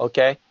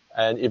 okay,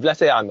 and if let's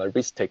say I'm a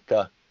risk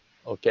taker,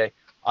 okay,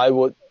 I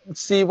would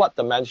see what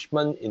the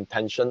management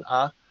intention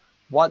are,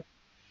 what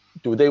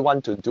do they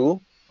want to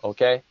do,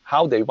 okay,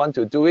 how they want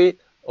to do it,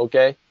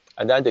 okay,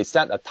 and then they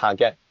set a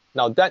target.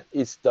 Now that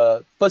is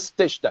the first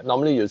stage that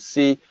normally you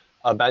see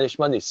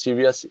management is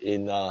serious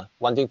in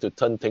wanting to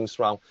turn things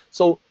around.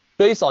 So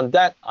based on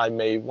that, I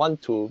may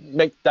want to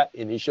make that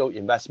initial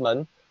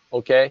investment,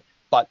 okay,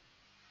 but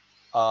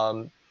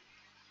I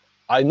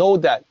know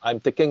that I'm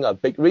taking a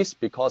big risk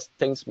because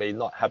things may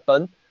not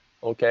happen,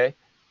 okay.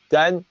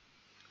 Then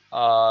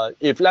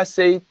if let's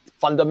say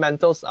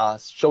fundamentals are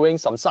showing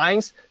some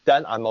signs,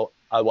 then I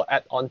will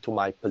add on to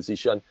my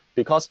position,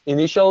 because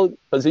initial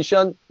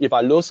position, if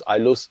I lose, I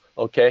lose,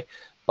 okay.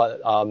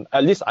 But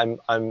at least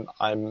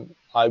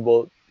I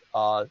will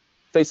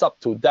face up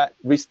to that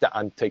risk that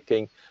I'm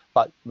taking.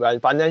 But when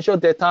financial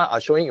data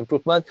are showing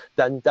improvement,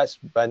 then that's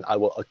when I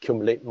will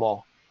accumulate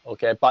more,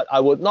 okay. But I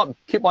would not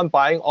keep on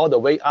buying all the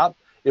way up.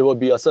 It will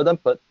be a certain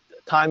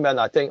time when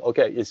I think,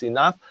 okay, it's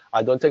enough.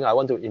 I don't think I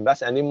want to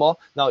invest anymore.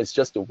 Now it's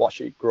just to watch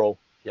it grow.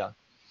 Yeah.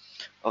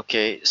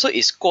 Okay, so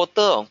is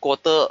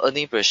quarter-on-quarter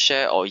earning per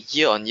share or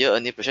year-on-year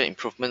earning per share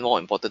improvement more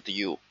important to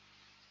you?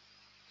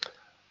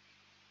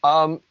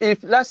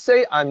 If let's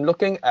say I'm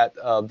looking at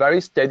a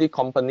very steady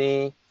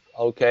company,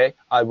 okay,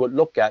 I would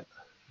look at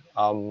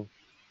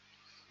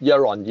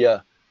year on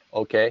year,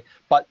 okay.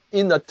 But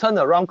in a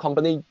turnaround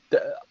company,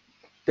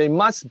 there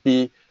must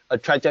be a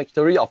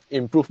trajectory of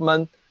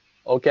improvement,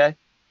 okay,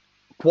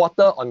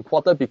 quarter on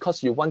quarter,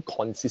 because you want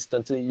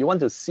consistency. You want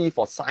to see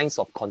for signs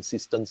of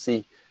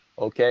consistency,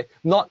 okay.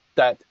 Not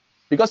that,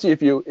 because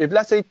if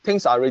let's say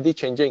things are already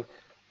changing,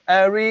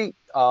 every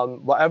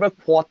whatever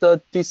quarter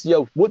this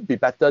year would be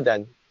better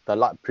than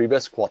the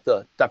previous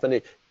quarter,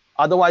 definitely.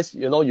 Otherwise,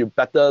 you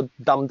better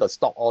dump the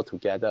stock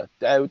altogether.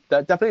 That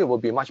definitely will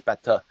be much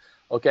better.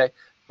 Okay.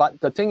 But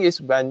the thing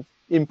is, when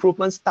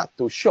improvements start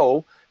to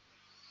show,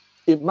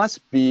 it must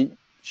be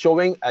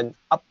showing an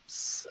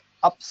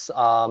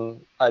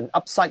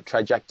upside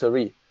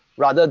trajectory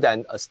rather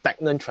than a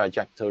stagnant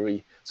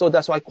trajectory. So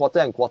that's why quarter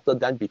and quarter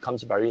then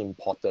becomes very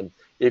important.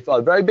 If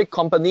a very big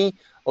company,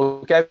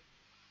 okay,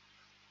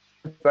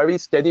 very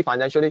steady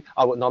financially,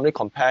 I would normally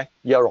compare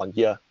year on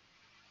year.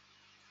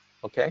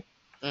 Okay.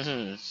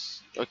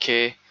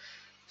 Okay.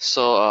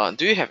 So,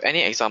 do you have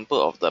any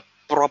example of the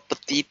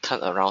property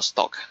turnaround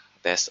stock?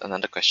 That's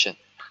another question.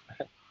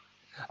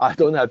 I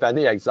don't have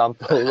any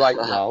example right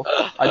now.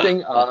 I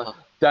think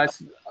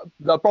there's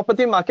the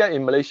property market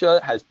in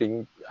Malaysia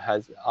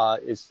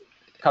is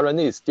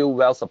currently still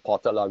well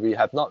supported. We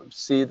have not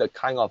seen the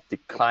kind of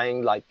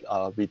decline like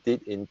we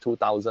did in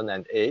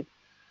 2008.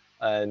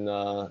 And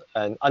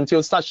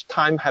until such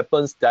time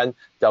happens, then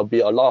there'll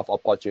be a lot of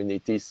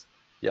opportunities.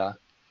 Yeah.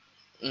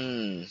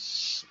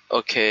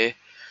 Okay.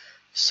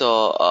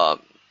 So,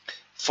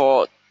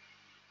 for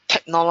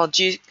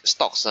technology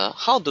stocks,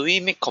 how do we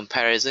make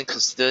comparison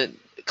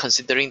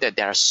considering that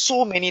there are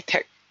so many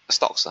tech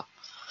stocks?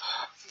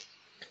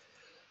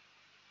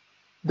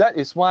 That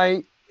is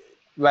why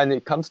when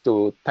it comes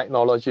to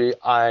technology,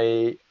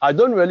 I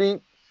don't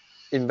really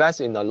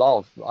invest in a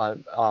lot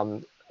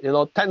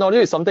of technology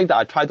is something that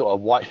I try to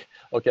avoid.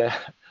 Okay.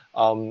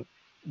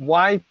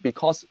 Why?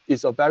 Because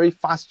it's a very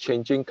fast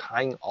changing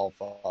kind of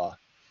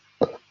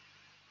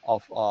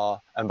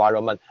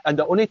environment, and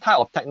the only type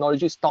of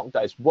technology stock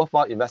that is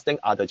worthwhile investing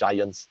are the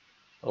giants.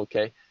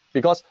 Okay.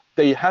 Because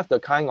they have the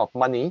kind of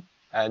money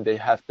and they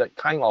have the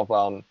kind of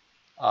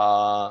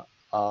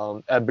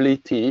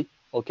ability,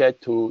 okay,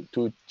 to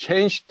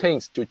change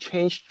things, to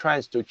change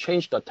trends, to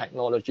change the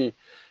technology.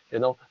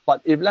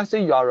 But if let's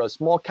say you are a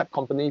small cap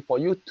company, for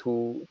you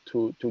to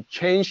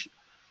change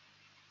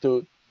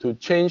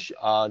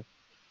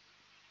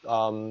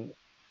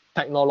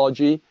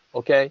technology,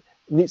 okay,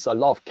 needs a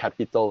lot of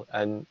capital,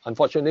 and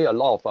unfortunately a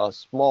lot of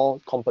small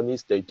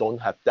companies, they don't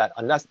have that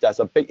unless there's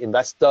a big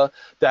investor.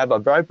 They have a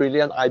very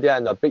brilliant idea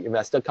and a big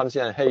investor comes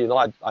in and, hey,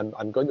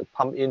 I'm going to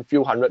pump in few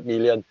 100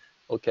 million.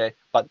 Okay,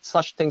 but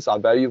such things are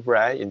very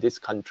rare in this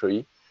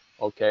country.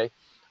 Okay.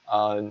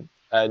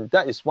 And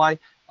that is why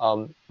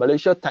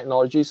Malaysia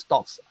technology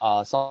stocks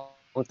are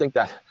something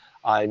that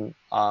when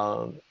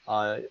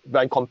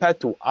compared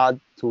to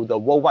the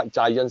worldwide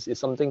giants, is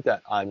something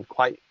that I'm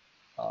quite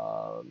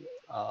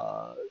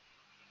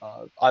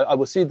I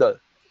would say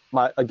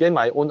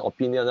my own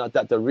opinion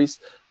that the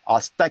risks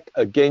are stacked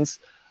against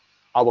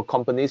our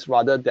companies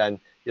rather than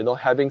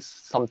having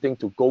something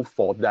to go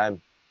for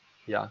them.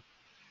 Yeah.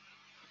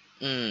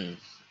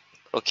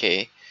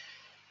 Okay.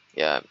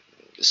 Yeah.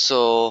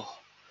 So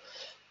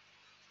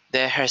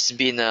there has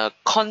been a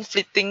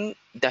conflicting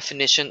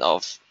definition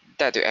of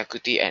debt to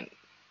equity and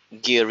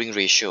gearing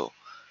ratio.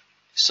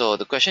 So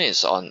the question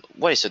is on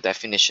what is the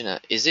definition?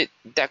 Is it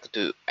debt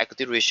to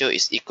equity ratio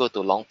is equal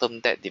to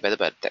long-term debt divided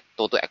by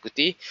total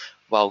equity,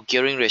 while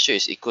gearing ratio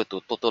is equal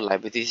to total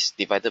liabilities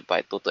divided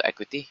by total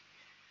equity?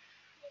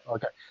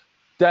 Okay.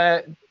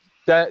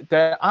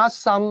 There are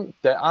some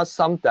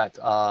that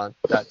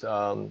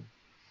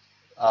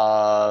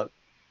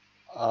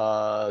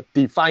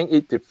define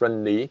it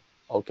differently.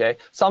 Okay.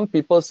 Some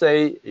people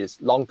say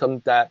it's long-term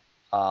debt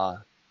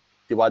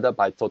divided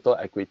by total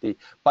equity.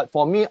 But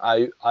for me,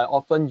 I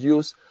often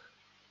use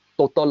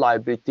total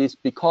liabilities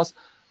because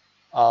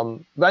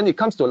when it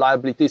comes to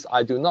liabilities,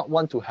 I do not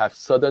want to have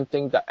certain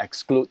things that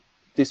exclude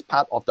this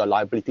part of the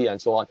liability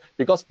and so on,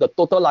 because the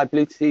total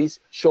liabilities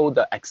show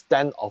the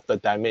extent of the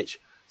damage.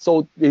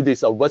 So it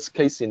is a worst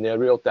case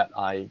scenario that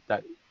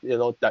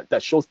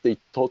shows the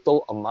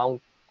total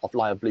amount of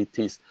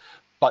liabilities.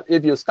 But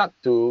if you start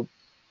to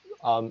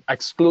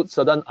exclude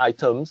certain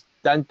items,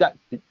 then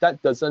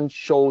that doesn't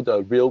show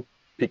the real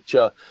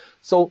picture.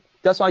 So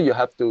that's why you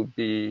have to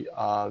be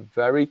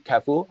very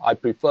careful. I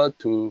prefer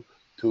to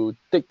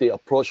take the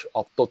approach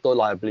of total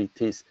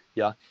liabilities.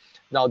 Yeah.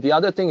 Now the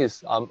other thing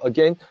is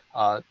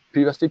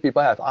previously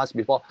people have asked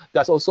before.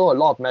 There's also a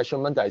lot of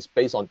measurement that is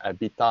based on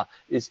EBITDA.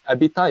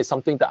 EBITDA is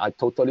something that I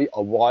totally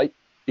avoid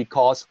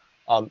because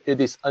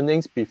it is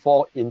earnings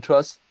before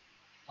interest,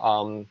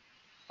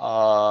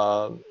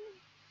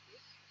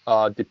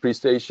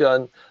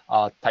 depreciation,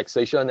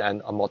 taxation,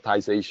 and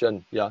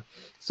amortization. Yeah.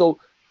 So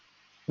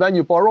when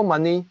you borrow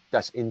money,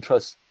 that's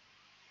interest.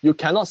 You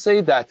cannot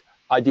say that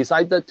I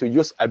decided to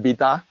use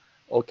EBITDA,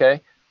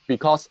 okay,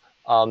 because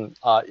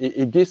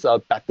it gives a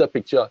better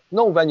picture.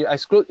 No, when you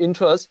exclude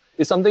interest,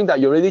 it's something that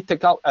you really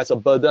take out as a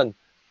burden.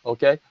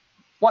 Okay.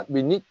 What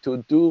we need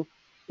to do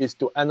is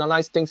to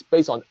analyze things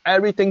based on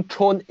everything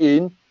thrown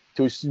in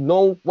to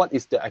know what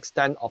is the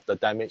extent of the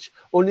damage.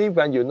 Only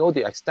when you know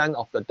the extent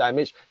of the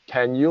damage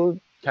can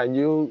you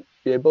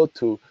be able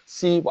to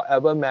see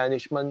whatever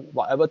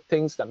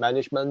things that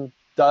management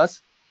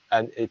does,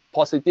 and if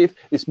positive,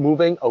 is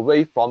moving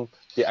away from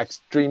the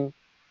extreme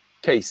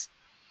case.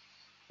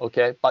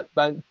 Okay, but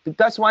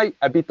that's why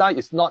EBITDA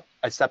is not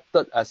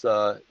accepted as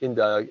in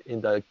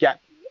the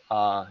gap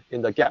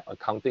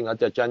accounting,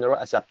 the general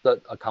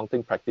accepted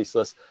accounting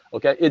practices.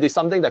 Okay, it is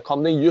something that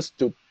company used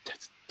to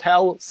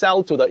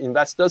sell to the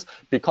investors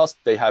because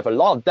they have a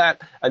lot of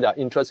debt and their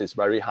interest is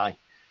very high.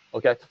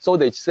 Okay, so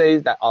they say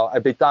that our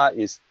EBITDA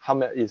is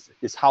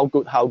how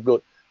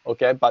good.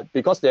 Okay, but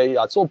because they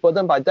are so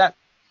burdened by debt,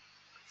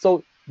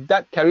 so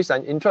that carries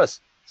an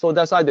interest. So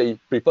that's why they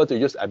prefer to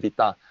use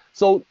EBITDA.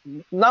 So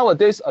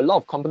nowadays, a lot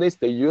of companies,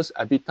 they use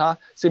EBITDA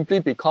simply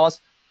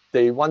because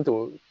they want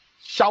to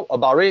shout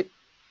about it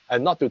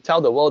and not to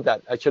tell the world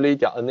that actually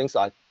their earnings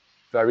are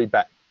very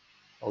bad.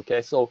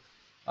 Okay, so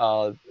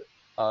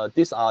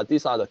these are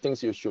the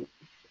things you should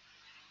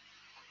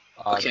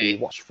be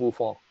watchful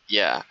for.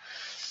 Yeah.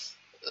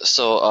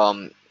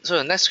 So so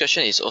the next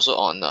question is also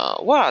on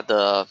what are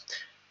the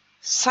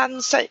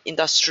sunset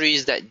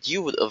industries that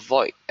you would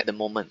avoid at the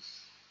moment?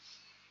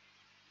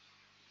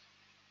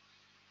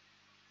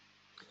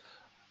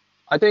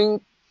 I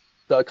think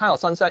the kind of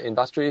sunset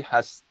industry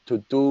has to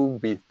do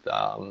with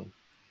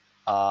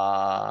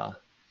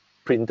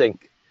printing.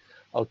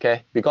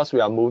 Okay, because we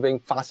are moving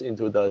fast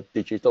into the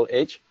digital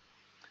age.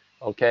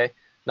 Okay,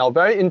 now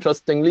very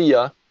interestingly,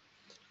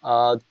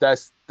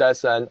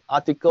 there's an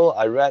article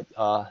I read,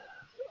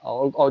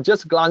 or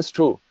just glance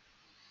through,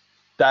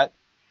 that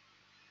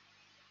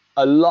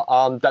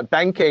that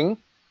banking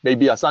may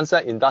be a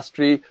sunset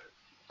industry,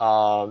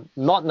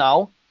 not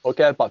now,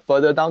 okay, but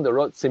further down the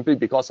road, simply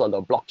because of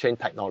the blockchain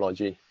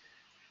technology.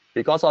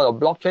 Because of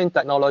the blockchain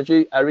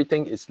technology,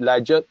 everything is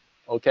ledgered.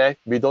 Okay,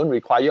 we don't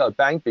require a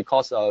bank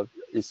because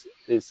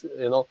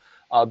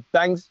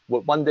banks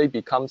would one day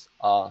becomes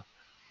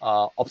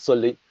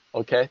obsolete.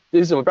 Okay,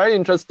 this is a very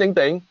interesting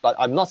thing, but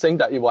I'm not saying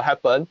that it will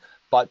happen.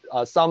 But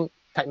some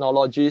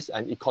technologies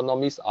and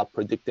economies are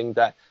predicting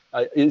that.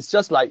 It's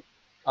just like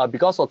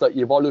because of the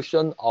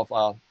evolution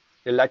of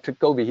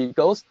electrical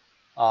vehicles,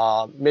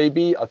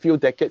 maybe a few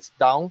decades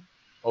down,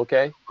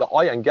 okay, the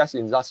oil and gas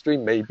industry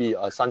may be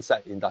a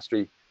sunset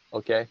industry.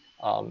 Okay,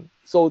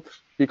 so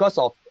because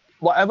of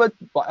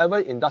whatever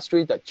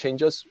industry that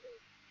changes,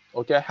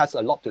 okay, has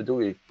a lot to do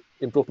with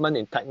improvement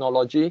in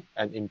technology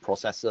and in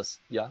processes.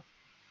 Yeah.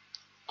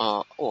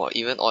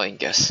 Even oil and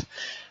gas.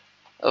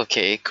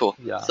 Okay, cool.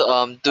 Yeah.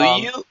 So do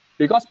you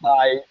because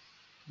by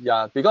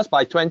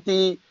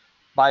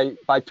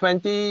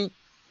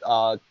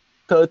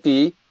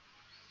 2030,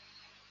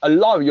 a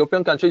lot of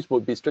European countries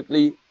would be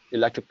strictly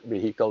electric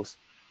vehicles.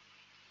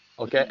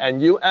 Okay,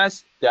 and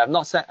US, they have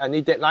not set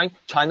any deadline.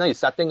 China is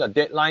setting a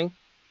deadline.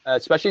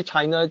 Especially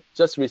China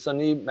just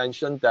recently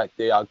mentioned that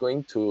they are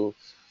going to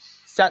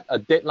set a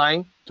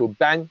deadline to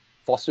ban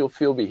fossil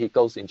fuel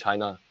vehicles in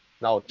China.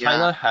 Now,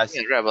 China has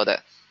I read about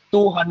that.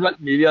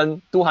 200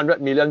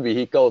 million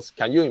vehicles.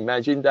 Can you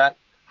imagine that?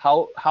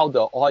 How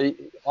the oil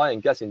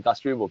and gas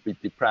industry will be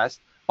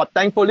depressed? But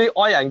thankfully,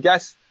 oil and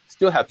gas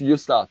still have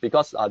use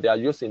because they are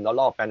used in a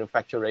lot of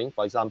manufacturing.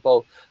 For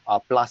example,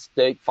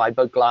 plastic,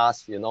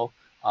 fiberglass,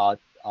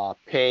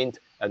 paint,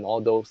 and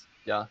all those.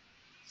 Yeah.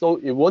 So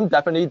it won't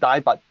definitely die,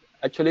 but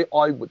actually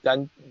oil would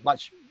then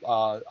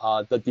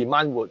the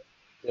demand would,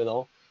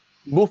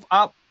 move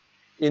up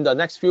in the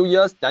next few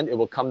years. Then it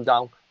will come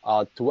down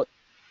towards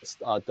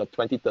the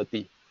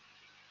 2030.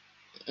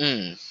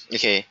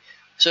 Okay.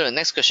 So the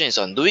next question is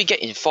on: do we get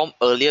informed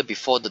earlier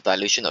before the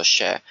dilution of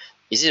share?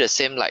 Is it the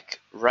same like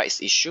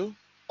rights issue,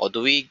 or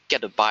do we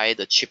get to buy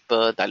the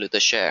cheaper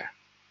diluted share?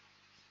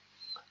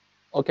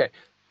 Okay.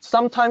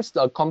 Sometimes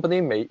the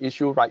company may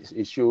issue rights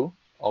issue.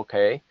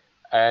 Okay,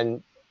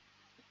 and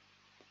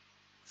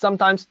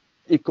sometimes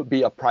it could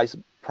be a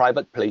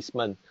private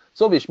placement.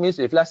 So which means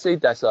if let's say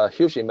there's a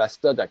huge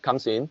investor that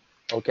comes in,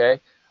 okay,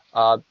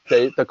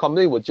 the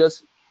company would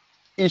just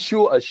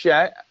issue a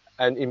share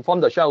and inform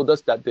the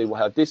shareholders that they will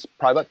have this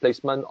private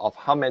placement of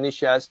how many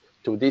shares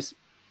to this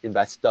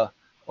investor.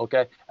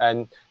 Okay,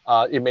 and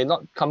it may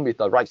not come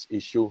with a rights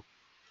issue.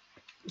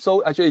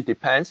 So actually it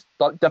depends.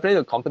 Definitely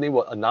the company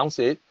will announce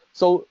it.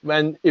 So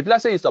if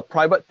let's say it's a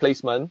private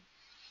placement,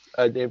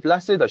 if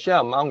let's say the share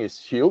amount is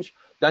huge,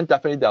 then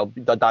definitely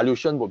the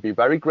dilution would be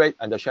very great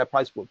and the share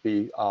price would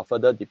be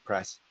further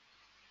depressed.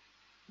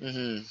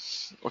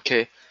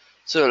 Okay.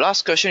 So the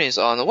last question is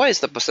on: what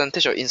is the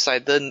percentage of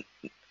insider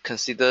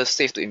consider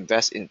safe to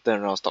invest in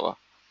turnaround stock?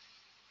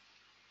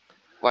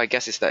 Well, I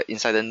guess it's the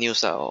insider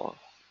news or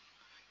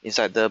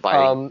insider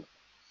buying.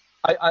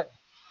 I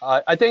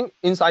think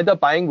insider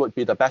buying would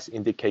be the best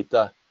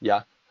indicator.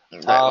 Yeah.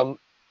 Right.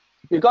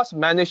 Because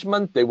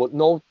management, they would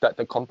know that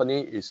the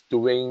company is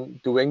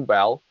doing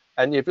well.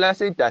 And if let's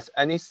say there's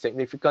any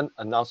significant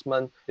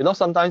announcement,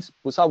 sometimes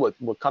Bursa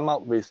would come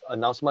out with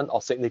announcement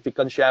of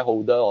significant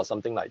shareholder or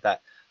something like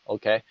that.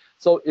 Okay.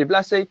 So if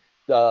let's say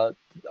the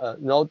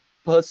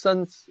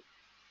persons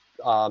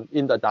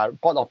in the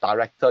board of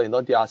director,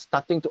 they are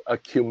starting to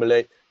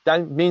accumulate,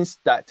 that means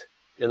that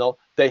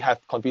they have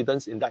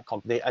confidence in that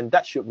company, and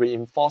that should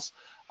reinforce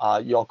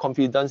your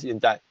confidence in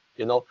that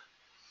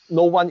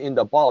no one in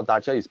the board of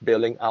directors is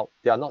bailing out.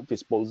 They are not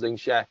disposing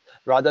share,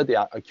 rather they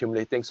are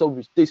accumulating.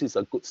 So this is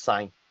a good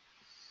sign.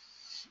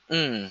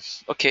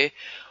 Okay.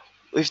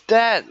 With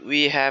that,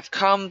 we have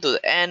come to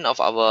the end of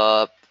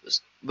our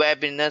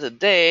webinar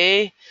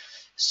today.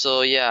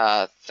 So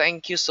yeah,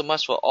 thank you so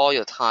much for all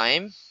your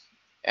time.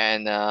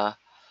 And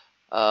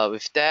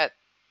with that,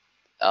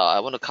 I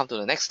want to come to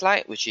the next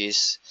slide, which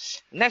is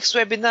next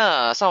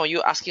webinar. Some of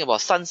you asking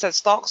about sunset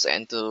stocks,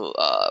 and to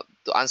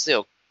answer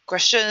your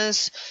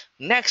questions,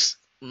 next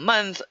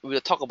month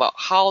we'll talk about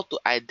how to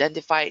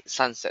identify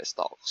sunset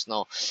stocks.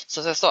 Now,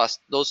 sunset stocks are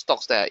those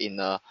stocks that are in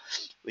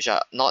which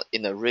are not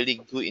in a really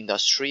good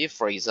industry.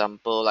 For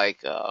example,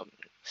 like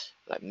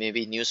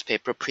maybe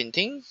newspaper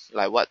printing,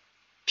 like what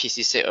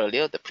PC said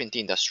earlier, the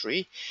printing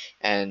industry.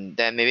 And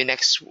then maybe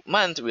next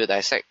month we'll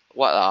dissect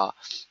what are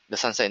the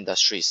sunset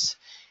industries.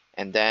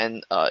 And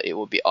then it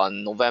will be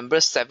on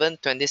November 7,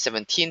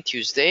 2017,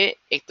 Tuesday,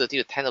 8:30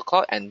 to 10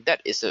 o'clock. And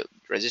that is a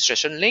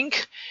registration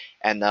link.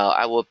 And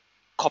I will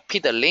copy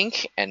the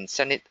link and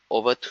send it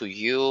over to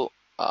you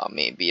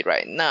maybe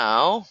right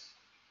now.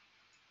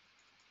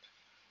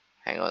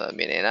 Hang on a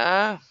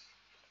minute.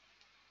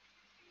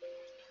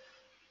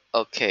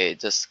 Okay,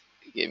 just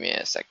give me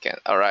a second.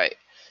 All right.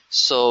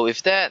 So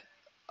with that,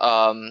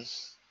 I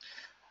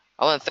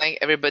want to thank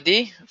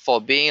everybody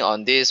for being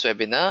on this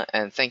webinar,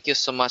 and thank you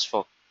so much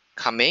for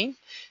coming.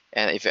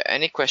 And if you have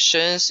any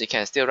questions, you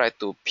can still write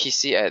to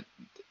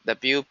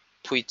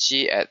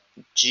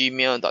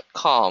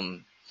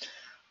pc@wpuigi@gmail.com.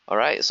 All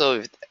right.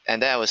 So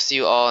and then I will see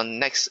you all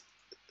next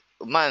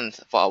month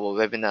for our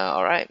webinar.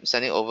 All right. I'm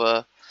sending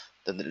over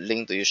the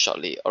link to you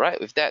shortly. All right.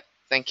 With that,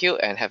 thank you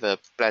and have a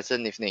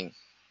pleasant evening.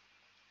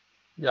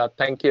 Yeah,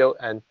 thank you,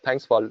 and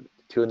thanks for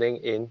tuning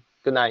in.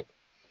 Good night.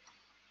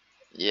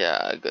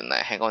 Yeah, good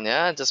night. Hang on,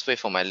 yeah. Just wait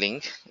for my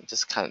link.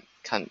 Just can't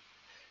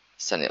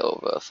send it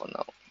over for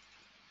now.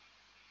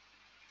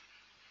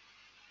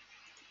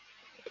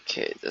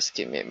 Okay, just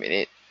give me a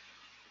minute.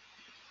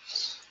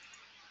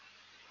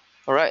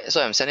 Alright,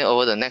 so I'm sending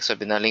over the next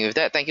webinar link. With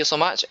that, thank you so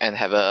much and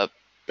have a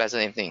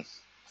pleasant evening.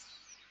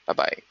 Bye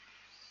bye.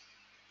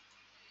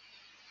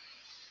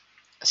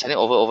 Sending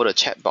over the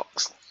chat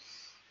box.